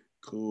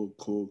 Cool.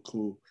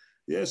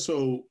 Yeah,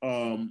 so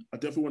I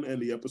definitely want to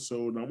end the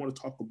episode, and I want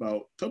to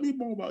tell me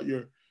more about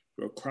your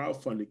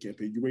crowdfunding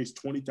campaign. You raised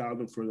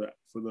 $20,000 for the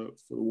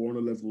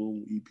Warner Living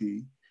Room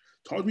EP.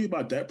 Talk to me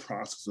about that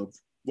process of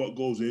what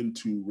goes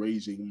into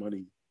raising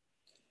money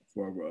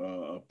for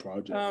a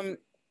project.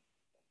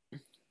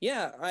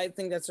 Yeah, I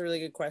think that's a really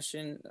good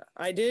question.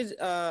 I did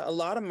a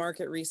lot of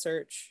market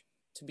research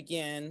to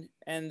begin,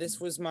 and this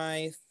was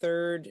my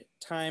 3rd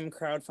time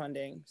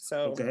crowdfunding.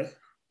 So okay.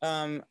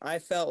 I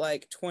felt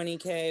like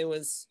 20K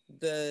was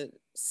the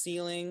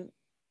ceiling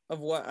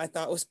of what I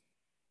thought was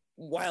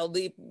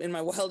wildly in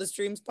my wildest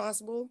dreams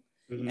possible.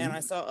 Mm-hmm. And I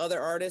saw other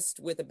artists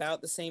with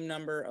about the same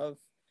number of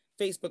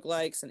Facebook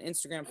likes and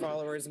Instagram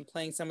followers and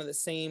playing some of the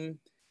same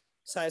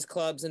size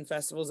clubs and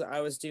festivals that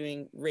I was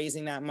doing,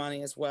 raising that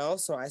money as well.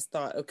 So I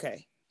thought,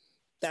 okay,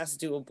 that's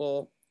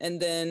doable. And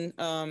then,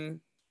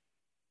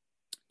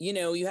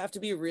 you have to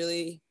be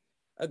really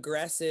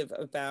aggressive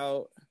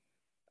about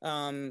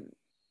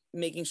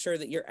making sure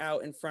that you're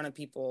out in front of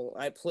people.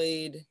 I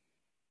played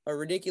a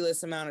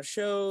ridiculous amount of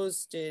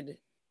shows, did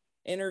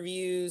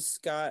interviews,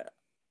 got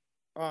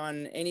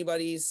on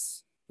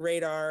anybody's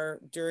radar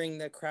during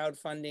the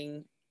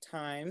crowdfunding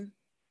time,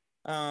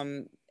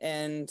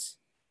 and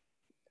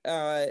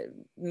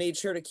made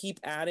sure to keep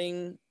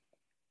adding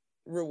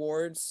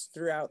rewards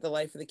throughout the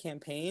life of the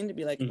campaign to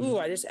be like, ooh,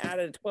 I just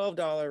added a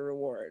 $12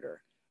 reward,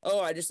 or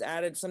oh, I just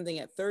added something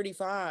at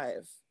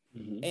 $35.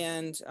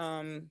 And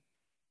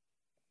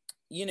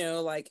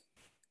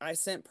I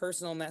sent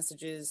personal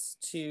messages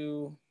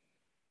to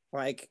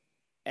like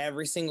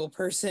every single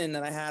person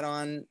that I had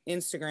on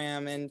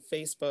Instagram and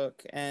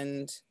Facebook,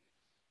 and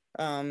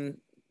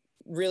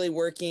really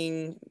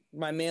working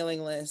my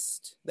mailing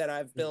list that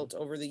I've built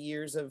over the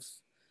years of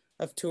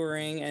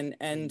touring,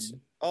 and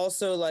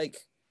also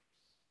like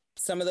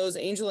some of those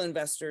angel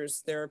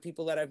investors. There are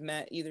people that I've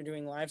met either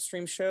doing live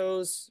stream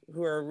shows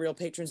who are real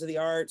patrons of the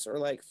arts, or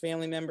like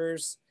family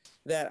members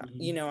that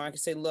I could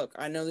say, look,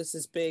 I know this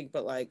is big,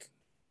 but like,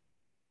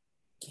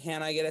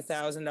 can I get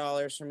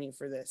 $1,000 from you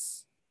for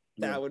this?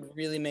 that would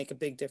really make a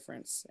big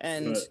difference.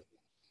 And,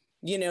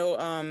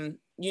 Right.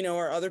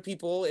 Or other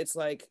people, it's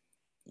like,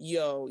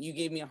 yo, you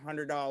gave me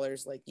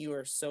 $100. Like, you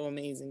are so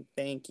amazing.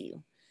 Thank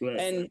you. Right.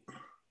 And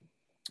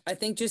I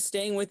think just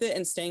staying with it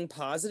and staying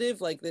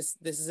positive, like this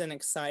is an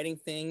exciting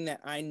thing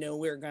that I know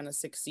we're going to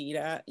succeed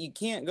at. You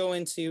can't go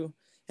into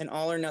an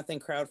all or nothing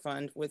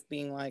crowdfund with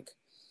being like,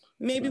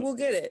 maybe we'll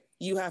get it.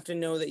 You have to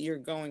know that you're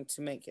going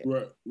to make it.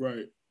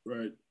 Right.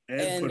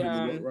 And put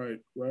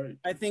it right.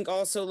 I think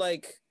also,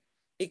 like,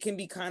 it can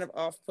be kind of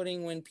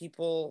off-putting when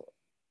people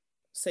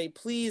say,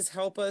 please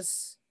help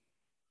us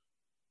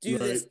do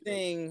this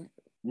thing.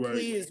 Right.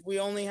 Please, we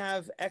only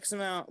have X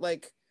amount.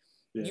 Like,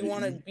 you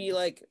want to be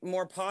like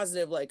more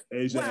positive, like,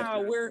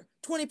 wow, we're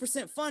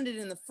 20% funded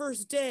in the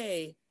first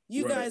day.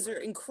 You guys are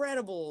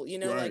incredible.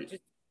 Like,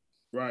 just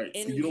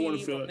energy, you don't want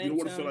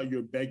to feel like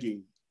you're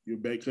begging. You're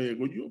begging.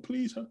 Well,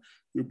 please,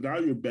 now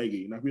you're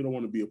begging. Now, we don't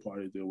want to be a part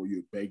of it where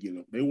you're begging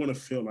them. They want to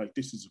feel like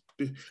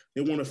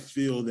they want to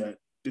feel that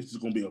this is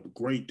going to be a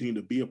great thing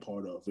to be a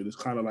part of. And it's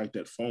kind of like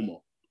that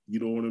FOMO. You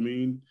know what I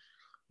mean?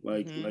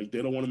 Like, like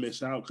they don't want to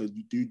miss out because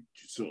you do.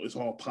 So it's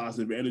all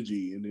positive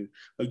energy. And then,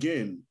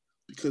 again,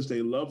 because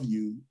they love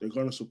you, they're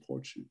going to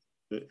support you.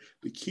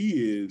 The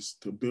key is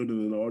to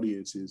building an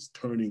audience is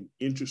turning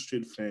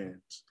interested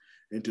fans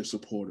into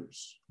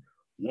supporters.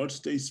 Once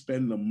they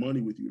spend the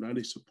money with you, now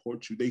they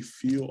support you, they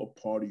feel a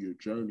part of your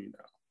journey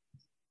now.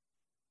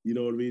 You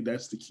know what I mean?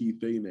 That's the key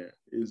thing there,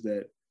 is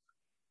that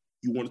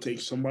you want to take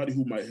somebody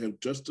who might have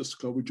just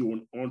discovered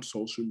you on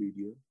social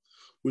media,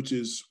 which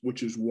is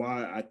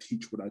why I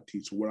teach what I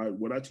teach. So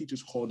what I teach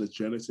is called the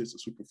genesis of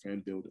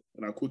superfan building.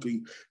 And I'll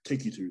quickly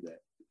take you through that.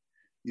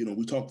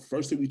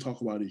 First thing we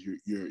talk about is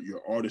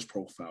your artist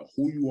profile,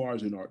 who you are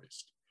as an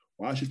artist.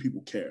 Why should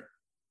people care,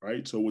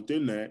 right? So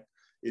within that,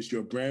 it's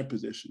your brand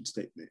position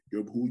statement,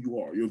 who you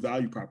are, your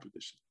value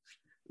proposition,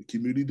 the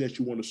community that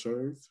you want to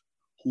serve,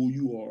 who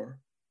you are,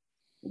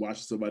 why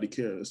should somebody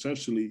care?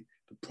 Essentially,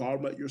 the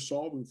problem that you're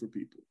solving for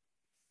people.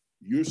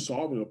 You're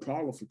solving a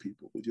problem for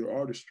people with your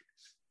artistry,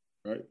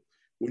 right?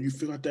 When you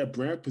figure out that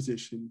brand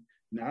position,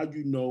 now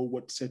you know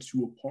what sets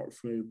you apart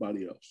from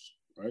everybody else,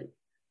 right?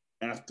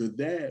 After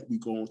that, we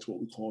go into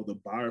what we call the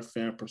buyer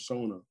fan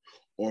persona,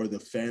 or the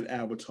fan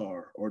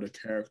avatar, or the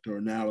character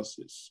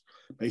analysis.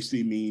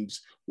 Basically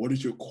means, what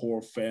does your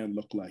core fan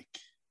look like?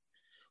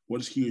 What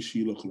does he or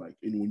she look like?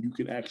 And when you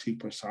can actually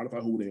personify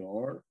who they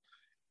are,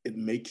 it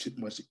makes it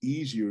much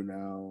easier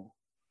now.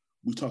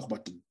 We talk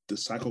about the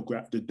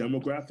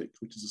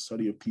demographics, which is the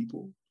study of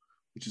people,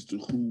 which is the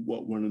who,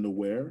 what, when, and the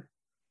where.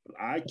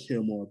 But I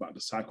care more about the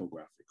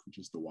psychographic, which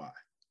is the why.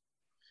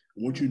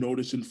 And once you know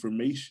this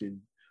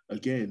information,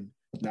 again,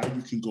 now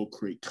you can go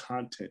create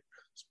content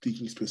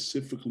speaking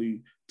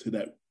specifically to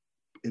that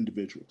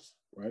individual,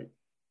 right?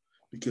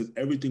 Because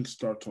everything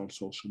starts on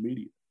social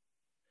media.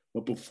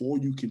 But before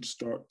you can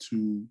start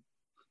to,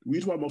 the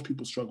reason why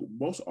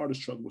most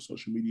artists struggle with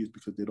social media is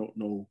because they don't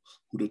know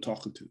who they're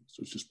talking to.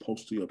 So it's just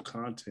posting up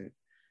content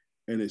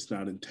and it's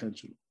not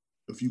intentional.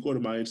 If you go to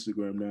my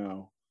Instagram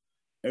now,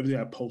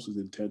 everything I post is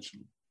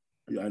intentional.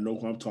 I know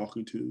who I'm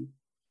talking to.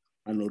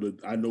 I know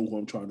who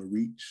I'm trying to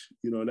reach.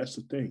 That's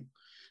the thing.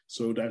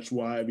 So that's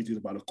why everything's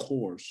about a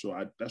course. So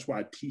that's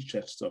why I teach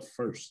that stuff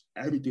first.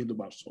 Everything's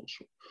about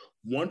social.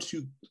 Once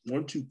you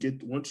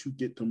get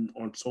them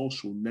on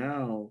social,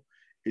 now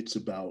it's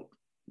about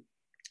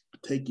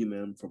taking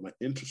them from an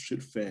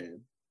interested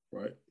fan,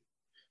 right,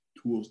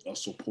 to a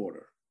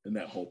supporter in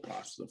that whole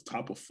process of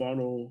top of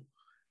funnel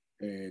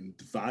and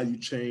the value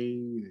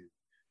chain, and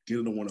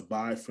getting them to want to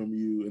buy from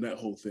you and that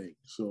whole thing.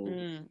 So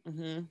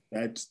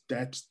that's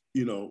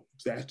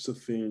the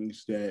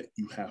things that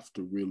you have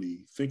to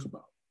really think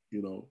about.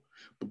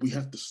 But we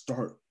have to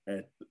start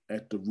at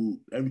the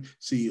root.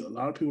 See, a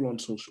lot of people on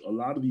social, a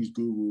lot of these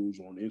gurus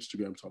on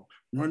Instagram talk,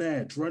 run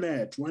ads.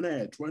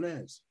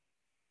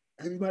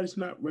 Everybody's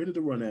not ready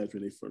to run ads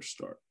when they first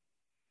start.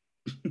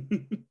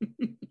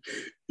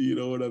 You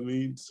know what I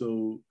mean?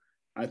 So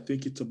I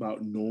think it's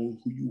about knowing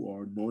who you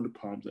are, knowing the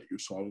problems that you're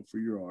solving for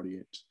your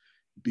audience,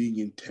 being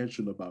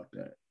intentional about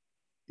that,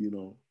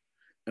 And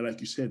like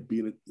you said,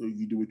 you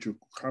do with your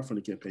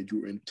crowdfunding campaign,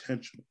 you're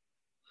intentional.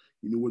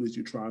 You know what it is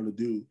you're trying to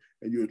do,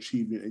 and you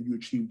achieve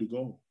the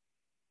goal.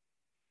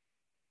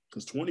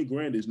 Because 20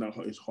 grand is not,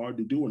 it's hard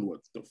to do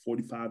in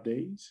 45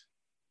 days?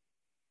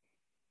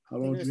 How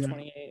long do you have?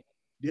 28.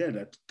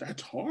 Yeah,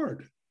 that's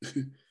hard.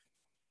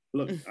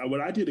 Look, when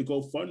I did a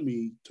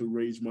GoFundMe to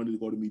raise money to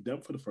go to meet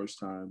them for the first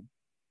time,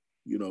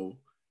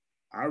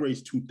 I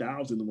raised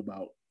 $2,000 in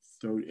about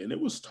 30, and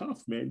it was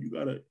tough, man.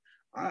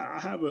 I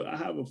have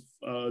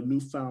a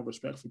newfound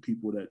respect for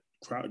people that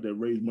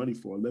raise money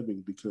for a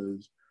living,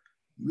 because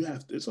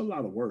it's a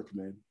lot of work,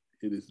 man.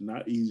 It is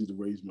not easy to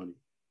raise money.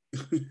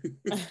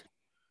 It's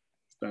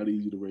not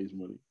easy to raise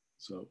money.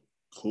 So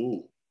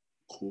cool.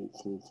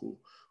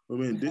 I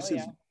mean, this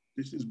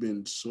has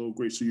been so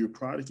great. So your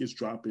product is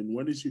dropping.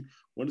 When does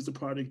the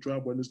product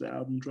drop? When does the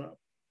album drop?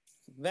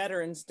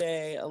 Veterans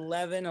Day,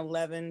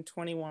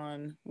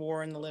 11/11/21,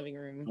 War in the Living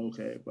Room.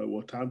 Okay, but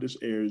what time this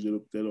airs,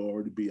 it'll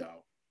already be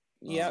out.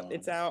 Yep,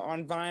 it's out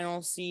on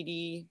vinyl,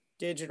 CD,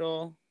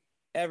 digital,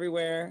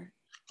 everywhere.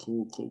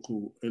 Cool.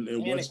 And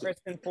what's at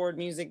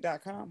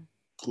KristenFordMusic.com.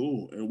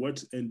 Cool.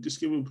 And just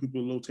giving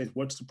people a little taste.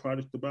 What's the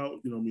product about?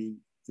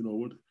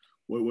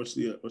 What's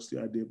the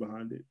idea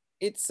behind it?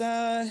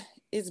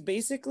 It's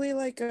basically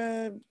like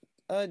a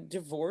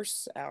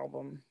divorce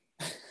album,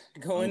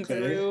 going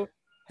through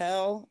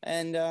hell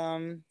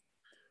and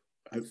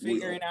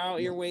figuring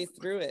out your way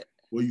through it.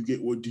 Were you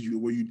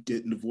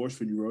getting divorced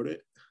when you wrote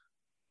it?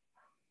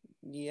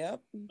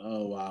 Yep.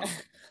 Oh wow,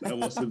 that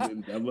must have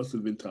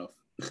been tough.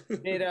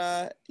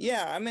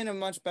 I'm in a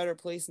much better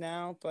place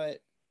now,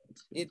 but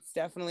it's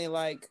definitely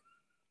like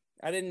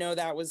I didn't know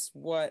that was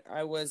what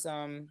I was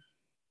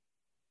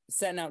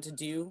setting out to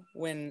do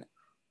when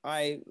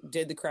I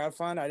did the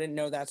crowdfund. I didn't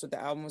know that's what the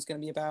album was going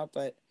to be about,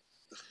 but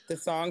the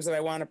songs that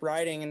I wound up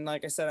writing, and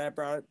like I said, I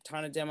brought a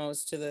ton of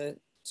demos to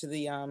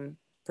the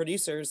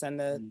producers, and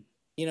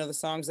the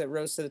songs that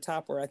rose to the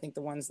top were, I think,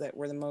 the ones that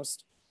were the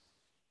most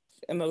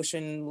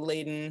emotion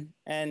laden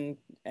and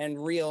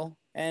real.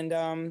 And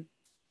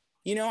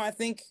I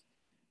think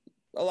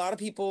a lot of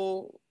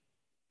people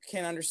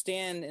can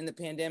understand in the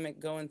pandemic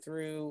going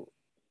through,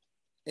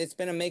 it's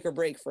been a make or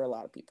break for a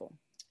lot of people.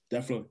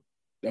 Definitely.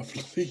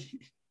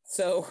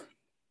 So,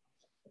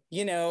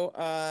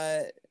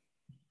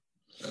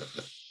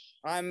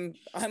 I'm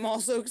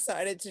also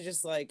excited to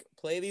just like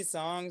play these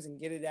songs and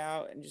get it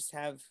out and just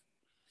have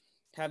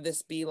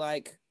this be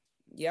like,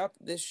 yep,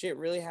 this shit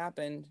really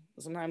happened.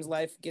 Sometimes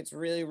life gets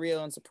really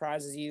real and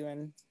surprises you,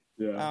 and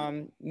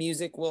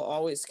music will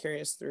always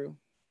carry us through.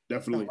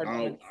 Definitely.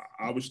 I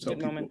always tell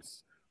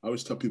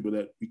people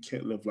that we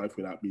can't live life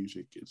without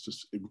music.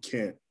 We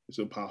can't. It's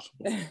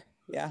impossible.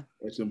 Yeah.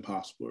 It's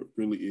impossible. It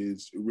really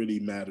is. It really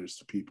matters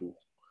to people.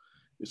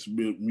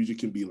 Music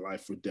can be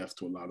life or death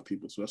to a lot of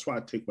people. So that's why I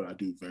take what I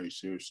do very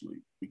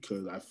seriously,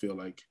 because I feel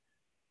like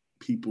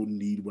people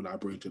need what I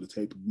bring to the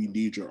table. We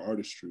need your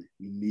artistry.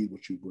 We need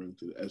what you bring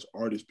to as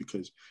artists,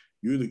 because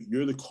you're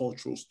the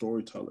cultural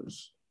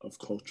storytellers of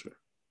culture,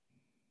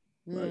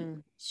 right?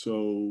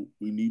 So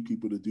we need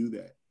people to do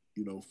that.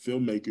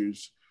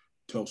 Filmmakers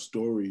tell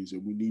stories,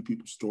 and we need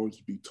people's stories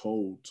to be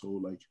told. So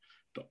like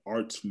the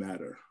arts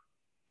matter.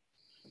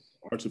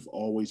 Arts have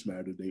always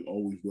mattered. They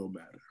always will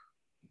matter.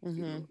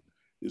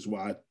 This is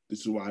why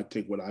I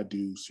take what I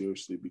do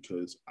seriously,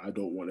 because I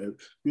don't want to.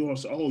 People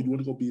say, "Oh, you want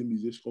to go be a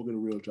musician? Go get a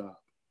real job."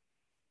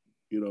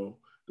 It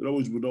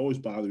would always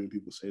bother me when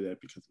people say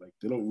that, because like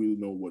they don't really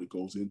know what it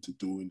goes into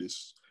doing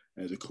this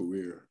as a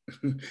career.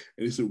 It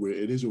is a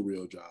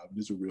real job. It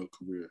is a real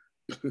career.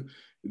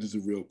 It is a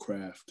real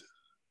craft.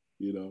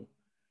 And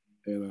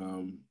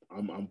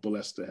I'm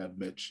blessed to have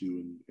met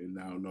you and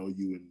now know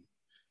you and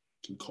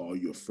can call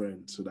you a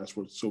friend. So that's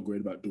what's so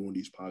great about doing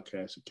these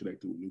podcasts and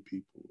connecting with new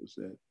people, is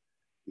that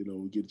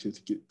we get a chance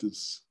to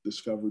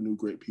discover new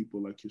great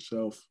people like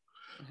yourself.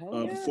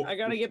 I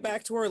gotta get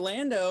back to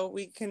Orlando.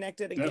 We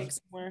connected a gig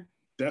somewhere.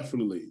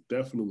 Definitely.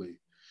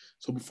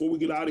 So before we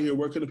get out of here,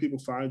 where can the people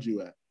find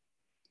you at?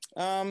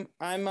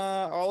 I'm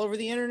all over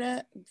the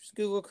internet. Just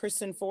Google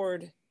Kristen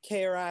Ford,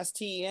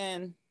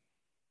 Kristen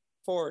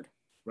Ford.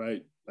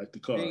 Right, like the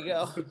car. There you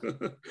go.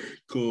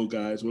 Cool,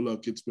 guys. Well,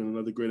 look, it's been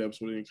another great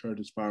episode of the Encourage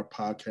Inspire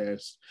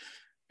podcast,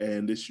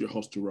 and this is your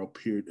host, Durell.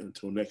 Period.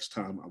 Until next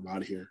time, I'm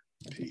out of here.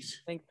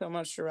 Peace. Thanks so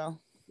much,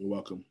 Durell. You're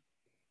welcome.